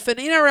 Like if an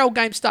NRL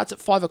game starts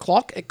at 5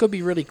 o'clock, it could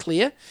be really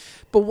clear.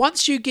 But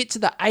once you get to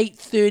the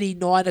 8:30,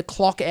 9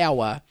 o'clock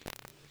hour,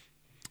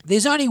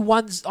 there's only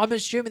ones. I'm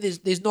assuming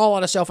there's not a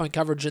lot of cell phone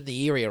coverage in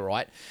the area,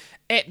 right?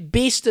 At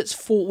best, it's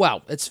 4.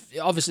 Well, it's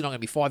obviously not going to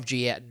be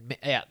 5G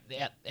out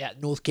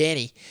North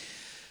Canny.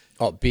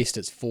 Oh, at best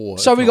it's 4.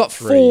 So we got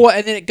 3. 4,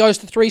 and then it goes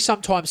to 3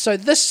 sometimes. So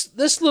this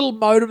little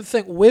modem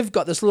thing we've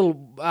got, this little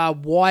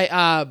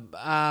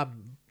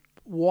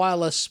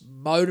wireless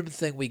modem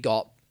thing we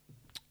got.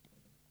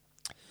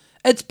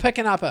 It's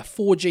picking up a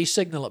 4G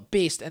signal at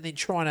best, and then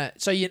trying to.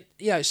 So you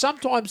know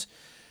sometimes,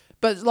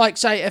 but like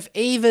say if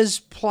Eva's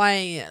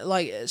playing,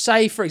 like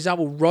say for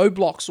example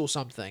Roblox or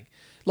something,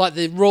 like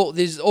the rule.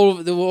 There's all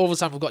of a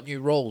sudden we've got new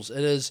rules.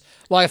 It is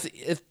like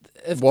if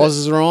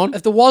WASs are on.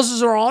 If the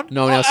WASs are on,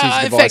 no one else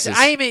uses devices. devices. In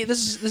fact, Amy,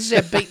 this is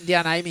how beaten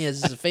down Amy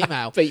is as a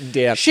female. Beaten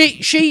down.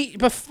 She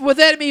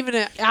without me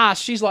even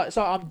ask, she's like,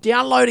 so I'm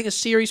downloading a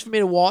series for me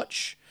to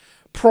watch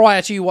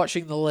prior to you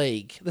watching the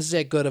league. This is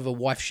how good of a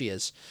wife she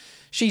is.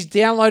 She's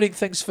downloading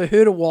things for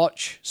her to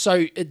watch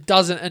so it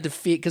doesn't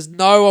interfere because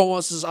no one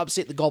wants to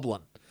upset the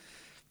goblin.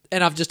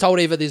 And I've just told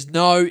Eva there's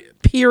no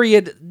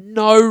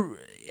no.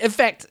 In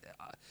fact,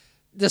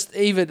 just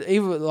even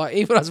when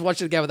I was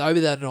watching the game with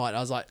Obi the other night,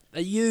 I was like,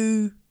 "Are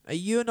you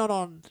not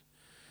on?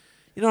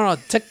 You're not on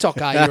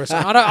TikTok, are you?" Or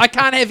something? I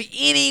can't have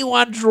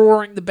anyone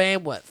drawing the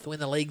bandwidth when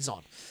the league's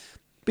on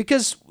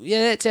because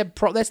that's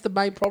the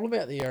main problem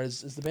out there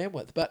is the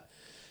bandwidth. But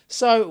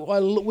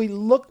so we've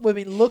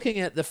been looking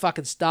at the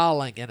fucking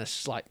Starlink, and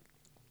it's like,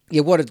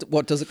 yeah,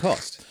 what does it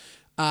cost?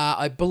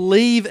 I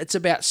believe it's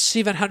about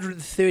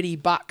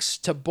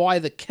 $730 to buy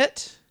the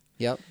kit.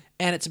 Yep.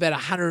 And it's about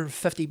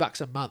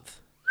 $150 a month.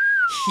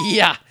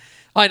 Yeah,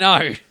 I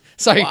know.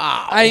 So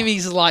wow.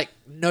 Amy's like,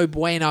 no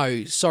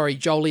bueno. Sorry,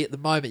 Jolie, at the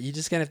moment. You're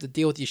just going to have to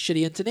deal with your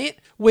shitty internet.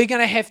 We're going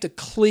to have to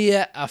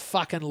clear a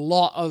fucking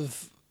lot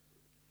of...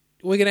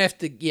 We're going to have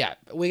to get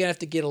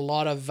a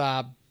lot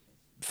of...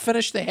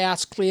 finish the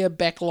house, clear,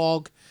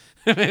 backlog.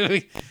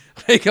 We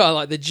got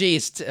like the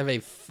GST. I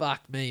mean,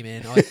 fuck me,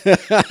 man.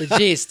 The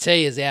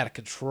GST is out of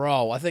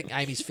control. I think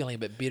Amy's feeling a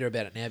bit better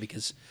about it now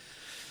because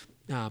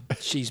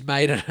she's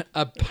made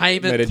a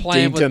payment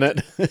plan with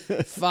it.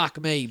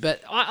 Fuck me.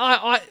 But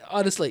I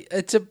honestly,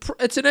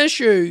 it's an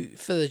issue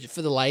for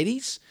the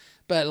ladies.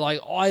 But like,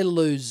 I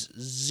lose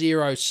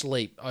zero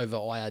sleep over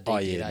IRD. Oh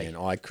yeah, man.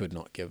 I could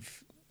not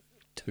give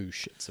two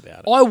shits about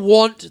it. I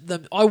want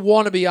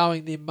to be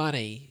owing them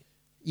money.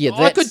 Yeah,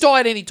 I could die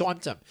at any time,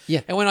 Tim.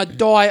 Yeah. And when I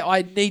die,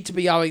 I need to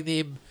be owing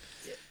them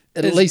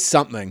at least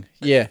something.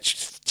 Yeah.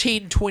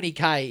 10,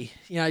 20K.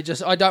 You know,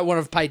 just I don't want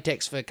to have paid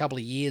tax for a couple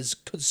of years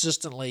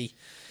consistently.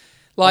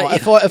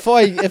 Like if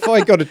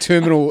I got a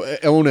terminal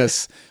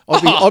illness,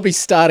 I'd be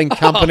starting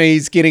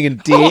companies, getting in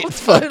debt,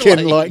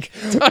 fucking like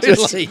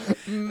just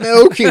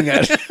milking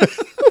it.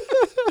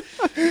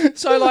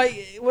 So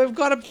like we've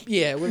got to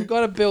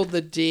build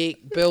the deck,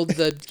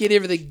 get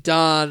everything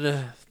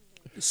done.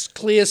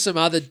 Clear some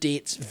other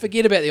debts.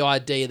 Forget about the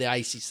ID of the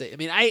ACC. I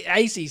mean,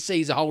 ACC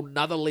is a whole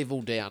nother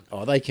level down.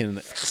 Oh, they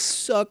can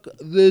suck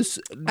this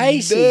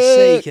ACC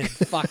dick. can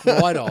fuck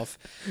right off.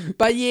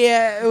 But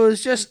yeah, it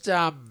was just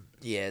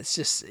it's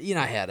just you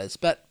know how it is.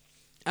 But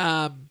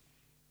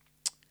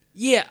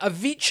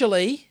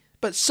eventually,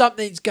 but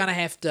something's gonna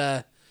have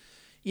to,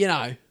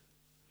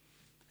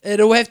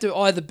 it'll have to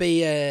either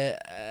be a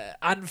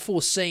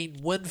unforeseen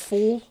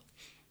windfall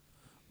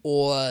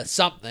or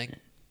something.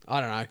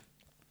 I don't know.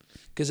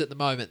 Because at the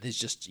moment there's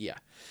just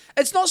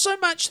it's not so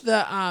much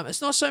the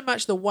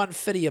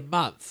 $150 a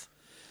month.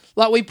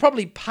 Like we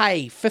probably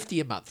pay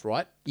 $50 a month,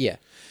 right? Yeah.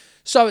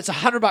 So it's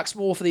 $100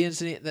 more for the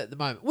internet at the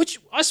moment, which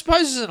I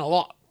suppose isn't a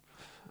lot.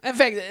 In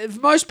fact, for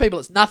most people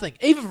it's nothing.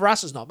 Even for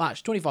us, it's not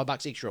much.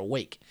 $25 extra a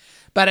week,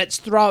 but it's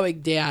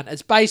throwing down.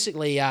 It's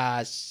basically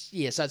so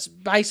it's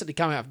basically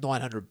coming up with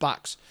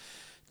 $900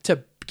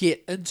 to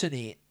get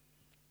internet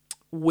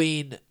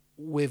when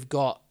we've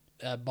got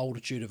a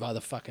multitude of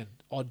other fucking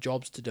odd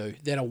jobs to do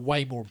that are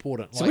way more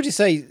important. So would you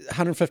say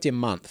 $150 a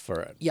month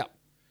for it? Yep.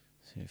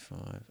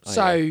 25.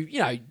 So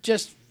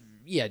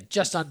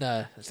just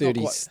under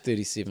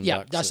 37 yeah,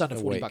 bucks. just under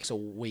 $40 week. a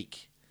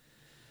week.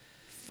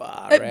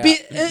 Far out.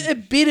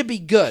 It better be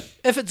good.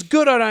 If it's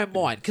good, I don't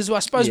mind because I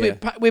suppose Yeah.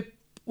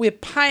 we're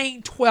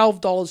paying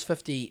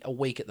 $12.50 a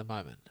week at the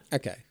moment.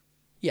 Okay.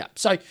 Yeah,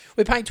 so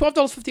we're paying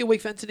 $12.50 a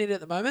week for internet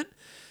at the moment,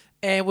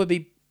 and we'll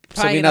be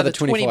So paying another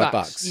another $20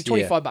 $25. Yeah,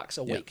 $25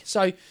 a Yeah. week.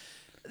 So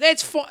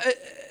that's fine.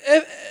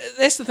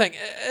 That's the thing.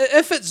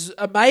 If it's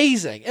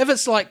amazing, if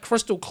it's like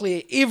crystal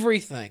clear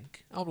everything,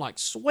 I'm like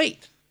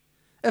sweet.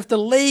 If the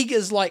league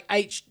is like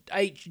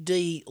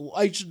HD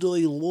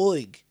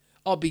league,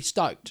 I'll be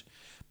stoked.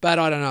 But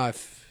I don't know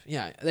if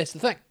that's the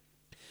thing.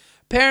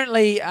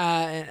 Apparently,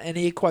 and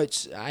air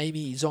quotes,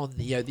 Amy's on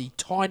the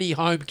tiny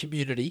home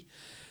community.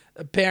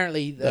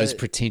 Apparently, Those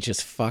pretentious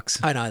fucks.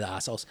 I know the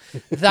assholes.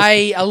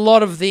 A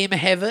lot of them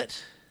have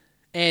it,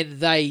 and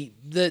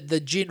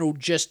the general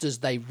gist is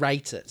they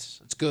rate it.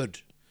 It's good.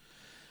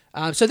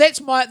 So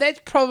that's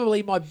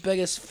probably my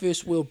biggest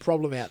first world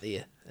problem out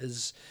there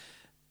is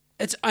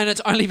it's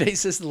only been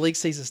since the league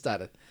season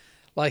started.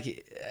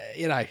 Like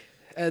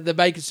the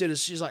main concern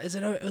is she's like, is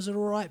it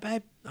all right,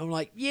 babe? I'm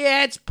like,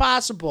 yeah, it's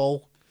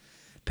passable.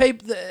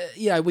 People,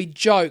 we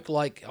joke,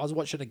 like, I was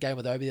watching a game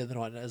with Obi the other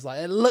night, and it was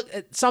like,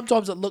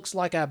 sometimes it looks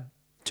like a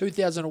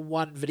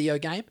 2001 video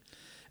game.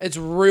 It's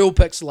real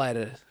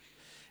pixelated.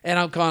 And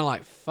I'm kind of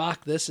like,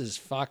 fuck, this is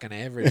fucking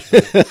average.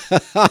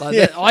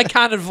 I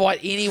can't invite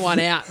anyone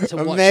out to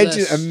watch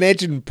this.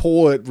 Imagine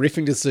poor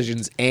riffing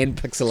decisions and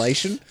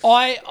pixelation.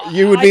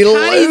 You would be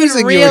can't losing even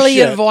your really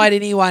shit. invite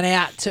anyone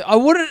out to. I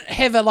wouldn't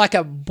have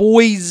a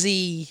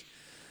Boise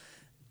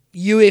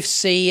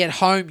UFC at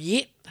home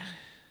yet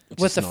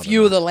with a not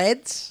few of the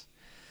lads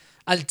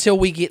until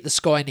we get the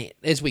Skynet,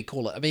 as we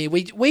call it. I mean,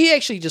 we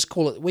actually just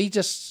call it. We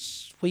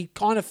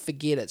kind of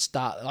forget it's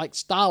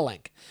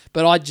Starlink,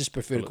 but I just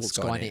prefer to call it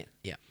Skynet.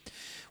 Yeah,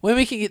 when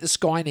we can get the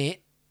Skynet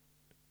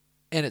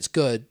and it's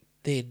good,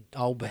 then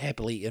I'll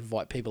happily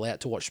invite people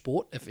out to watch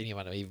sport if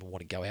anyone even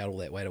want to go out all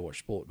that way to watch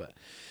sport. But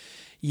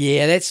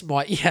yeah, that's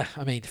my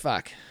I mean,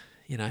 fuck,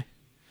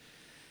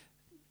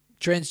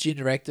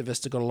 transgender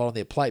activists have got a lot on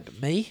their plate, but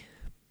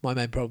my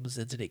main problem is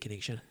the internet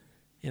connection.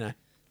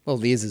 Well,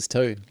 theirs is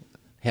too.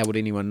 How would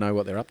anyone know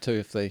what they're up to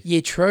if they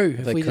true.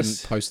 if they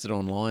couldn't post it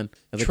online?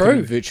 If they True.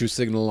 couldn't virtual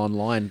signal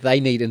online. They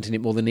need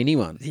internet more than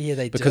anyone. Yeah,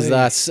 they because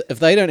do. if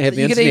they don't have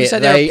the You could even internet, say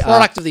they they're a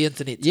product of the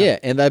internet. Yeah,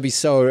 and they'd be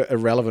so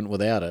irrelevant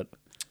without it.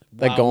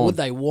 They're Wow, gone. Would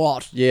they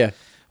what? Yeah.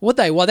 Would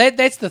they? Well,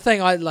 that's the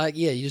thing.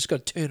 You just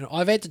got to turn it.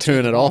 I've had to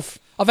Turn them it off.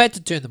 I've had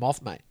to turn them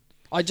off, mate.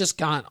 I just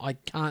can't. I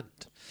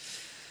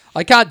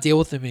can't deal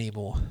with them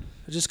anymore.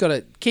 I just got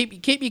to keep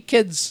your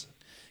kids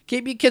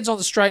on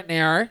the straight and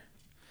narrow.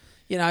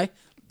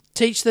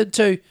 Teach them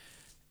to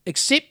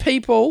accept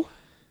people,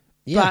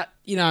 Yeah. but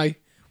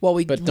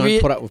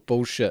don't put up with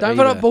bullshit. Don't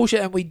put up either.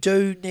 bullshit, and we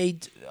do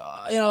need.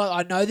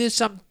 I know there's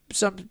some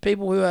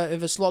people who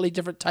have a slightly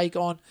different take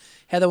on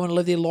how they want to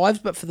live their lives,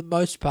 but for the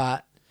most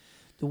part,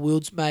 the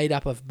world's made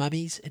up of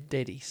mummies and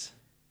daddies,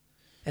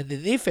 and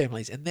then their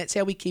families, and that's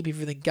how we keep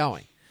everything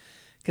going.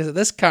 Because at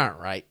this current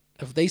rate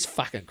of these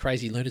fucking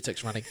crazy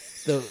lunatics running,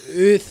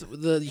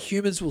 the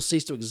humans will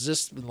cease to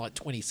exist in like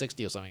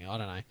 2060 or something. I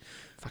don't know,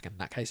 fucking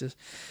nutcases.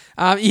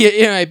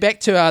 Back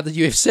to the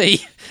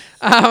UFC.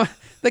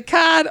 The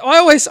card.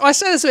 I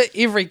say this about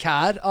every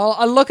card.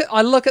 I look at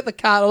the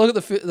card. I look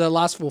at the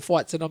last 4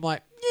 fights, and I'm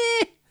like,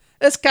 yeah,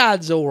 this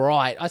card's all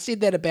right. I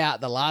said that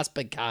about the last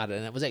big card,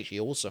 and it was actually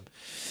awesome.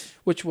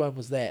 Which one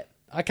was that?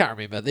 I can't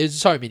remember. There's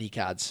so many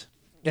cards.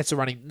 That's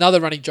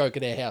another running joke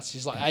at our house.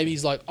 She's like,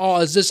 Amy's like,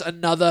 oh, is this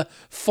another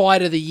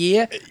fight of the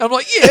year? I'm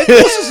like, yeah, of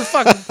course this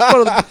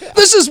is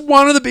this is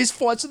one of the best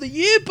fights of the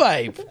year,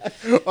 babe.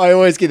 I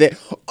always get that.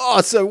 Oh,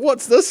 so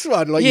what's this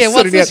one? Like, Yeah, you're what's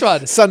sitting this down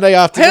one? Sunday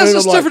afternoon. How's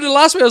this I'm like, different than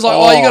last week? I was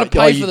like, you got to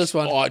pay for this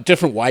one. Oh,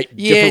 different weight.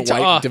 Yeah,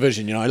 different weight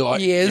division.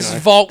 This is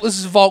Volk. This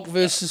is Volk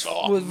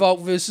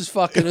versus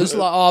fucking. It's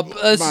like,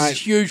 this is a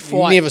huge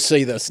fight. Never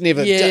see this.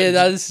 Never. Yeah,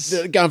 this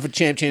is going for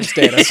champ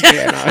status.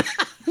 Yeah,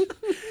 no.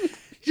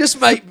 just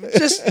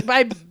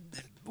babe.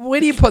 Where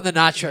do you put the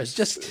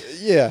nachos?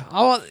 Yeah.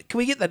 Can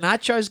we get the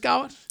nachos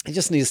going? I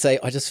just need to say,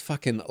 I just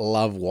fucking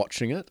love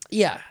watching it.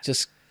 Yeah.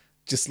 Just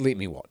let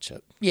me watch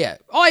it. Yeah.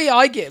 Oh, yeah,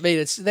 I get. I mean,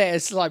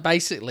 it's like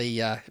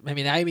basically. I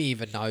mean, Amy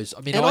even knows.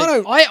 I mean, And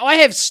I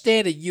have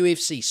standard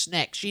UFC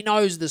snacks. She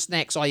knows the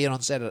snacks I eat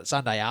on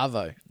Sunday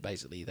Arvo.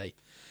 Basically,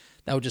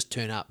 they'll just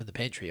turn up in the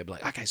pantry. I'm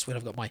like, okay, sweet.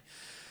 I've got my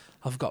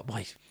I've got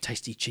my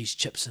tasty cheese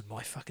chips and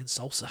my fucking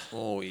salsa.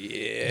 Oh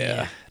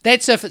yeah.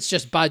 That's if it's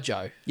just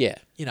Budjo. Yeah.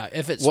 You know,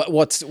 if it's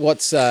What's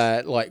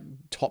like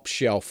top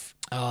shelf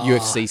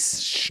UFC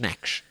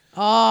snacks?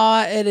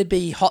 it'd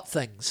be hot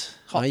things.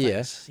 Hot yeah.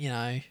 things, you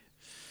know.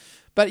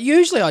 But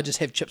usually I just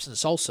have chips and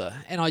salsa,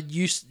 and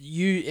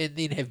and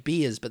then have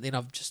beers. But then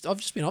I've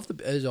just been off the,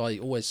 as I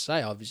always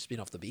say, I've just been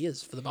off the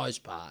beers for the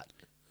most part.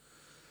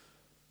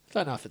 I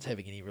don't know if it's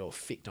having any real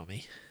effect on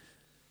me.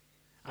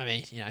 I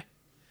mean, you know,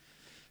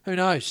 who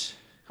knows?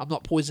 I'm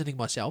not poisoning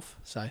myself,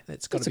 so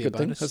that's got to be a good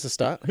thing. bonus. That's a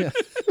start. Yeah.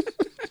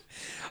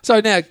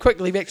 So now,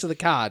 quickly back to the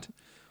card.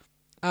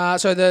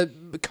 So the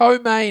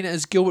co-main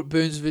is Gilbert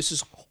Burns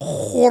versus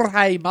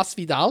Jorge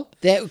Masvidal.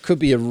 That could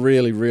be a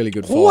really, really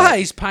good fight.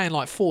 Jorge's paying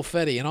like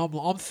 $450, and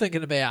I'm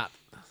thinking about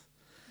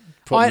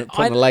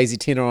Putting a lazy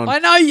tenner on. I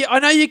know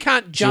you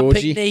can't jumping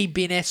Georgie. knee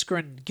Ben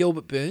Askren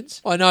Gilbert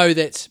Burns. I know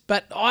that's,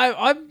 but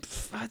I'm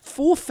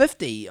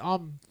 $450.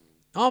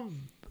 I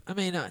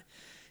mean,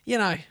 you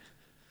know,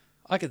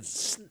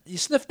 you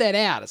sniff that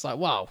out. It's like,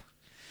 wow.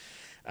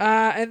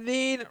 And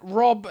then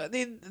Rob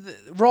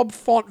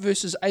Font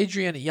versus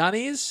Adrian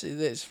Yanez.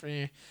 That's for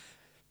you.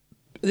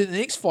 Then the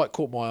next fight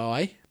caught my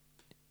eye.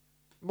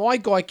 My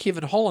guy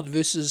Kevin Holland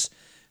versus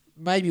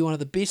maybe one of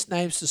the best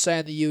names to say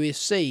in the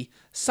UFC,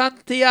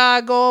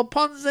 Santiago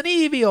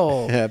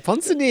Ponzinibbio.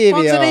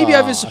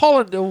 Ponzinibbio versus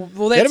Holland.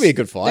 Well, that'll be a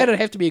good fight. That'd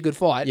have to be a good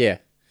fight. Yeah.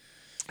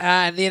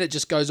 And then it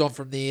just goes on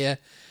from there.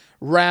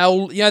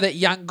 Raul, you know that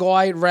young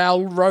guy,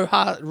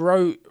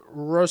 Raul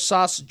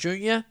Rosas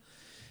Jr.?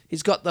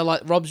 He's got the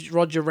like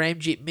Roger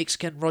Ramjet,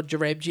 Mexican Roger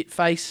Ramjet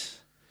face.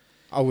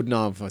 I would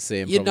know him if I see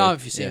him. You'd know him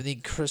if you see him.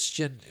 Then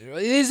Christian.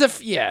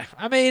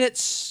 I mean,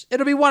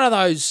 it'll be one of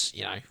those,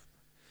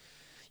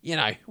 you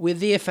know, we're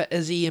there for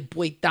Izzy and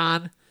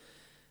Buitan,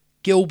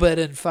 Gilbert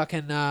and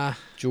fucking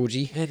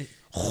Georgie. and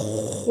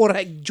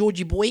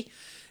Georgie boy.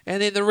 And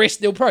then the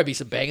rest, there'll probably be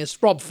some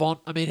bangers. Rob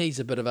Font, I mean,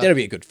 he's a bit of a... That'll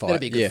be a good fight. That'll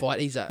be a good fight.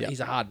 He's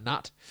a hard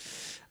nut.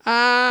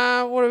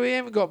 What do we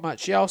haven't got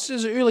much else.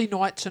 It's an early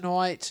night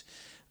tonight.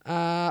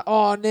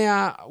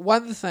 Now,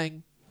 one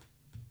thing...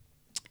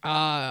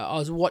 I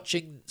was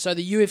watching... So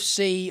the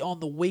UFC on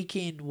the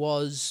weekend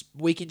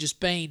just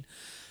been...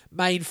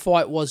 Main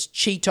fight was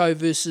Cheeto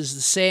versus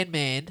the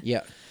Sandman.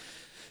 Yeah.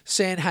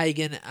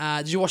 Sandhagen.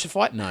 Did you watch the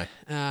fight? No.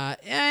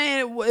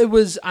 It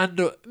was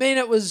under... I mean,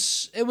 it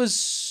was...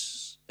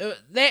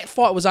 that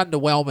fight was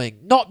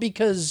underwhelming. Not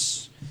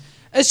because...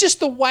 It's just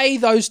the way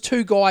those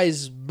two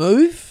guys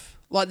move.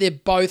 Like, they're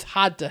both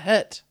hard to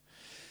hit.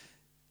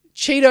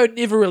 Cheeto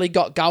never really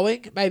got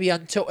going. Maybe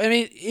until... I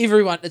mean,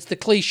 everyone... It's the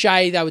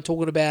cliche. They were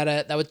talking about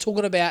it. They were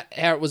talking about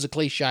how it was a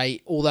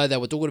cliche, although they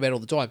were talking about it all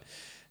the time.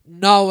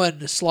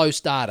 Known slow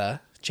starter,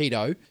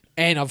 Cheeto.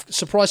 And I've...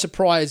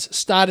 Surprise,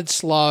 started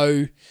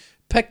slow.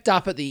 Picked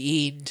up at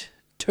the end.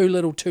 Too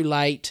little, too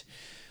late.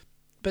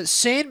 But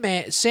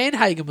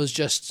Sandhagen was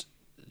just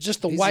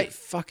the He's way... a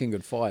fucking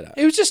good fighter.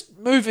 He was just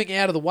moving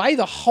out of the way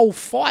the whole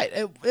fight.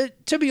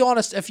 To be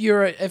honest, if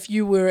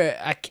you were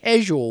a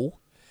casual,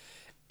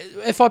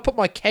 if I put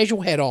my casual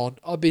hat on,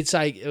 I'd be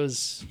saying it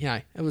was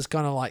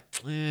kind of like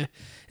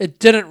it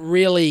didn't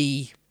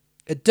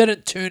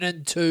turn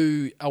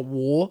into a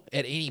war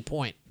at any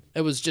point.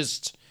 It was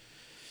just,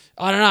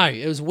 I don't know,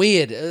 it was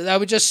weird. They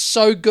were just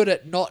so good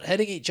at not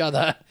hitting each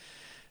other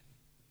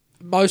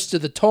most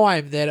of the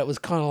time that it was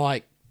kind of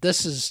like,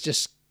 this is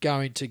just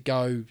going to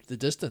go the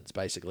distance,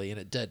 basically, and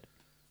it did.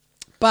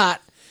 But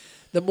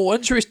the more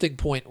interesting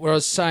point, where I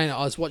was saying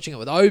I was watching it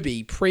with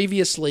Obi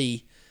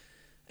previously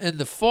in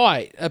the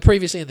fight,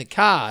 previously in the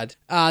card,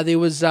 there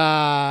was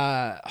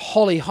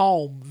Holly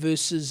Holm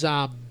versus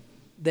that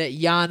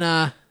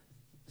Yana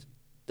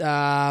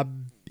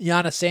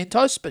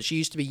Santos, but she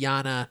used to be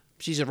Yana.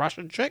 She's a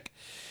Russian chick.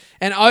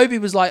 And Obi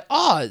was like,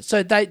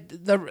 so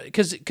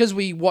because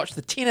we watched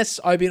the tennis,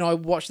 Obi and I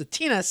watched the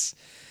tennis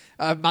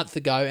a month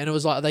ago, and it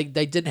was like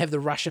they didn't have the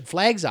Russian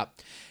flags up.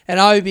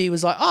 And Obi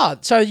was like,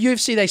 so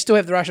UFC, they still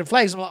have the Russian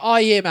flags. I'm like, oh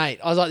yeah, mate.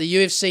 I was like, the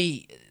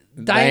UFC,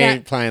 they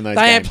ain't playing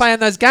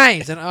those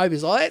games. And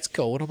Obi's like, that's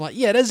cool. And I'm like,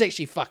 yeah, it is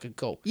actually fucking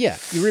cool. Yeah,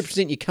 you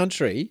represent your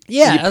country.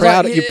 Yeah, you're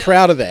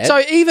proud of that. So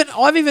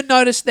I've even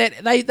noticed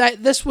that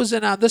this was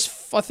in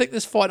this. I think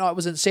this fight night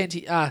was in San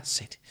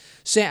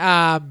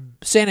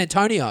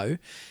Antonio,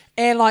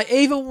 and like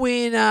even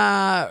when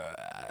Yana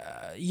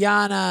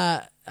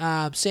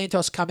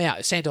Santos come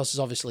out, Santos is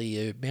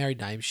obviously a married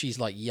name. She's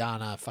like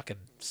Yana fucking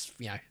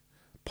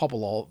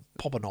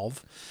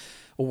Popanov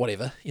or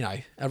whatever,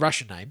 a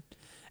Russian name.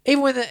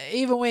 Even when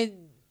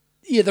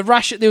the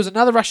Russian, there was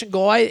another Russian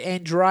guy,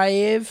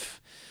 Andreev.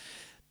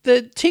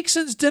 The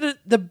Texans didn't.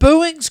 The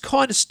booing's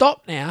kind of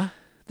stopped now.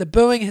 The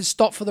booing has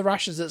stopped for the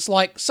Russians. It's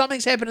like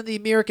something's happened in the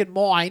American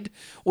mind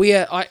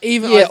where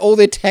all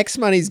their tax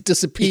money's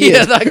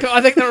disappeared. Yeah,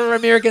 I think the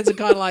Americans are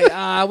kind of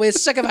like, we're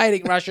sick of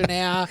hating Russia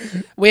now.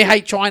 We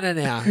hate China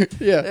now.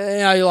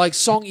 Yeah. Like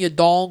Song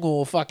Yadong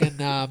or fucking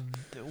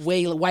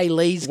Wei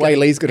Lee's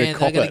Lee's gonna man,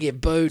 cop they're going it. to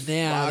get booed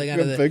now. Fuck, They're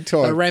going to big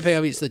time. They're ramping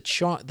up against the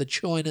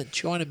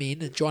Chinamen,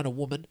 the China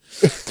woman.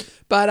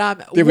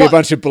 But There'll be a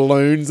bunch of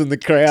balloons in the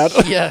crowd.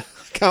 Yeah.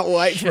 Can't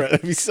wait for it.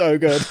 It'll be so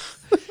good.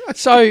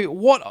 So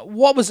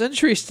what was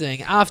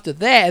interesting after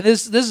that? And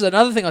this is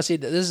another thing I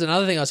said. This is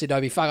another thing I said.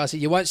 Obi, fuck. I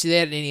said you won't see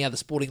that in any other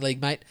sporting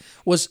league, mate.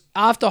 Was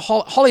after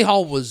Holly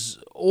Holm was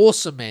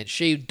awesome, man.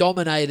 She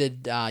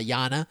dominated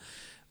Yana.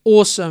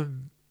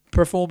 Awesome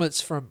performance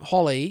from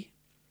Holly,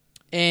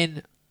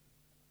 and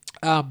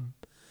at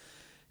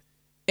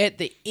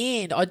the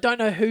end, I don't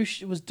know who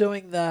she was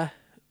doing the.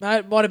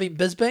 It might have been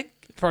Bisbing.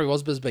 It probably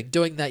was Bisbing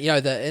doing that. You know,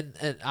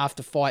 the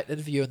after fight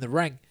interview in the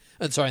ring.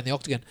 In the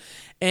octagon,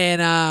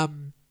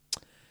 and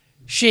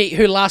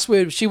her last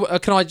word.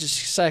 Can I just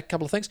say a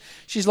couple of things?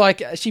 She's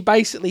like, she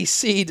basically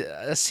said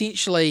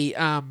essentially,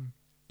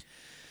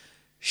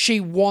 she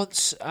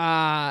wants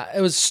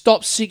it was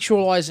stop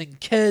sexualizing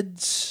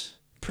kids.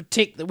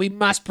 We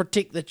must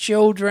protect the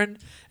children.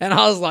 And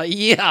I was like,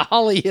 yeah,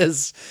 Holly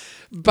is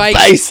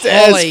based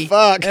Holly. As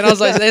fuck. And I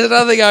was like, there's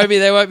another thing,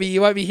 Obi.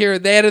 You won't be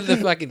hearing that in the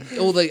fucking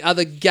all the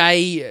other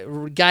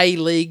gay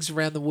leagues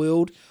around the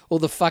world. Or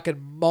the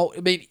fucking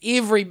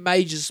every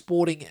major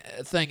sporting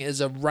thing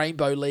is a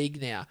rainbow league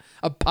now,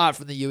 apart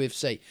from the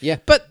UFC. Yeah.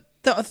 But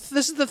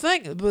this is the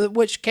thing,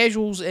 which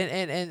casuals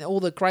and all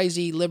the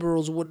crazy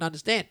liberals wouldn't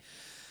understand.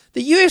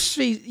 The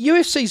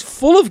UFC's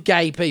full of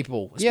gay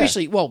people,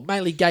 especially,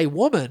 mainly gay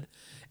women,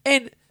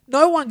 and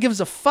no one gives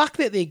a fuck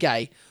that they're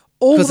gay.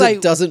 Because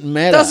it doesn't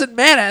matter. Doesn't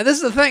matter. This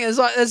is the thing.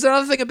 There's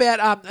another thing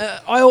about.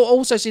 I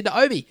also said to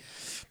Obi,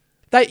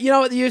 you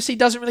know what the UFC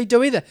doesn't really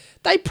do either.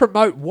 They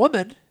promote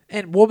women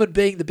and women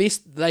being the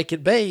best they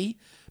can be,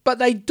 but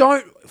they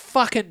don't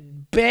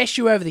fucking bash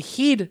you over the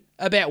head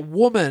about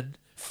women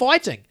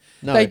fighting.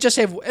 No. They just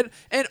have,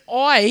 and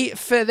I,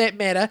 for that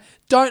matter,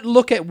 don't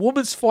look at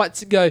women's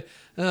fights and go,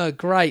 oh,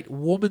 great,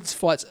 women's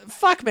fights.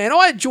 Fuck, man,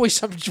 I enjoy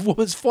some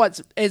women's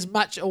fights as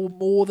much or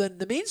more than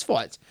the men's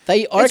fights.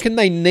 I reckon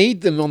they need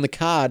them on the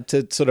card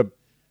to sort of,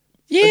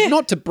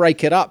 not to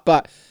break it up,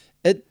 but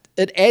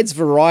it adds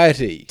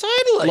variety.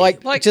 Totally.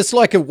 Like just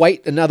like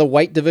another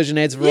weight division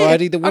adds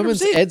variety, the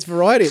women's 100%. adds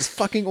variety. It's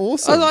fucking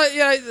awesome.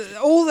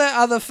 All the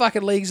other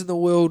fucking leagues in the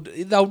world,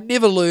 they'll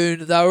never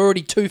learn. They're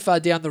already too far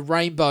down the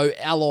rainbow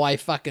ally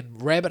fucking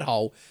rabbit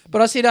hole.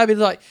 But I said,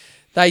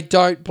 they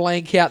don't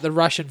blank out the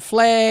Russian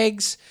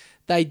flags.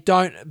 They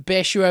don't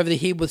bash you over the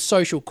head with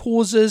social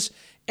causes.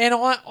 And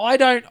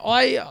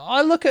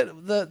I look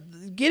at the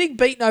getting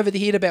beaten over the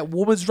head about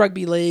women's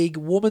rugby league,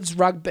 women's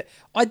rugby.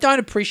 I don't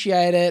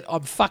appreciate it.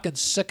 I'm fucking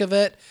sick of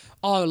it.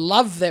 I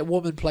love that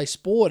women play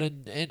sport,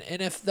 and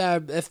if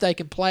they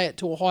can play it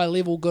to a high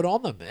level, good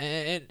on them.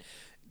 And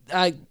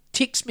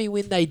text me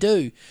when they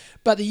do.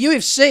 But the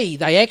UFC,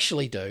 they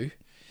actually do,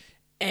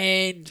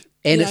 and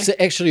it's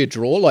actually a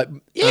draw.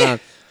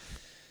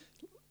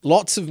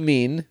 Lots of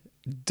men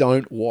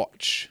don't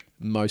watch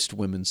most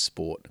women's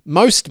sport.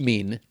 Most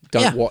men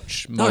don't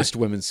watch most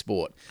women's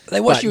sport. They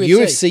watch but UFC.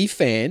 UFC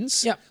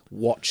fans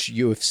watch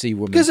UFC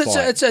women's because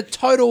fight. it's a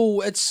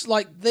total. It's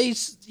like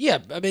these. Yeah,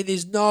 I mean,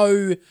 there's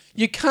no.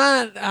 You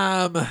can't.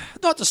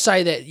 Not to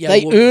say that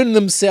they earn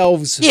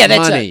themselves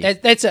money.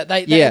 That's it.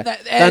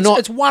 They're not.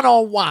 It's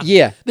 1-on-1.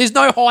 Yeah, there's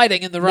no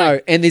hiding in the ring. No,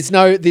 and there's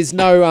no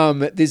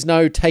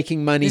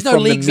taking money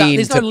from the men.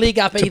 There's no leg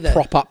up to either.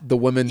 prop up the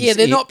women's. Yeah,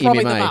 they're not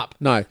propping MMA. them up.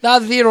 No,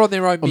 they're there on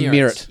their own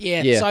merit.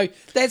 Yeah. So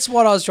that's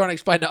what I was trying to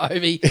explain to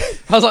Ovi.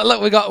 I was like,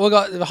 look, we got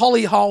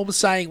Holly Holmes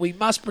saying we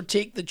must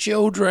protect the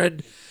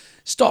children.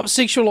 Stop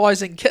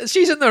sexualizing kids.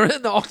 She's in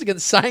the octagon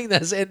saying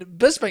this, and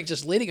Bisping's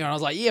just letting her. And I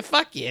was like, yeah,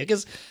 fuck yeah,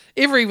 because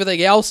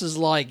everything else is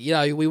like,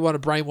 we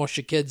want to brainwash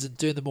your kids and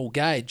turn them all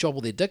gay and chop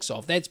all their dicks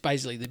off. That's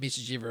basically the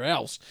message everywhere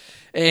else.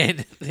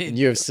 And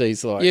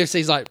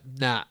UFC's like,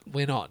 nah,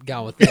 we're not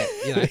going with that.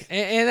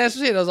 and that's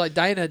it. I was like,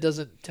 Dana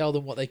doesn't tell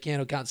them what they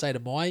can or can't say to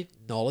my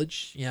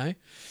knowledge.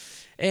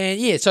 And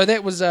yeah, so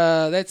that was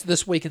that's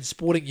this week in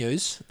sporting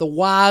news. The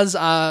Waz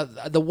are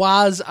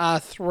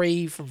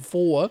 3 from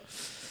 4.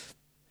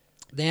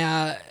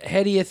 Now,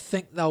 how do you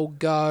think they'll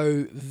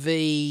go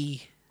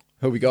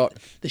who we got?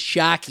 The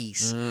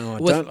Sharkies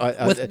with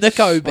I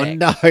Nico back?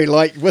 No,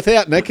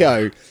 without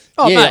Nico.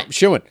 Oh, yeah, mate.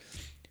 sure.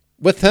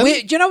 With him,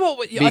 do you know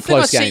what? I think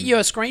I sent you a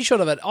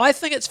screenshot of it. I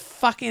think it's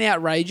fucking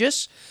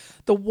outrageous.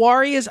 The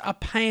Warriors are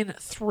paying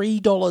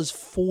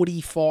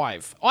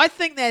 $3.45. I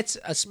think that's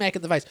a smack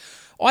in the face.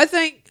 I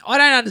don't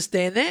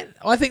understand that.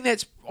 I think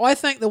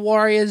the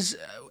Warriors,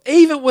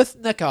 even with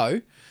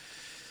Nico,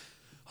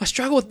 I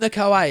struggle with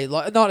Nico, like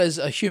not as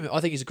a human.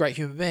 I think he's a great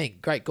human being,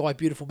 great guy,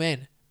 beautiful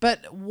man.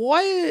 But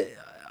why?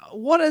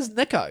 What is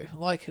Nico?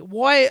 Like,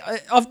 why?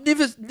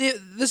 This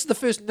is the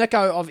first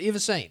Nico I've ever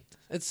seen.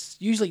 It's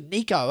usually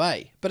Nico,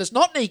 but it's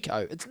not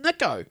Nico. It's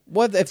Nico.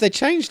 What if they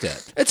changed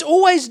it? It's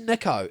always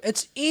Nico.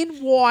 It's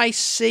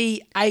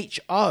NYCHO.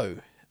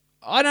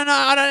 I don't know.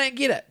 I don't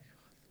get it.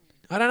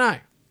 I don't know.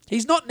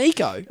 He's not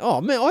Nico. Oh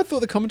man, I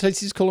thought the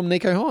commentators used to call him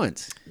Nico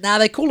Hines. Nah,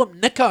 they call him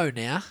Nico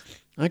now.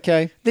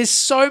 Okay. There's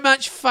so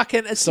much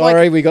fucking. It's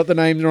Sorry, like, we got the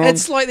names wrong.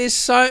 it's like there's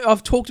so.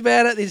 I've talked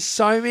about it. There's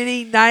so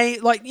many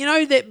names. Like, you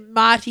know that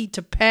Marty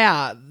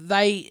Tapau.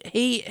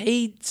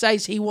 He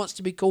says he wants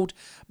to be called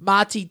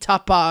Marty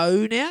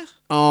Tapau now.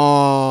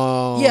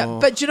 Oh. Yeah,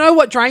 but do you know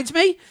what drains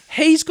me?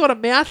 He's got a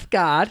mouth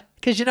guard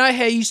because you know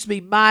how he used to be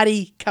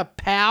Marty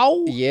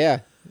Kapow. Yeah.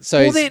 So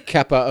Well, he's then-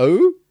 Kappa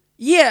O?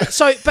 Yeah,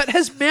 so but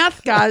his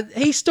mouth guard,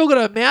 he's still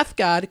got a mouth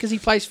guard because he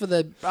plays for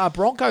the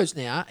Broncos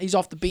now. He's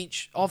off the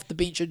bench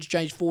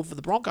interchange forward for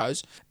the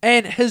Broncos,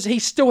 and he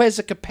still has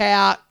a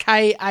Kapow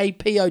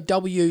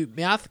Kapow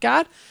mouth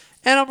guard.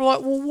 And I'm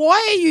like, well,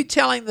 why are you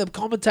telling the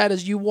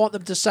commentators you want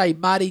them to say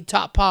Marty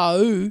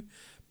Tapau,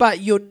 but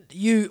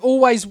you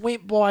always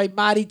went by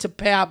Marty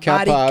Tapau,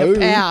 Marty Kapau.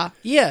 Kapow?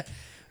 Yeah.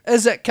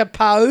 Is it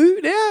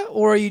Kapow now,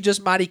 or are you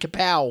just Marty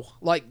Kapow?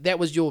 Like, that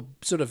was your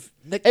sort of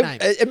nickname.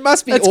 It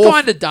must be It's awful.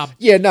 kind of dumb.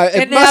 Yeah, no, it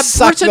And now must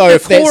suck Britton though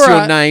if that's your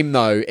Nakora- name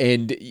though,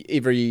 and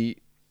every.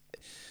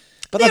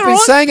 But Yeah, I've been right.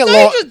 saying a Don't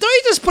lot. don't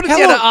you just put it How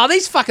down long- to,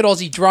 these fucking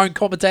Aussie drone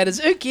commentators.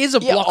 Who cares a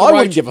Yeah, block I of roach?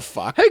 wouldn't give a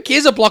fuck. Who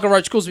cares a block of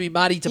roach calls me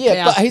Marty Tapau?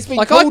 Yeah, but he's been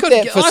I called couldn't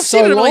that get- for I've so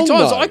seen it a million long,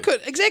 times. though. I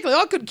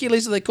couldn't care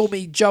less if they called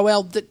me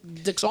Joel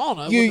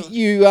Dixon.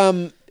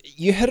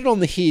 You hit it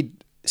on the head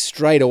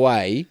straight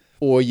away,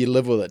 or you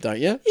live with it, don't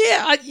you?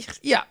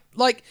 Yeah.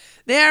 Like,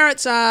 now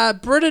it's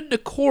Britton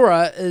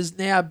Nakora is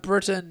now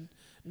Britton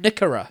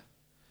Nickera.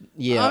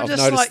 Yeah, I'm I've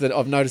just noticed like- that.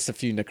 I've noticed a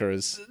few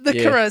Nickerers.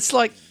 Nickera, it's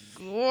like,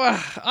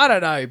 I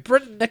don't know.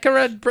 Britton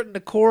Nickera, Britton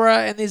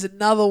Nakora, and there's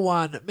another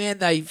one. Man,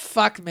 they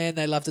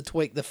love to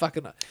tweak the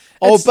fucking.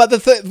 Oh, it's- but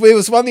there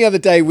was one the other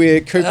day where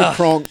Cooper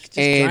Cronk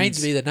and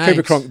drains me, the Cooper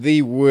names. Cronk,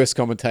 the worst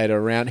commentator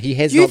around. He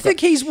has. Do you not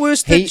think got, he's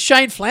worse than he-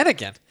 Shane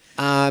Flanagan?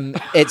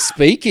 At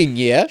speaking,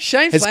 yeah.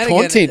 Shane his Flanagan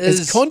content, is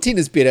his content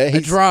is better.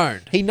 a drone.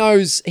 He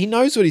knows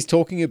what he's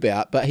talking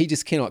about, but he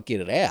just cannot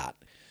get it out.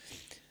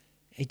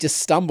 He just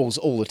stumbles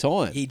all the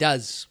time. He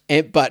does.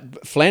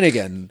 But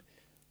Flanagan,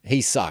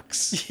 he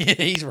sucks.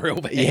 He's real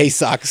bad. Yeah, he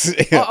sucks.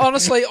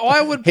 Honestly,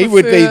 I would. He Prefer,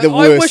 would be the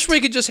I worst. wish we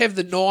could just have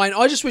the 9.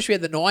 I just wish we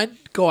had the 9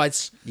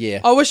 guys.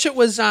 Yeah. I wish it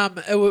was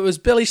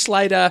Billy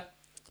Slater,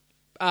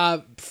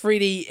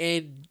 Freddie,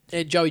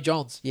 and Joey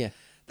Johns. Yeah.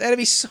 That'd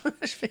be so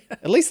much better.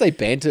 At least they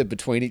banter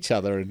between each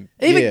other, and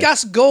Even yeah.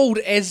 Gus Gould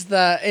as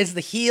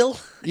the heel,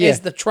 Yeah.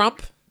 as the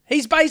Trump.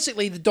 He's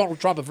basically the Donald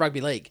Trump of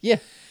rugby league. Yeah.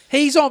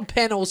 He's on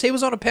panels. He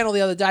was on a panel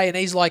the other day, and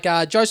he's like,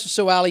 Joseph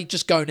Suwali,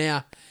 just go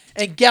now.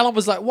 And Gallon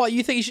was like, what,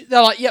 you think you should?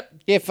 They're like, yep.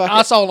 Yeah, fuck it.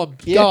 arsehole him.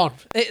 Yeah. Go on.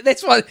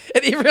 That's why,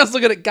 and everyone's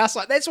looking at Gus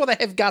like, that's why they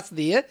have Gus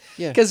there.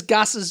 Yeah. Because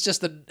Gus is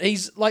just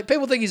he's like,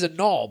 people think he's a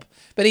knob,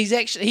 but he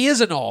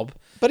is a knob.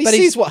 But he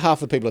sees what half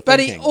the people are But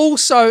thinking. he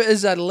also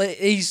is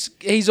he's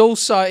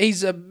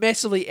a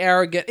massively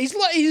arrogant.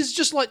 He's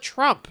just like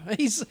Trump.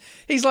 He's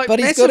like, But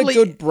he's got a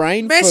good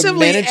brain for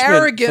massively management,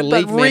 arrogant, for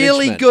but league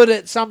really management. good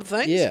at some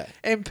things. Yeah.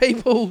 and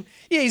people,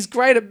 he's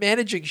great at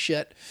managing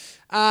shit.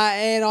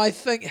 And I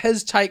think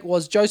his take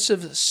was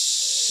Joseph. I'm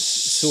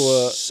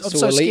so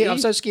scared. I'm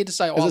so scared to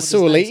say. Is it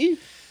Suoliti?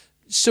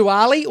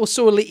 Suali or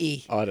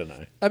Suoliti? I don't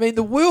know. I mean,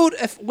 the world.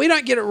 If we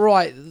don't get it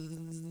right,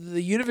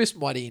 the universe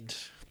might end.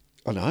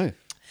 I know.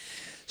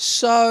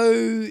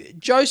 So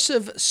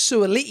Joseph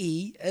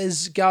Suoliti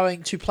is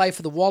going to play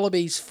for the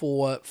Wallabies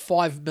for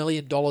 $5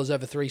 million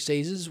over 3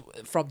 seasons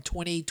from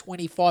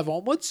 2025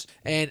 onwards,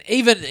 and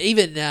even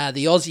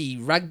the Aussie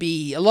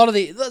rugby,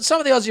 some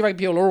of the Aussie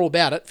rugby people are all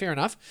about it. Fair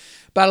enough,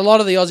 but a lot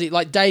of the Aussie,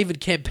 like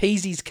David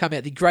Campese's come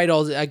out, the great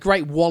Aussie, a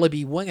great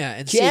Wallaby winger,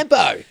 and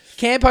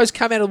Campo's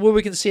come out of the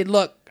woodwork and said,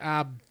 look,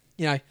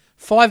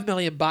 $5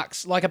 million.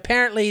 Like,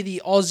 apparently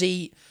the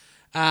Aussie.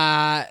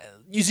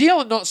 New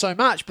Zealand, not so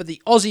much, but the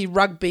Aussie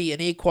rugby,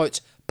 in air quotes,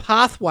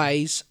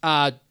 pathways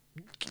are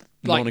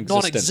like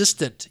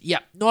non-existent. Yeah,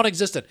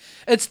 non-existent.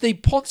 It's the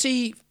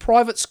Ponzi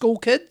private school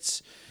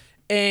kids,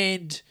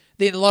 and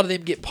then a lot of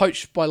them get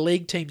poached by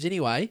league teams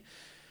anyway,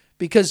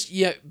 because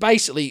you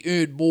basically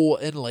earn more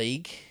in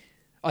league,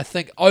 I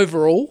think,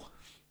 overall,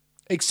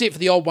 except for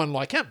the old one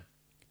like him.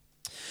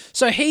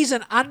 So he's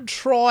an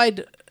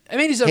untried. I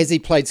mean, Has he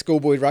played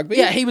schoolboy rugby?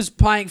 yeah, he was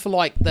playing for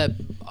like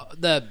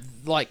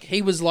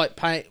he was like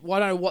paying. Well, I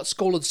don't know what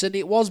school in Sydney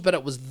it was, but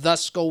it was the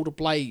school to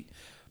play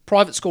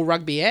private school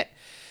rugby at.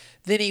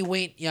 Then he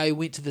went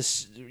to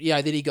this,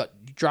 then he got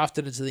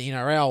drafted into the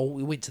NRL.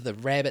 We went to the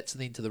Rabbits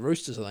and then to the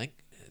Roosters, I think,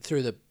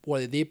 through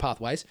their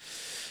pathways.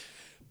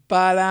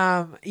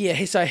 But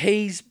so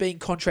he's been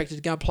contracted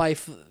to go and play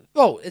for.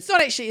 Well, it's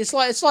not actually. It's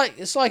like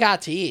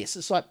RTS.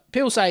 It's like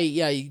people say,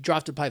 you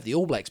drafted to play for the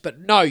All Blacks, but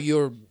no,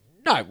 you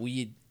can't.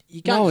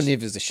 No one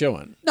ever's a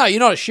shoo-in. No, you're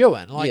not a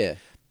shoo-in. Like, Yeah.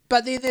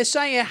 But then they're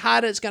saying how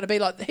hard it's going to be.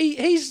 Like,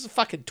 he's a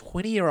fucking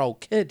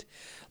 20-year-old kid.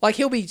 Like,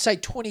 he'll be, say,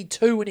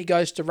 22 when he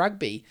goes to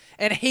rugby,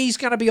 and he's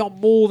going to be on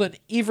more than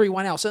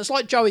everyone else. And it's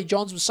like Joey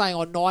Johns was saying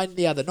on 9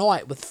 the other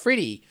night with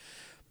Freddie.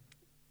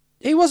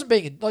 Joey wasn't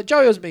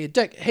being a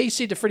dick. He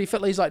said to Freddie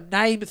Fitley, he's like,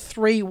 name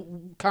 3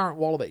 current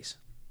Wallabies.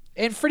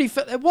 And Freddie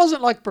Fitley, it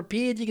wasn't like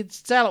prepared. You could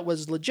tell it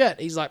was legit.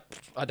 He's like,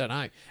 I don't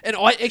know. And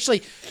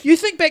you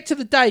think back to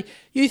the day,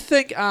 you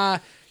think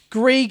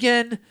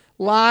Gregan,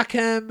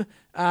 Larkham,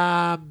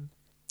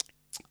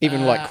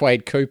 Even like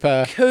Quade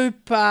Cooper.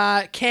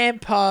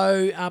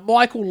 Campo,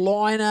 Michael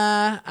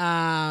Liner.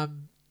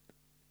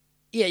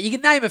 Yeah, you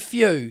can name a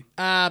few.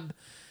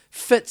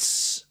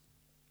 Fitz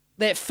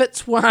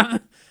one.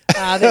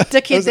 That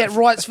dickhead that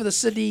writes for the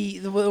Sydney,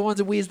 the ones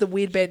that wears the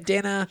weird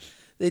bandana.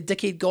 The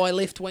dickhead guy,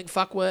 left wing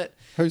fuckwit.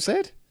 Who's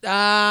that?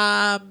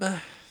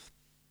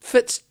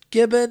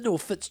 Fitzgibbon or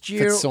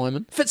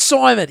Fitzgerald.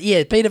 Fitzsimon,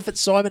 yeah, Peter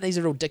Fitzsimon. He's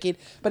a real dickhead,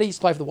 but he used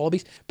to play for the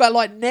Wallabies. But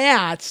like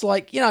now, it's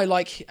like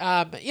like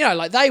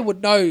they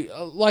would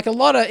know, like a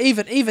lot of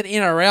even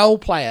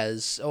NRL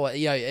players, or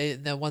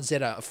the ones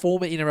that are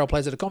former NRL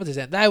players that are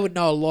commentators, they would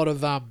know a lot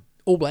of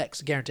All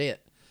Blacks, guarantee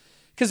it,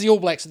 because the All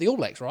Blacks are the All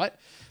Blacks, right?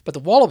 But the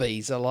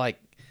Wallabies are like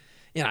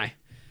the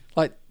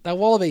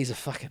Wallabies are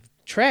fucking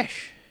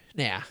trash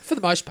now for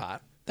the most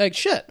part. They're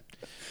shit.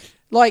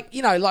 I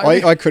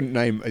couldn't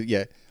name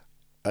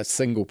a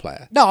single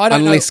player. No, I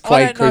don't know. Unless I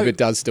Quade don't know. Cooper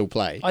does still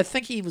play. I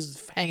think he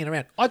was hanging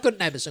around. I couldn't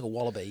name a single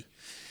Wallaby.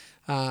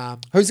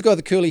 Who's the guy with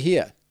the curly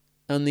hair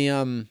and the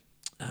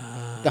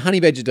honey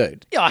badger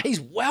dude? Yeah, he's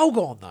well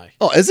gone though.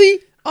 Oh, is he?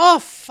 Oh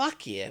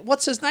fuck yeah!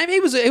 What's his name? He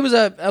was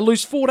a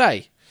loose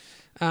 4-day.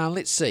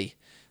 Let's see.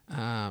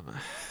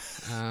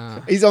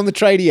 He's on the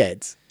tradie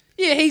ads.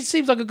 Yeah, he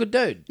seems like a good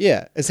dude.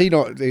 Yeah, is he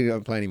not? He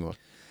don't play anymore.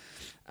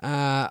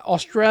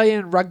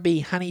 Australian rugby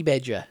honey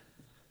badger.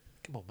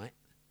 Come on, mate.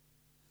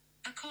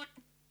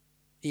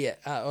 Yeah,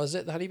 was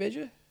it the honey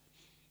badger?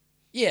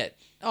 Yeah.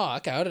 Oh,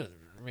 okay. I didn't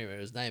remember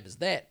his name. Is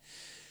that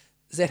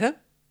him?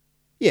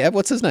 Yeah.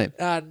 What's his name?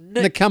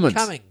 Nick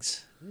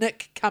Cummins.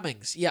 Nick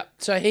Cummins. Yep.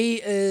 So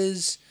he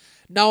is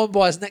known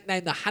by his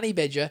nickname, the Honey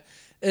Badger,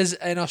 is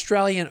an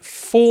Australian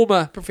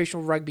former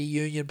professional rugby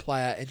union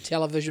player and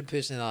television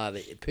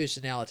personality.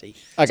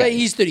 Okay. So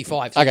he's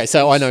 35. Okay,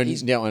 so I know.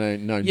 You know no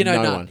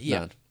none. one. Yeah.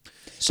 None.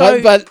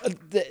 So,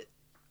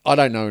 I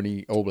don't know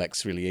any All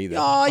Blacks really either.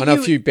 Oh, I know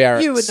a few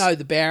Barretts. You would know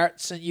the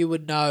Barretts, and you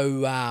would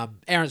know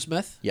Aaron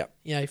Smith. Yep.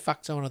 He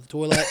fucked someone on the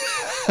toilet.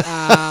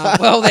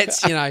 Well,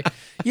 that's,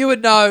 you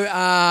would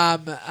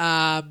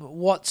know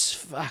what's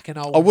fucking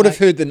old. I would have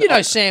heard the... You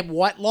know Sam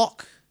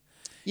Whitelock.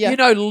 Yeah. You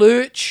know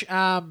Lurch.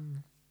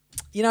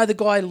 You know the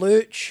guy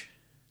Lurch.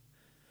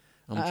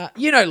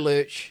 You know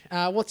Lurch.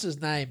 What's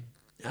his name?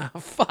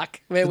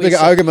 Fuck. The big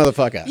ogre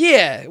motherfucker.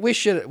 Yeah, we're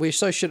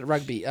so shit at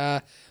rugby.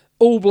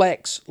 All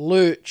Blacks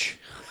Lurch.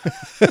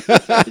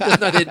 Just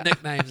know their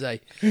nicknames, eh?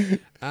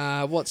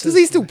 Does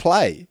he still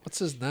play? What's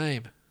his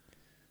name?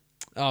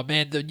 Oh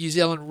man, the New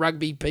Zealand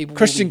rugby people.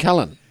 Christian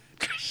Cullen.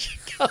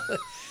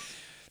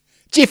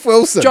 Jeff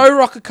Wilson. Joe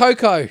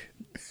Rocococo.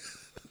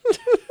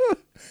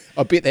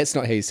 I bet that's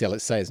not how you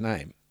say his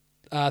name.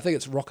 I think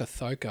it's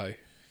Rocothoko.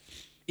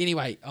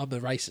 Anyway, I'm a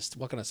racist.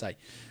 What can I say?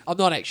 I'm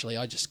not actually.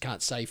 I just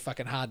can't say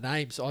fucking hard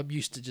names. I'm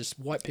used to just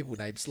white people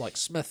names like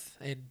Smith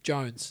and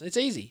Jones. It's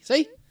easy.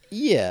 See?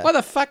 Yeah. Why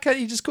the fuck can't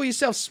you just call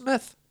yourself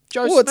Smith?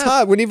 Joe Well, Smith. it's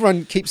hard when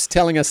everyone keeps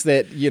telling us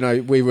that,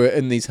 we were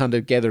in these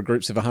hunter-gatherer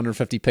groups of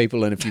 150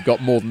 people, and if you've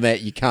got more than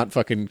that, you can't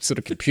fucking sort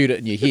of compute it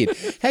in your head.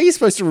 How are you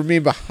supposed to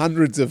remember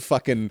hundreds of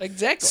fucking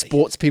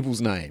sports people's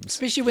names?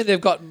 Especially when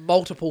they've got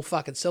multiple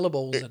fucking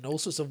syllables and all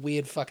sorts of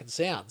weird fucking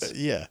sounds.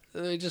 Yeah.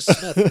 They're just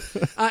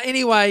Smith.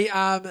 Anyway,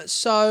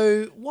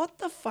 so what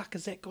the fuck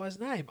is that guy's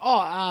name?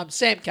 Oh,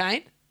 Sam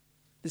Cane.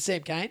 There's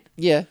Sam Cane.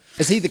 Yeah.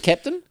 Is he the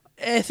captain?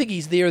 I think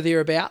he's there or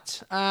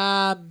thereabouts.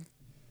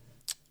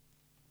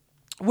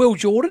 Will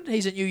Jordan,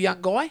 he's a new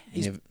young guy.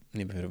 He's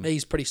never heard of him.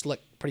 He's pretty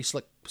slick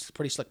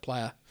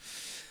player.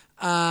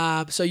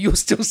 So you're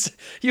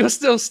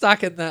still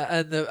stuck in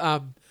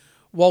the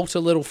Walter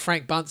Little,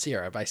 Frank Bunce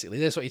era, basically.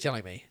 That's what you're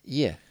telling me.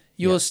 Yeah.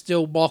 You're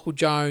still Michael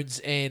Jones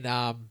and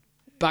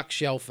Buck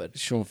Shelford,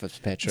 Sean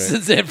Fitzpatrick,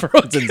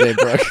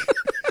 Zinzanbrook,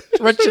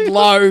 Richard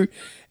Lowe,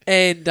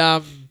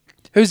 and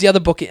who's the other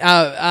bookie?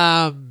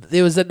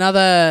 There was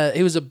another.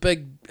 He was a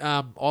big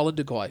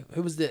Islander guy.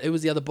 Who was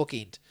the other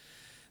bookend?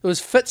 It was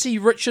Fitzy,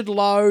 Richard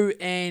Lowe,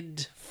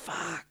 and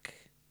fuck.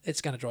 It's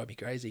going to drive me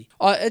crazy.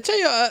 I tell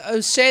you, I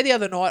was sad the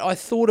other night. I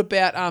thought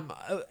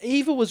about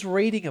Eva was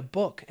reading a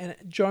book and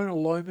Jonah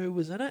Lomu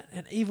was in it,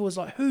 and Eva was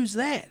like, "Who's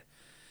that?"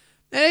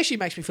 It actually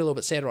makes me feel a little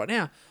bit sad right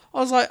now. I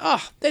was like,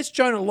 "Oh, that's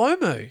Jonah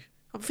Lomu."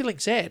 I'm feeling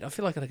sad. I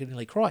feel like I could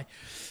nearly cry.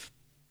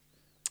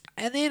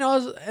 And then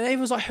Eva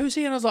was like, "Who's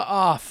he?" And I was like,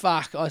 "Oh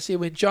fuck!" I see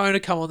when Jonah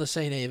come on the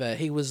scene, Eva,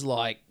 he was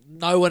like,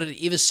 no one had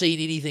ever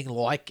seen anything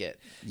like it.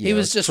 Yeah, he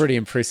was just pretty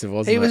impressive,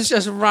 wasn't it? He was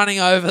just running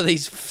over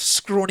these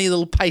scrawny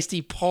little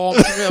pasty palms,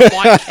 a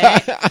white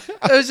cat.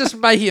 It was just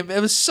mayhem.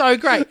 It was so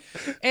great.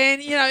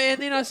 And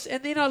and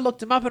then I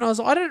looked him up and I was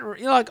like, I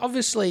don't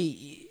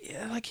obviously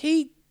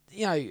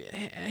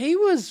he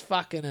was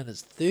fucking in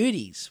his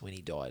 30s when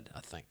he died, I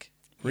think.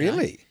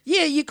 Really?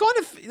 Yeah, you kind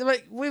of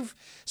we've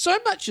so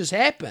much has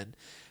happened.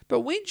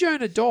 But when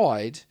Jonah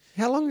died...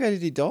 How long ago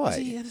did he die? Was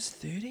he in his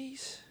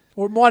 30s?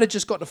 Or it might have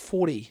just got to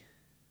 40.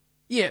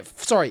 Yeah,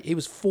 sorry, he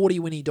was 40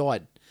 when he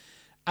died.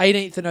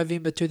 18th of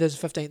November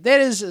 2015. That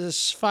is a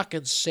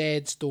fucking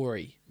sad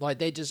story.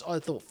 Like, I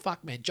thought,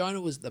 fuck, man,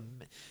 Jonah's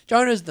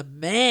the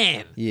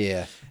man.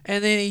 Yeah.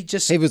 And then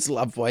He was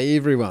loved by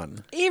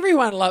everyone.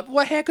 everyone loved,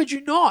 well, how could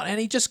you not? And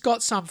he just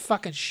got some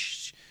fucking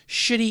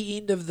shitty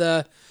end of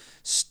the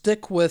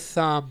stick with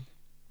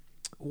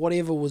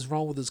whatever was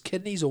wrong with his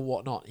kidneys or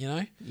whatnot, you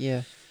know?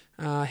 Yeah.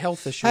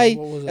 Health issues. Hey,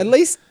 what was it? at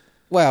least,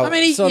 well, I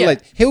mean,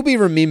 he'll be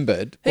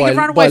remembered. He can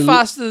run away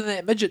faster than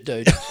that midget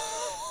dude.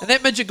 And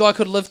that midget guy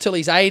could live till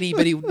he's 80,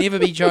 but he'll never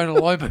be Jonah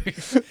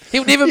Lomu.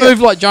 He'll never move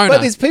like Jonah.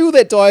 But there's people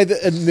that die in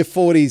their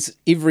 40s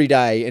every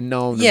day and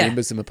no one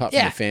remembers them apart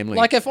from their family.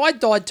 Like, if I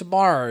died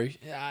tomorrow,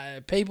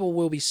 people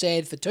will be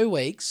sad for 2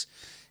 weeks,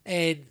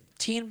 and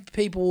 10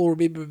 people will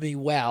remember me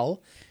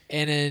well,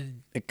 and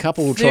in a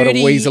couple will try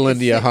to weasel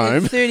into your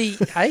home. 30,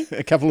 hey?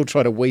 A couple will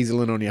try to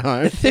weasel in on your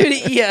home.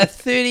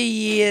 30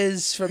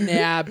 years from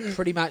now,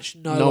 pretty much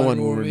no one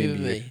will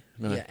remember me. You.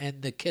 No. Yeah,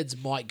 and the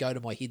kids might go to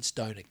my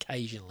headstone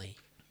occasionally.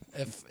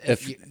 If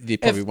there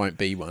probably won't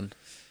be one.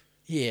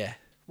 Yeah.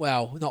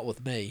 Well, not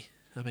with me.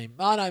 I mean,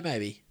 I know,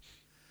 maybe.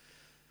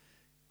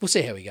 We'll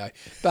see how we go.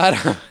 But I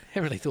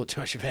haven't really thought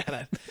too much about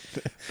it.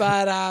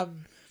 But,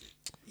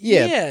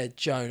 yeah,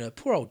 Jonah.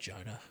 Poor old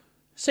Jonah.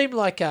 Seemed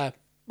like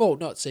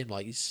not seemed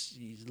like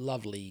he's a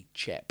lovely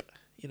chap,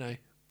 you know.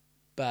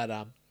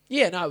 But,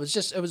 yeah, no, it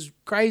was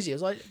crazy. It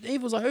was like,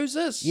 Eve was like, who's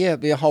this? Yeah,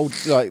 be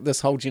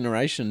this whole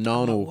generation. No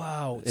one will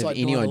have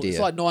any idea. It's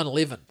like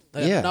 9/11.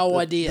 They have no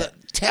idea.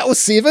 Tower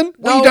 7?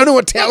 Well, you don't know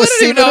what Tower 7 is?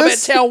 I don't even know about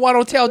Tower 1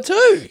 or Tower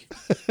 2.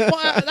 Well,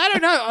 I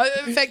don't know.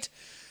 In fact,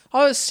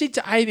 I was said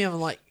to Amy, I'm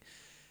like,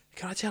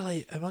 am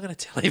I going to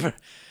tell Eva?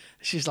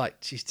 She's like,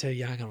 she's too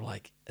young. I'm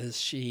like,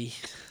 is she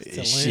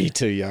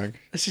too young?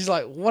 She's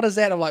like, what is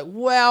that? I'm like,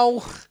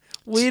 well,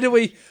 where do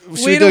we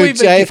begin?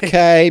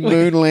 JFK,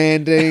 moon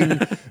landing,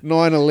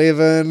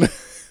 9/11.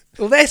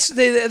 Well, that's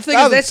the thing.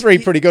 That's three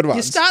pretty good ones.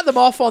 You start them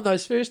off on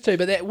those first two,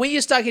 but when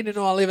you start getting to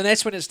 9/11,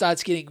 that's when it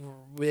starts getting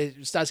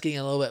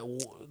a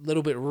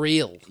little bit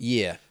real.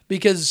 Yeah,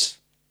 because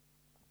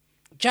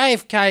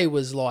JFK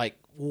was like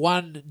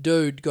one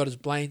dude got his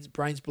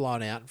brains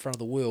blown out in front of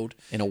the world,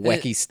 and a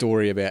wacky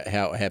story about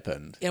how it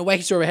happened. And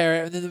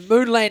then the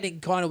moon landing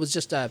kind of was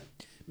just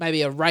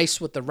maybe a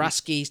race with the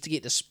Ruskies to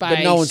get to space.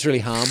 But no one's really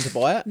harmed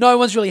by it. No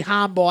one's really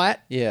harmed by it.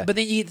 Yeah. But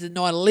then you get to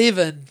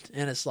 9/11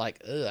 and it's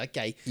like,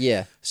 okay.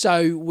 Yeah.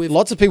 So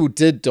lots of people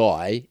did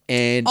die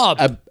and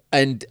a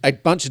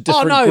bunch of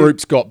different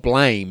groups got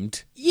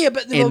blamed. Yeah,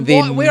 but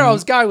where I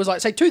was going was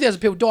like, say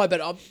 2,000 people died,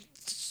 but I'm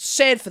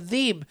sad for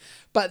them.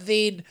 But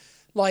then,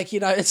 like,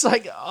 you know, it's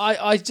like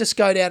I just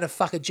go down a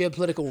fucking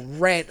geopolitical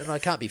rant and I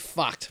can't be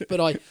fucked.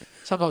 But I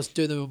sometimes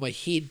do them in my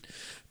head.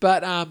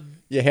 But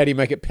yeah, how do you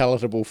make it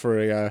palatable for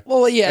a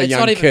it's young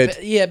not even kid?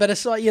 Yeah, but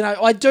it's like, you know,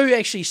 I do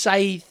actually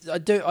say I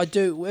do.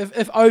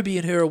 If Obi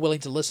and her are willing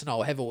to listen,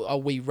 I'll have a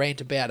wee rant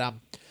about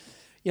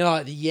you know,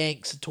 like the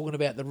Yanks are talking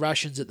about the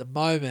Russians at the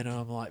moment, and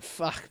I'm like,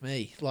 fuck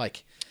me,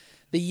 like.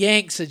 The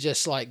Yanks are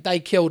just like, they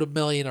killed 1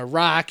 million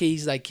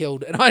Iraqis.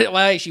 And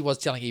I actually was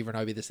telling Eva and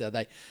Obi this the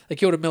other day. They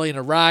killed 1 million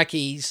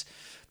Iraqis.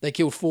 They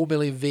killed 4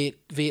 million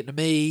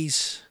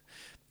Vietnamese.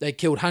 They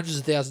killed hundreds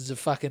of thousands of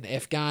fucking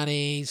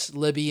Afghanis,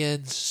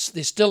 Libyans.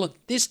 They're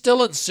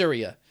still in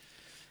Syria.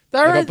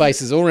 They've got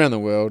bases all around the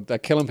world. They're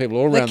killing people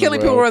all around the world. They're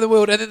killing people all around the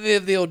world, and then they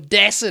have the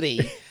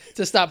audacity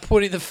to start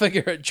pointing the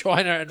finger at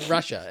China and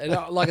Russia. And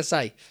like I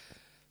say,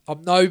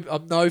 I'm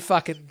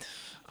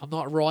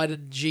not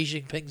riding Xi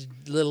Jinping's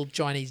little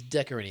Chinese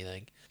dick or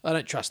anything. I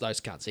don't trust those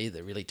cunts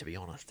either, really, to be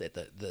honest, at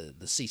the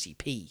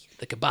CCP,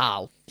 the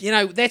cabal. You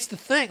know, that's the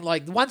thing.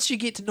 Like, once you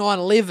get to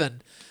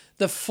 9/11,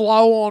 the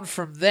flow on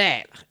from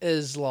that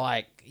is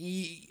like,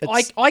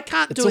 I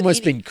can't do it. It's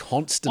almost been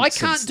constant. I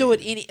can't do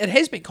it any. It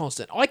has been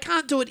constant. I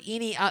can't do it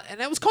any. And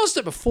it was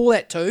constant before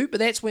that too. But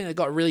that's when it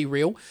got really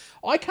real.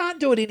 I can't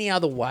do it any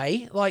other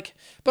way. Like,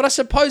 but I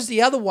suppose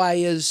the other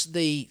way is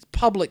the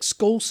public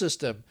school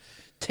system.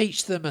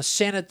 Teach them it's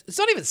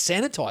not even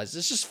sanitized.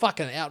 It's just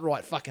fucking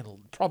outright fucking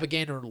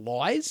propaganda and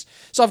lies.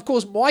 So of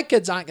course my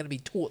kids aren't going to be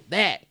taught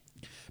that,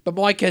 but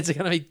my kids are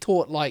going to be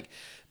taught like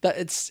that.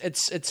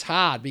 It's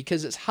hard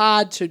because it's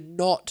hard to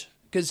not,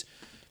 because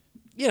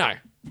you know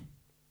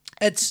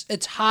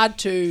it's hard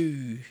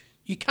to,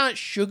 you can't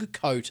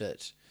sugarcoat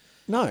it.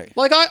 No,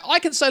 like I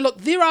can say, look,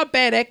 there are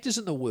bad actors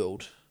in the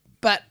world,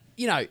 but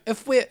you know,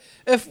 if we're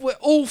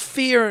all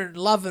fear and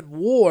love and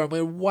war and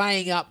we're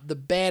weighing up the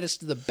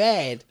baddest of the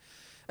bad.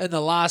 In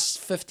the last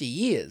 50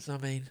 years, I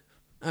mean,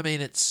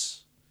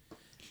 it's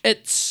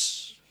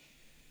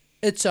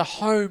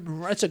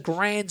a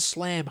grand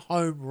slam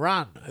home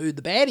run. Who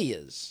the baddie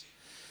is,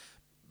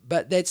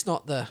 but that's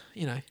not the,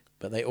 you know.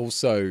 But they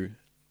also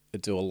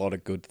do a lot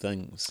of good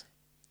things.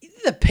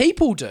 The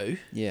people do,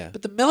 yeah,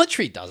 but the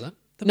military doesn't.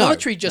 The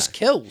military just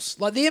kills.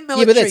 Like their military.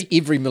 Yeah, but that's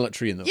every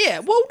military in the world. Yeah,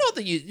 well, not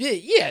that you.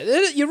 Yeah,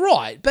 you're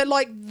right. But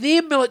like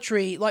their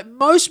military, like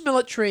most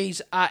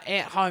militaries are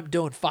at home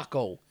doing fuck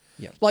all.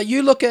 Yeah. Like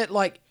you look at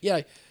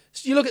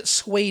you look at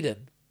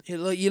Sweden,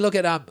 You look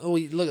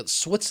at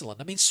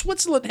Switzerland. I mean,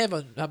 Switzerland have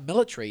a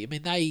military. I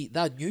mean,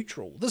 they're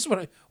neutral. This is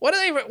why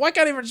can't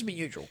everyone just be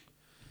neutral?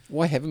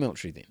 Why have a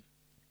military then?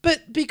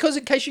 But because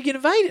in case you get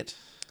invaded,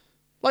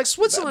 like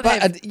Switzerland.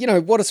 But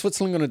what is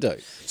Switzerland going to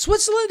do?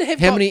 Switzerland have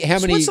How many?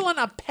 Switzerland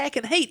are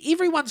packing heat.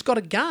 Everyone's got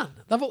a gun.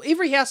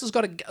 Every house has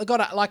got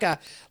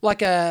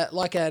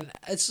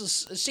it's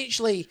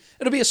essentially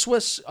it'll be a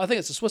Swiss. I think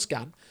it's a Swiss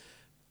gun,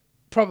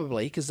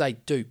 probably because they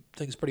do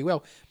things pretty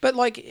well. But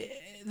like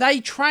they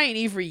train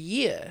every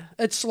year.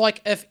 It's like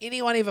if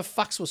anyone ever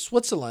fucks with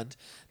Switzerland,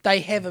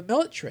 they have a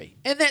military,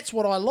 and that's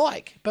what I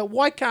like. But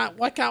why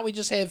can't we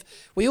just have?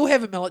 We all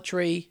have a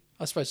military.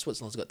 I suppose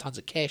Switzerland's got tons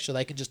of cash, so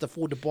they can just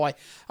afford to buy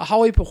a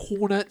whole heap of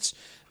Hornets.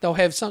 They'll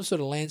have some sort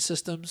of land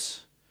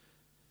systems.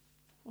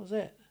 What was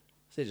that?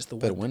 Is that just the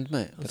wind? Bit of wind,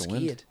 mate. I'm Bit of scared.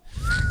 wind.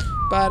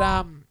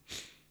 But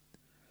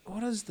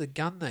what is the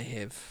gun they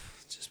have?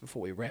 Just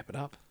before we wrap it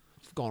up,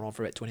 it's gone on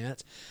for about 20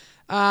 minutes.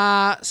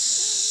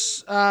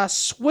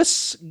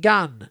 Swiss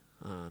gun.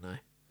 Oh no,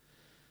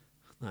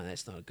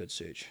 that's not a good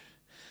search.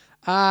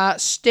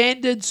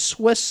 Standard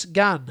Swiss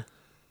gun.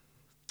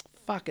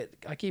 Fuck it,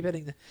 I keep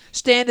hitting the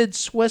standard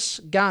Swiss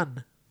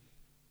gun,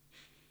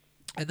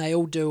 and they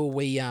all do a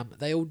wee.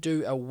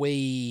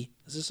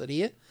 Is this it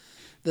here?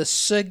 The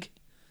SIG.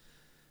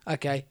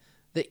 Okay,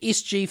 the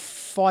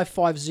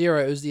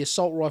SG-550 is the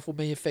assault rifle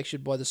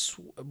manufactured by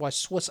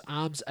Swiss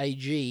Arms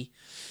AG.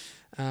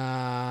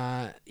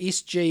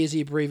 SG is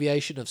the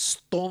abbreviation of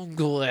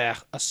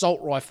Sturmgewehr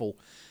assault rifle.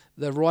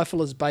 The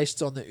rifle is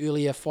based on the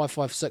earlier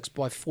 5.56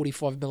 by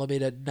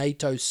 45mm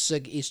NATO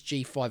SIG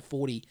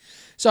SG-540.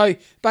 So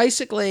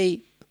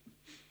basically,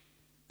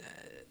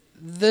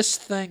 this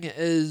thing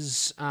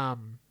is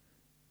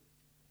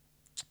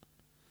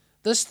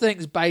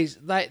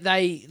based.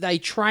 They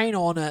train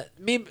on it.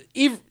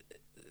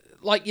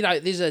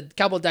 There's a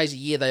couple of days a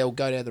year they all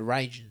go down the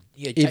range. And,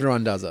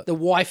 Everyone does it. The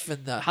wife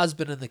and the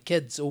husband and the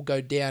kids all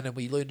go down, and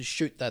we learn to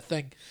shoot that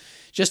thing,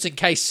 just in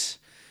case.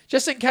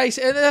 And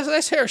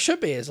that's how it should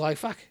be. It's like,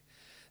 fuck,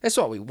 that's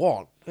what we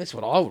want. That's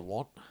what I would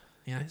want.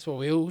 That's what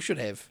we all should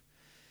have.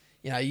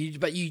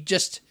 But you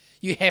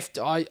have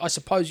to. I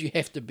suppose you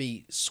have to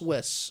be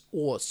Swiss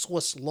or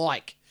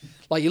Swiss-like.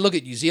 Like you look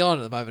at New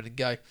Zealand at the moment and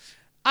go,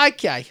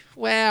 okay,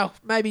 well,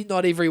 maybe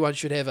not everyone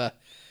should have a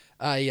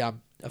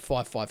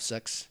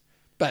 5.56,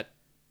 but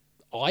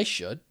I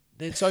should.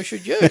 And so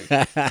should you.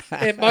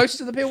 And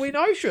most of the people we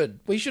know should.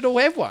 We should all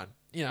have one.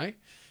 It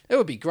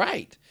would be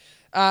great.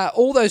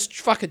 All those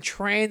fucking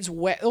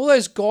all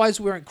those guys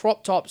wearing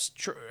crop tops,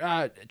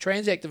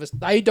 trans activists,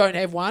 they don't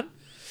have one.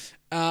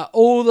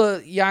 All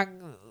the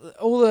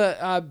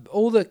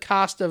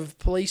cast of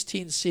Police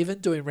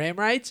 10-7 doing ram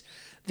raids,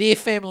 their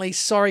families,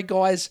 sorry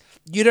guys,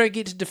 you don't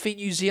get to defend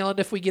New Zealand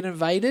if we get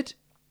invaded.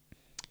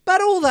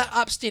 But all the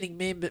upstanding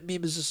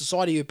members of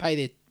society who pay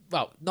their,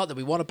 well, not that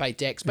we want to pay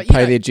tax, but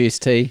pay their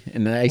GST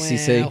and the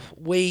ACC.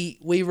 Well,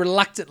 we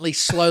reluctantly,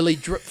 slowly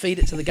drip feed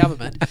it to the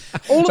government.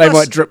 They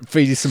might drip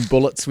feed you some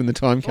bullets when the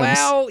time comes.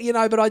 Well,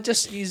 but I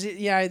just use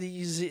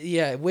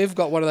it. We've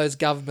got one of those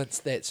governments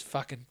that's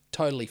fucking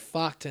totally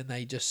fucked, and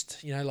they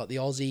just, like the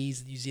Aussies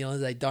and New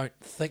Zealanders, they don't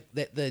think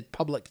that the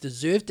public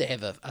deserve to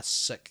have a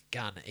sick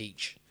gun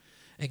each,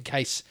 in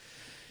case,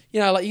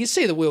 like you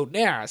see the world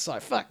now. It's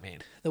like, fuck, man,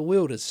 the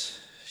world is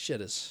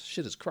shit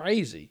is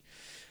crazy.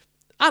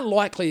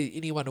 Unlikely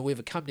anyone will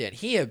ever come down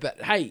here,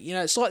 but hey,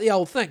 it's like the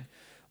old thing.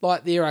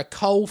 Like there are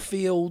coal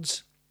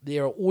fields,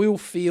 there are oil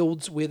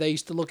fields where they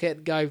used to look at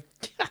and go,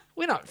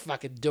 we're not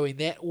fucking doing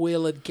that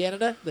oil in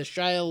Canada, the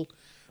shale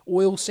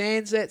oil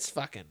sands, that's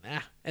fucking,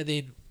 And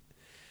then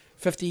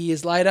 50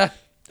 years later,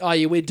 oh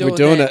yeah, we're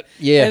doing it,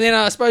 yeah. And then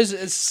I suppose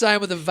it's the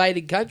same with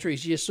invading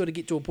countries. You sort of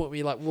get to a point where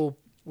you're like, well,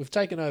 we've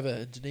taken over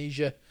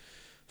Indonesia,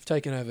 we've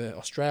taken over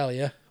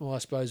Australia, well, I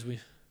suppose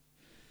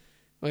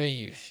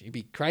you'd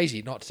be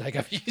crazy not to take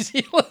up New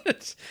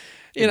Zealand.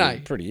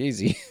 Pretty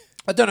easy.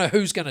 I don't know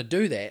who's going to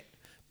do that,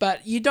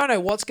 but you don't know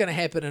what's going to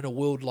happen in a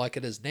world like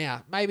it is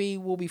now. Maybe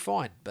we'll be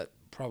fine, but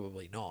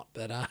probably not.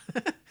 But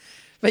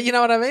but you know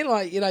what I mean?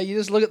 Like, you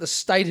just look at the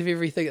state of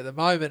everything at the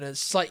moment. And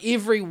it's like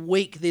every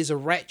week there's a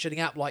ratcheting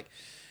up. Like,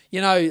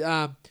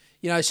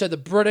 so the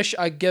British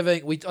are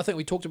giving. I think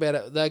we talked about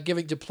it. They're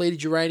giving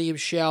depleted uranium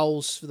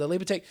shells for the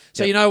Libertech.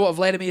 So You know what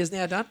Vladimir has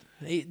now done?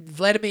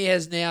 Vladimir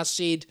has now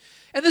said.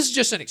 And this is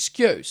just an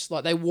excuse.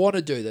 Like, they want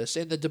to do this.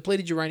 And the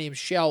depleted uranium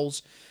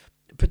shells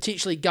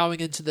potentially going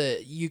into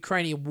the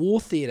Ukrainian war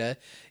theatre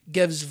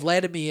gives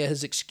Vladimir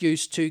his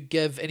excuse to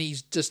give, and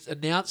he's just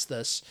announced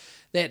this,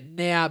 that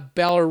now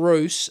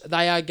Belarus,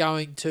 they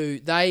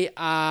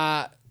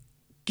are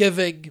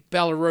giving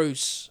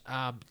Belarus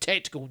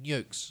tactical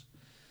nukes.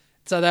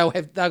 So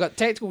they've got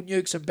tactical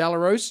nukes in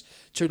Belarus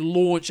to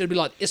launch. It'd be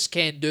like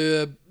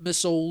Iskander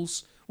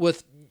missiles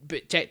with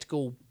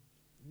tactical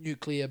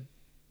nuclear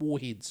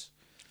warheads.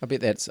 I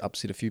bet that's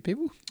upset a few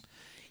people.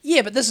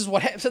 Yeah, but this is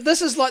what happens. This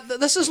has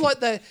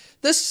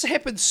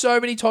happened so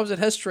many times in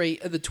history.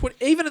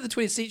 Even in the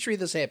 20th century,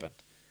 this happened.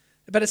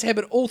 But it's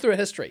happened all through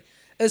history.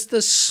 It's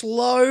the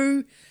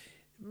slow.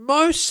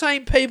 Most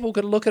sane people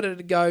can look at it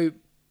and go,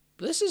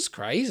 this is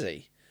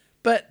crazy.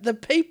 But the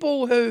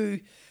people who,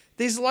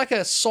 there's like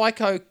a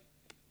psycho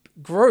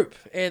group,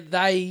 and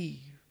they,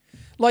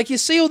 like, you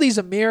see all these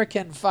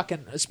American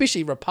fucking,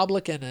 especially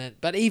Republican,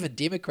 but even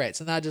Democrats,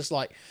 and they're just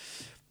like,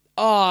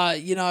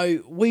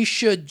 we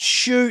should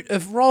shoot.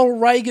 If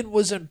Ronald Reagan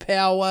was in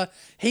power,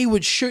 he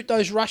would shoot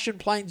those Russian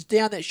planes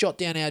down that shot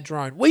down our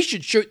drone. We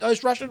should shoot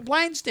those Russian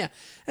planes down.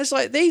 It's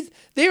like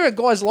there are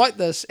guys like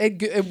this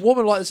and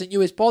women like this in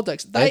US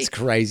politics. That's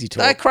crazy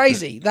talk. They're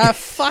crazy. They're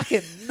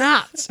fucking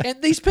nuts.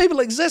 And these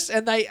people exist,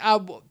 and they are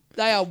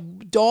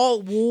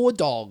war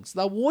dogs.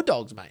 They're war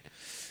dogs, mate.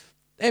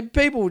 And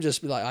people will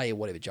just be like, oh yeah,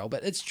 whatever, Joel.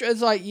 But it's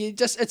like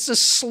it's a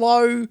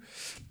slow.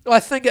 I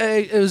think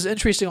it was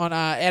interesting on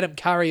Adam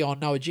Curry on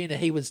No Agenda.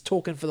 He was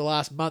talking for the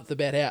last month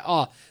about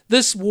how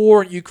this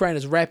war in Ukraine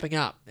is wrapping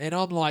up, and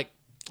I'm like,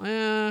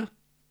 my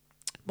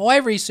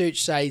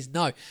research says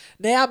no.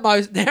 Now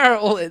I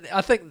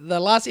think the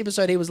last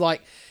episode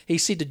he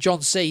said to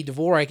John C.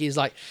 Dvorak, he's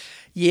like,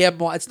 yeah,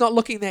 it's not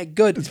looking that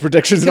good. His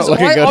prediction's not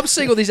looking good. I'm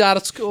seeing all these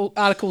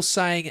articles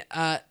saying,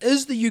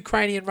 is the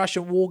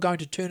Ukrainian-Russian war going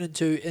to turn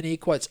into, in air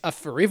quotes, a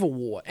forever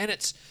war? And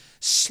it's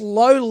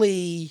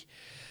slowly,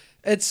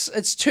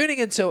 it's turning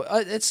into,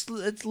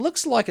 it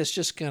looks like it's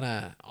just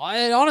gonna,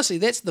 honestly,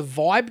 that's the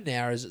vibe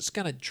now, is it's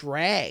gonna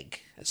drag.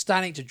 It's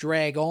starting to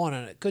drag on,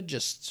 and it could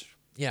just,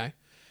 I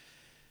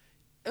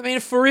mean, a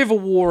forever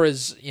war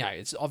is,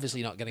 it's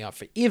obviously not going to go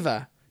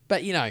forever,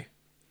 but,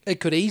 it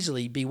could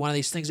easily be one of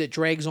these things that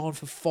drags on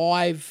for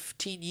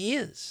 5-10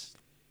 years,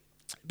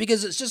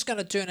 because it's just going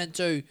to turn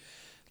into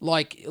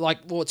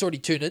it's already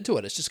turned into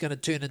it. It's just going to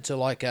turn into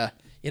like a,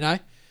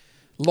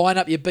 line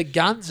up your big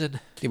guns and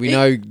we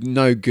know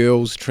no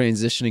girls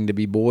transitioning to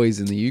be boys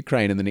in the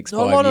Ukraine in the next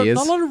 5 years.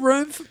 Not a lot of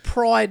room for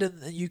pride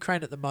in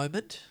Ukraine at the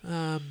moment.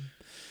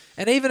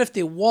 And even if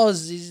there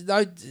was, there's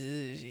no.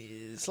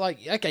 It's like,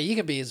 okay, you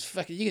can be as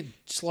fucking, you can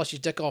slice your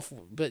dick off,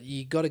 but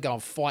you got to go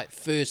and fight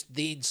first,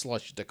 then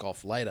slice your dick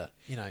off later,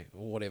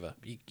 or whatever.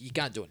 You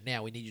can't do it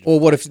now. We need you to. Or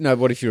what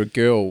if you're a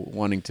girl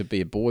wanting to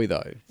be a boy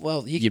though?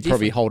 Well, you'd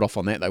probably hold off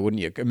on that though,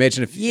 wouldn't you?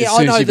 Imagine if as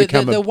soon as you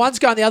become the ones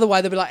going the other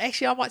way, they'll be like,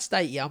 actually, I might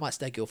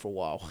stay girl for a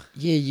while.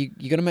 Yeah,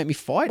 you're gonna make me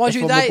fight. Mind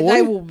you,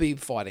 they will be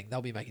fighting.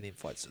 They'll be making them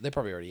fights. They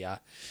probably already are.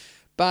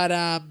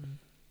 But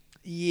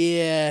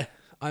yeah,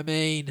 I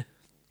mean.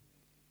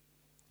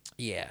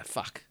 Yeah,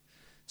 fuck.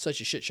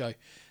 Such a shit show.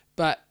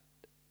 But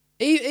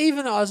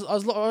even I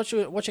was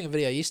watching a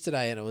video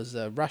yesterday, and it was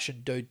a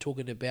Russian dude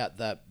talking about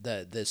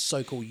the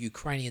so-called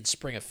Ukrainian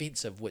Spring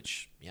Offensive,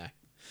 which,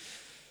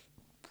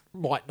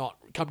 might not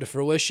come to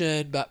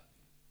fruition, but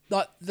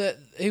like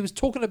he was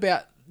talking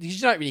about, you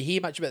don't really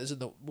hear much about this in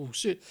the,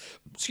 you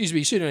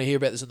certainly don't hear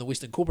about this in the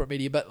Western corporate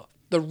media, but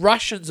the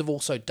Russians have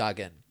also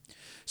dug in.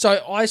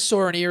 So I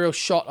saw an aerial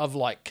shot of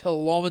like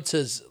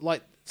kilometers,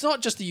 like, it's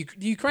not just the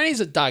Ukrainians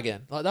are dug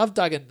in. Like, they've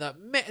dug in.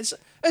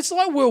 It's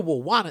like World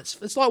War One.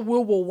 It's like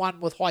World War One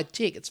with high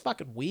tech. It's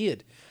fucking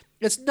weird.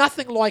 It's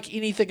nothing like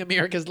anything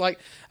America's like.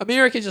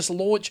 America just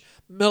launched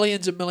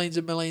millions and millions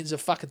and millions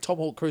of fucking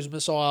Tomahawk cruise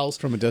missiles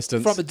from a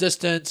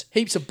distance.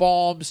 Heaps of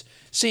bombs,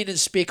 sending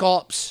spec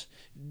ops,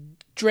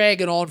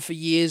 dragging on for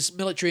years.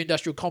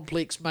 Military-industrial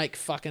complex make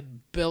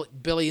fucking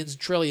billions,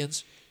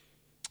 trillions.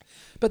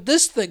 But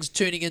this thing's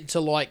turning into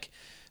like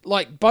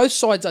both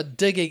sides are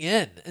digging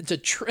into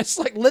it's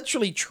like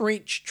literally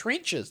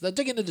trenches. They're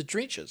digging into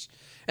trenches,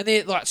 and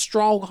they're like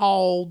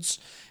strongholds.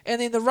 And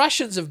then the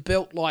Russians have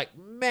built like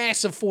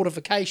massive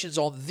fortifications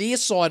on their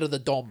side of the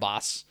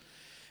Donbass,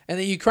 and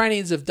the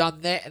Ukrainians have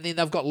done that. And then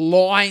they've got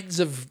lines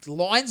of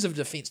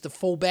defense to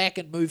fall back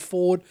and move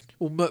forward,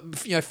 or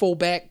fall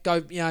back,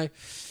 go.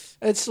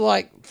 It's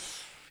like,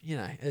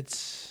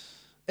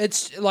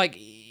 it's like,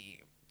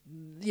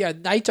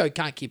 NATO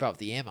can't keep up with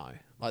the ammo.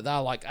 Like,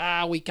 they're like,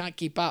 we can't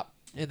keep up.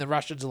 And the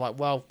Russians are like,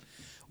 well,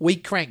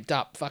 we've cranked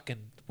up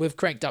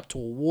to a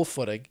war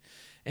footing,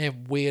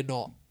 and we're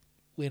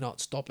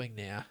not stopping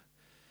now.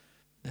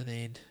 And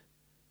then,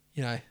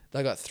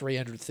 they got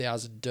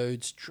 300,000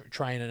 dudes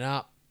training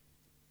up,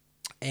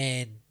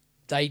 and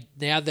they're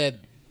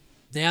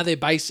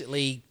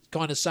basically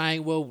kind of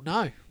saying, well,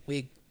 no,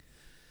 we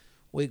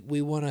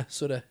want to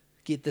sort of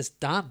get this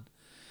done.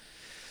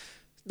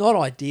 Not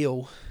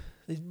ideal.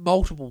 There's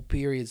multiple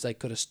periods they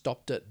could have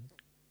stopped it,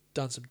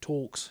 done some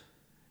talks,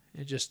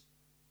 and just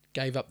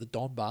gave up the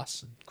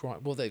Donbass and Crimea.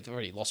 Well, they've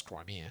already lost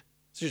Crimea.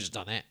 So just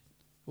done that.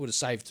 Would have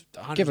saved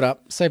 100. Give it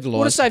up. Save the lives.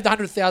 Would have saved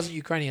 100,000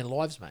 Ukrainian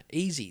lives, mate.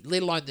 Easy.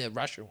 Let alone the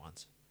Russian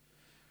ones.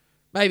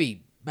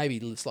 Maybe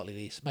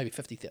slightly less. Maybe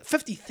 50,000.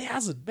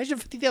 50,000. Imagine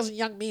 50,000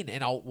 young men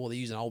and old. Well, they're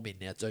using old men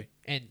now too,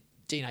 and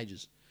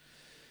teenagers.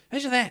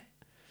 Imagine that.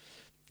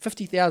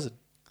 50,000.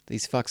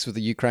 These fucks with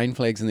the Ukraine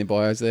flags in their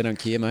bios, they don't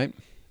care, mate.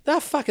 They're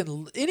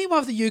fucking... Anyone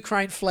with the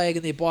Ukraine flag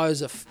in their bio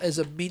is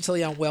a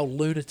mentally unwell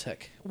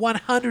lunatic.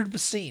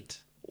 100%.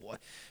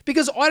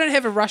 Because I don't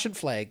have a Russian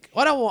flag.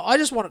 I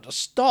just want it to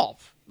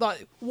stop.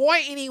 Like,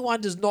 why anyone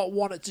does not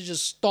want it to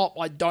just stop,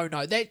 I don't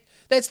know.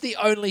 That's the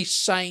only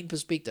sane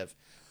perspective.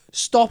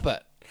 Stop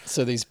it.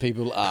 So these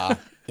people are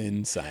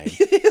insane.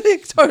 They're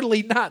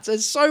totally nuts.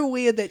 It's so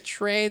weird that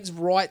trans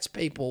rights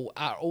people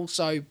are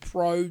also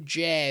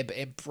pro-jab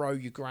and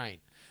pro-Ukraine.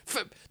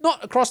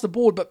 Not across the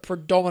board, but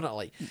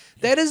predominantly.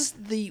 That is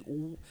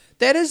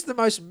the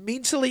most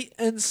mentally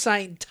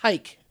insane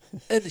take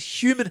in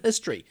human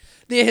history.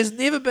 There has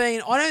never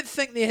been, I don't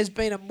think there has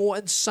been a more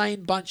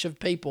insane bunch of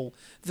people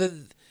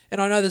than,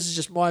 and I know this is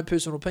just my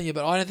personal opinion,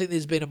 but I don't think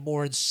there's been a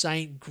more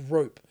insane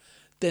group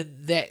than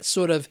that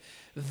sort of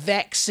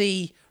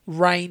vaxy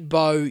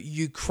rainbow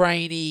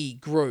Ukraine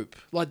group.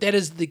 Like, that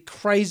is the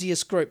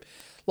craziest group.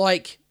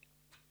 Like,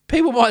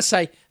 people might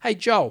say, hey,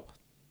 Joel,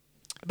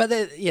 but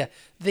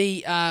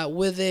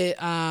with their,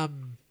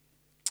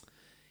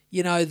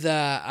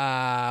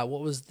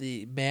 what was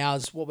the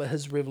Mao's, what were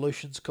his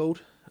revolutions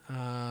called?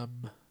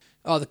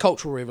 The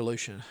Cultural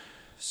Revolution.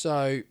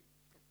 So,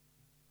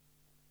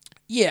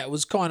 yeah, it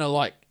was kind of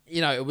like,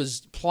 it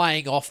was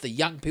playing off the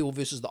young people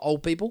versus the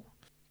old people.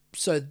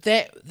 So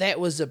that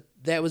was a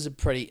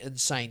pretty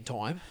insane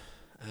time.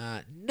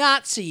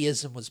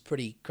 Nazism was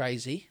pretty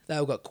crazy. They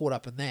all got caught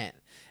up in that.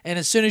 And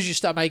as soon as you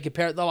start making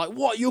compare, they're like,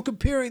 what, you're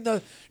comparing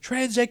the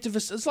trans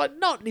activists? It's like,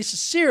 not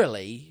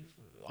necessarily.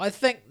 I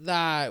think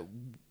that,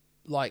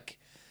 like,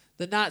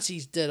 the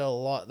Nazis did a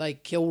lot. They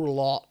killed a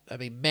lot. I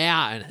mean,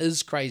 Mao and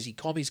his crazy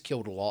commies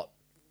killed a lot.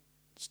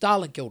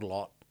 Stalin killed a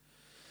lot.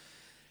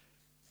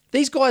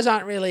 These guys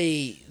aren't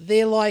really,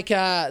 they're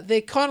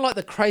kind of like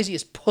the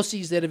craziest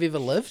pussies that have ever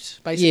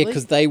lived, basically. Yeah,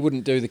 because they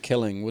wouldn't do the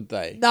killing, would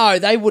they? No,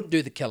 they wouldn't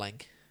do the killing.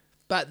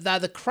 But they're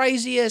the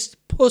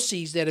craziest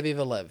pussies that have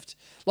ever lived.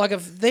 Like,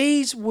 if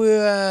these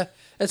were,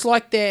 it's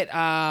like that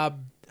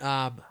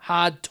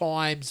hard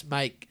times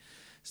make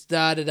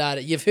da-da-da.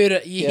 You've heard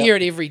it, you hear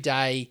it every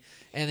day.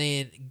 And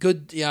then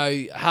good,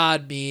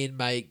 hard men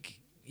make,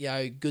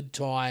 good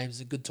times,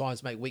 and good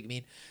times make weak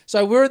men.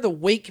 So we're in the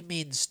weak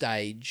men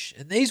stage,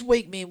 and these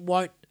weak men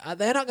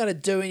they're not going to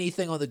do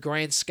anything on the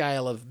grand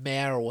scale of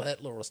Mao or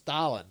Hitler or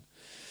Stalin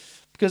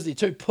because they're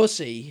too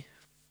pussy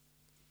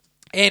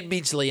and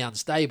mentally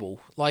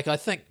unstable. Like, I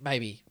think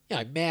maybe,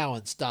 Mao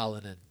and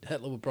Stalin and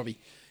Hitler were probably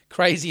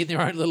crazy in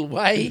their own little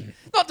way.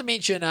 Not to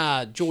mention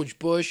George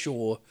Bush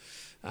or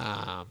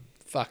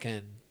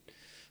fucking,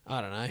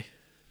 I don't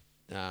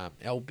know,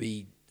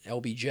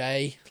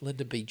 LBJ,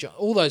 Lyndon B. Johnson,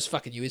 all those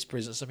fucking US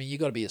presidents. I mean, you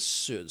got to be a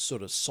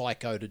sort of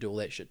psycho to do all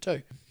that shit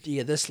too.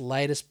 Yeah, this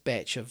latest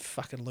batch of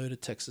fucking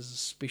lunatics is a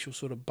special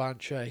sort of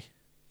bunch, eh?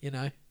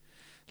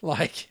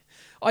 Like,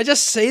 I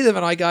just see them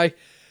and I go,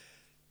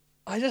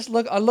 I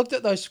looked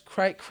at those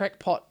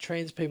crackpot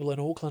trans people in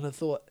Auckland and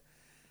thought,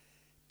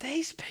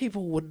 these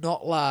people would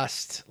not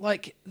last.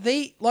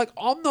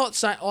 I'm not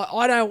saying,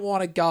 I don't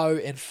want to go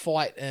and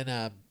fight in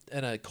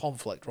a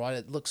conflict, right?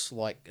 It looks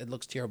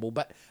terrible,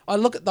 but I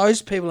look at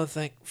those people and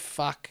think,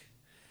 fuck.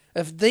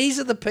 If these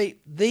are the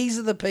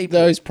people.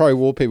 Those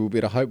pro-war people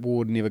better hope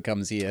war never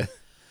comes here.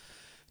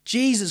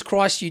 Jesus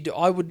Christ,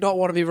 I would not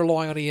want to be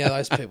relying on any of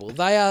those people.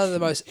 They are the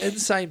most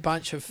insane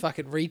bunch of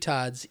fucking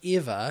retards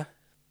ever.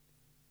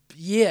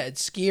 Yeah,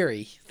 it's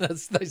scary.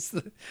 It's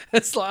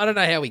like, I don't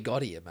know how we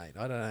got here, mate.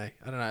 I don't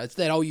know. It's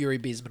that whole Yuri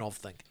Bezmenov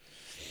thing.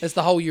 It's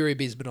the whole Yuri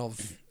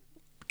Bezmenov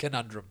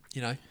conundrum,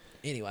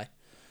 Anyway.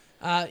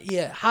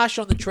 Harsh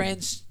on the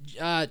trans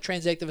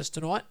activists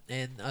tonight,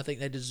 and I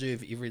think they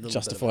deserve every little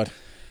Justified. bit of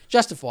it.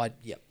 Justified,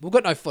 yeah. We've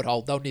got no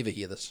foothold. They'll never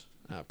hear this,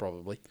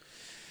 probably.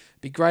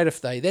 Be great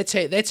if they. That's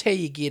how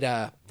you get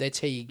out there.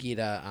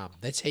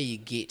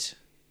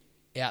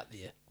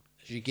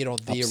 You get on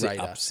their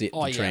radar. Upset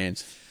the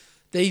trans.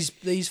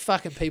 These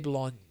fucking people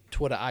on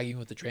Twitter arguing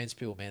with the trans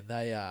people, man.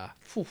 They are.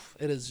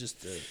 It is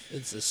just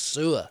it's a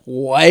sewer.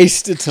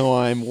 Waste of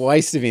time.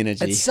 Waste of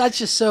energy. It's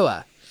such a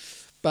sewer.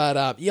 But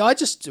I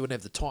just wouldn't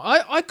have the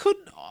time. I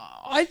couldn't.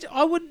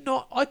 I would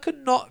not. I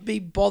could not be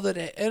bothered.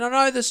 And I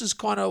know this is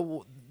kind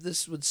of.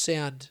 This would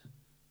sound.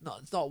 No,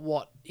 it's not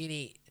what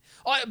any.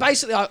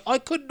 I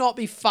could not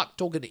be fucked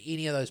talking to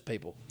any of those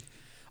people.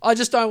 I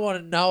just don't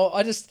want to know.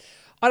 I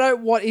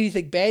don't want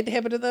anything bad to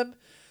happen to them.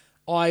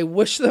 I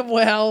wish them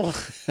well.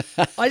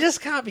 I just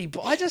can't be.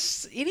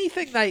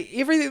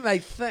 Everything they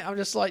think. I'm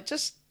just like,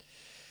 just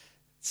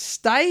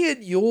stay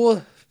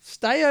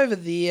over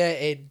there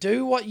and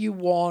do what you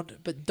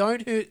want, but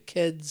don't hurt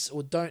kids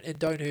or don't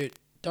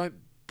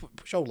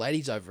push old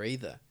ladies over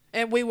either.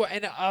 And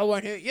I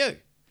won't hurt you.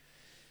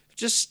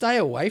 Just stay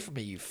away from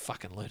me, you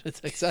fucking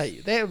lunatics.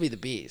 That would be the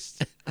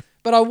best.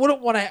 But I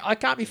wouldn't want to. I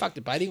can't be fucked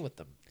debating with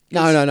them.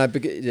 No.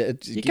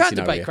 You can't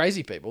debate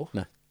crazy people.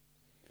 No.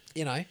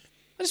 I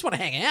just want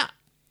to hang out.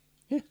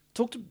 Yeah.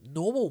 Talk to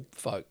normal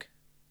folk.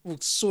 Well,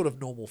 sort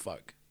of normal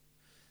folk.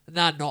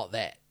 No, not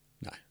that.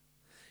 No.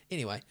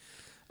 Anyway,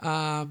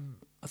 I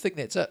think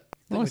that's it. I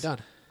think Nice. we're done.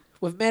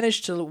 We've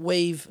managed to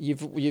weave.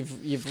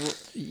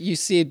 You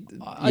said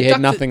you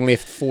had nothing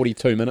left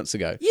 42 minutes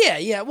ago.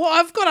 Yeah. Well,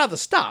 I've got other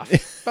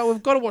stuff, but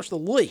we've got to watch the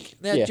league.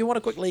 Now, Yeah. do you want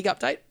a quick league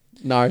update?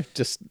 No,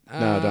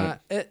 I don't.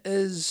 It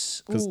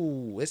is.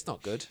 Ooh, it's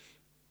not good.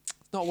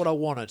 It's not what I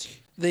wanted.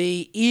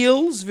 The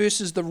Eels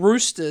versus the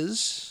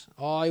Roosters.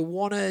 I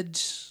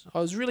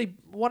really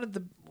wanted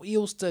the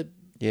Eels to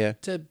Yeah.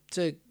 To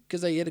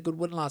because they had a good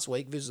win last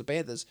week versus the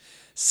Panthers.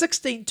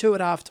 16-2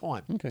 at half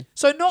time. Okay.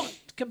 So not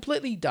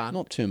completely done.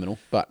 Not terminal,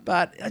 but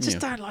I just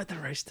don't like the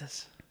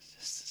Roosters.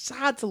 It's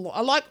hard to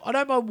I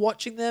don't mind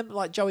watching them,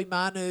 like Joey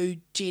Manu,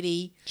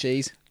 Jetty,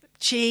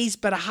 Cheese,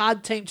 but a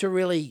hard team to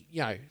really,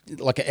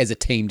 like as a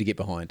team to get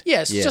behind.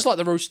 Yes, just like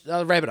the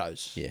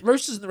Rabbitohs. Yeah.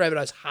 Roosters and the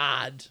Rabbitohs,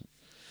 hard.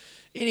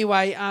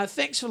 Anyway,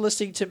 thanks for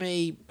listening to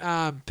me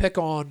pick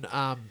on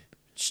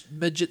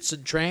midgets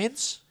and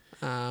trans.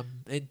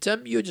 And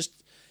Tim,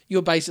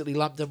 you're basically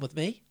lumped in with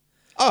me.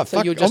 Oh, So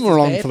fuck! you're just I'm as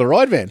along bad? for the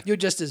ride, man. You're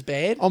just as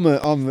bad. I'm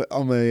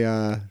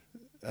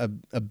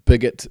a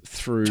bigot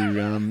through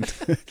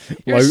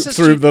You're a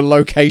through the You're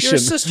location. a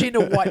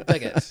cisgender white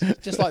bigot,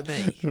 just like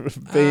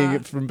me.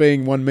 From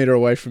being 1 meter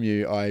away from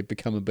you, I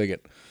become a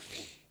bigot.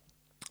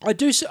 I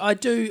do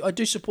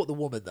support the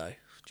woman though.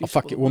 Oh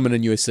fuck it, woman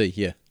in USC,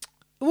 yeah.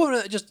 The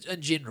woman just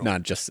in general. No, I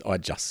just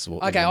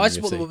support. Okay, the I woman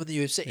support in the women in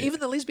the UFC, even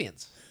the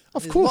lesbians.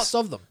 Of There's course. lots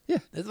of them. Yeah.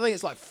 I think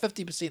it's like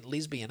 50%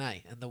 lesbian,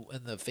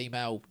 in the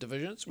female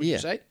divisions. Would Yeah.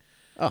 you say?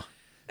 Oh,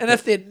 And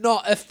if they're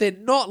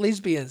not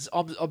lesbians,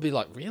 I'll be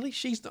like, really?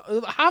 She's not.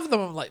 Half of them,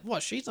 I'm like,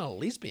 what? She's not a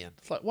lesbian.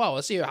 It's like, wow.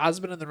 I see her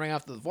husband in the ring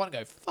after the fight and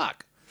go,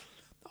 fuck.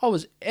 I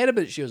was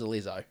adamant she was a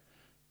leso.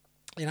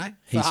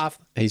 For half.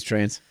 he's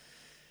trans.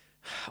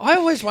 I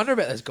always wonder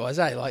about those guys,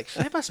 Like,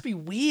 they must be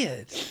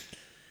weird.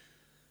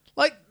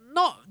 Like,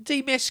 not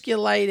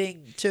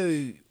demasculating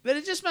too, but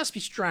it just must be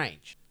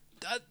strange.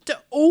 To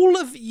all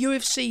of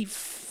UFC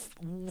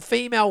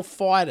female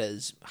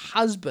fighters'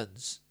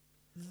 husbands,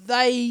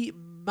 they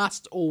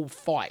must all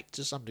fight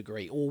to some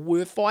degree, or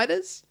were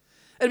fighters.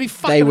 It'd be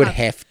fucking. They would hard.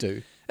 have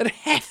to. It'd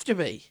have to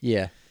be.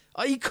 Yeah.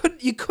 You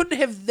couldn't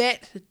have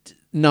that.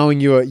 Knowing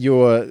your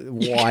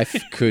wife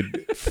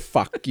could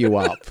fuck you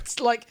up.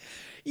 It's like,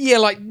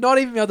 like not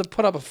even be able to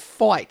put up a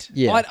fight.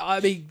 Yeah. I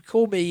mean,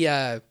 call me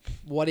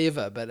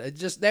whatever, but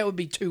that would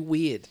be too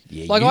weird.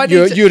 Yeah, like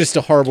you're just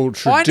a horrible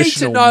traditional I need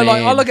to know. man.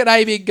 Like, I look at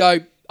Amy and go,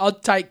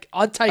 I'd take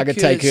her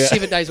take her.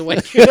 7 days a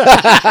week,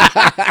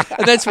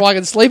 and that's why I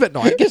can sleep at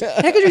night.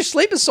 How could you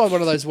sleep beside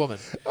one of those women?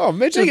 Oh,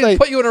 imagine They they can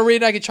put you in a rear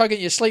naked choke and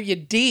you sleep, you're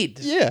dead.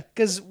 Yeah.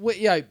 Because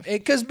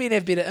men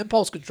have better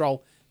impulse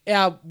control.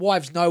 Our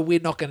wives know we're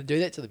not going to do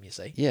that to them. You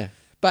see. Yeah.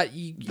 But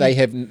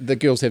the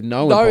girls have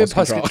no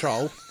impulse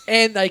control,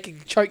 and they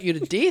can choke you to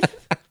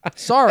death.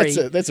 Sorry,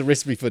 that's a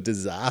recipe for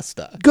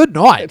disaster. good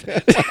night.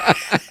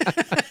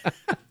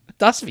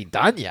 That's me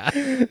done, yeah.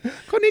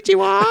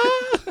 Konnichiwa.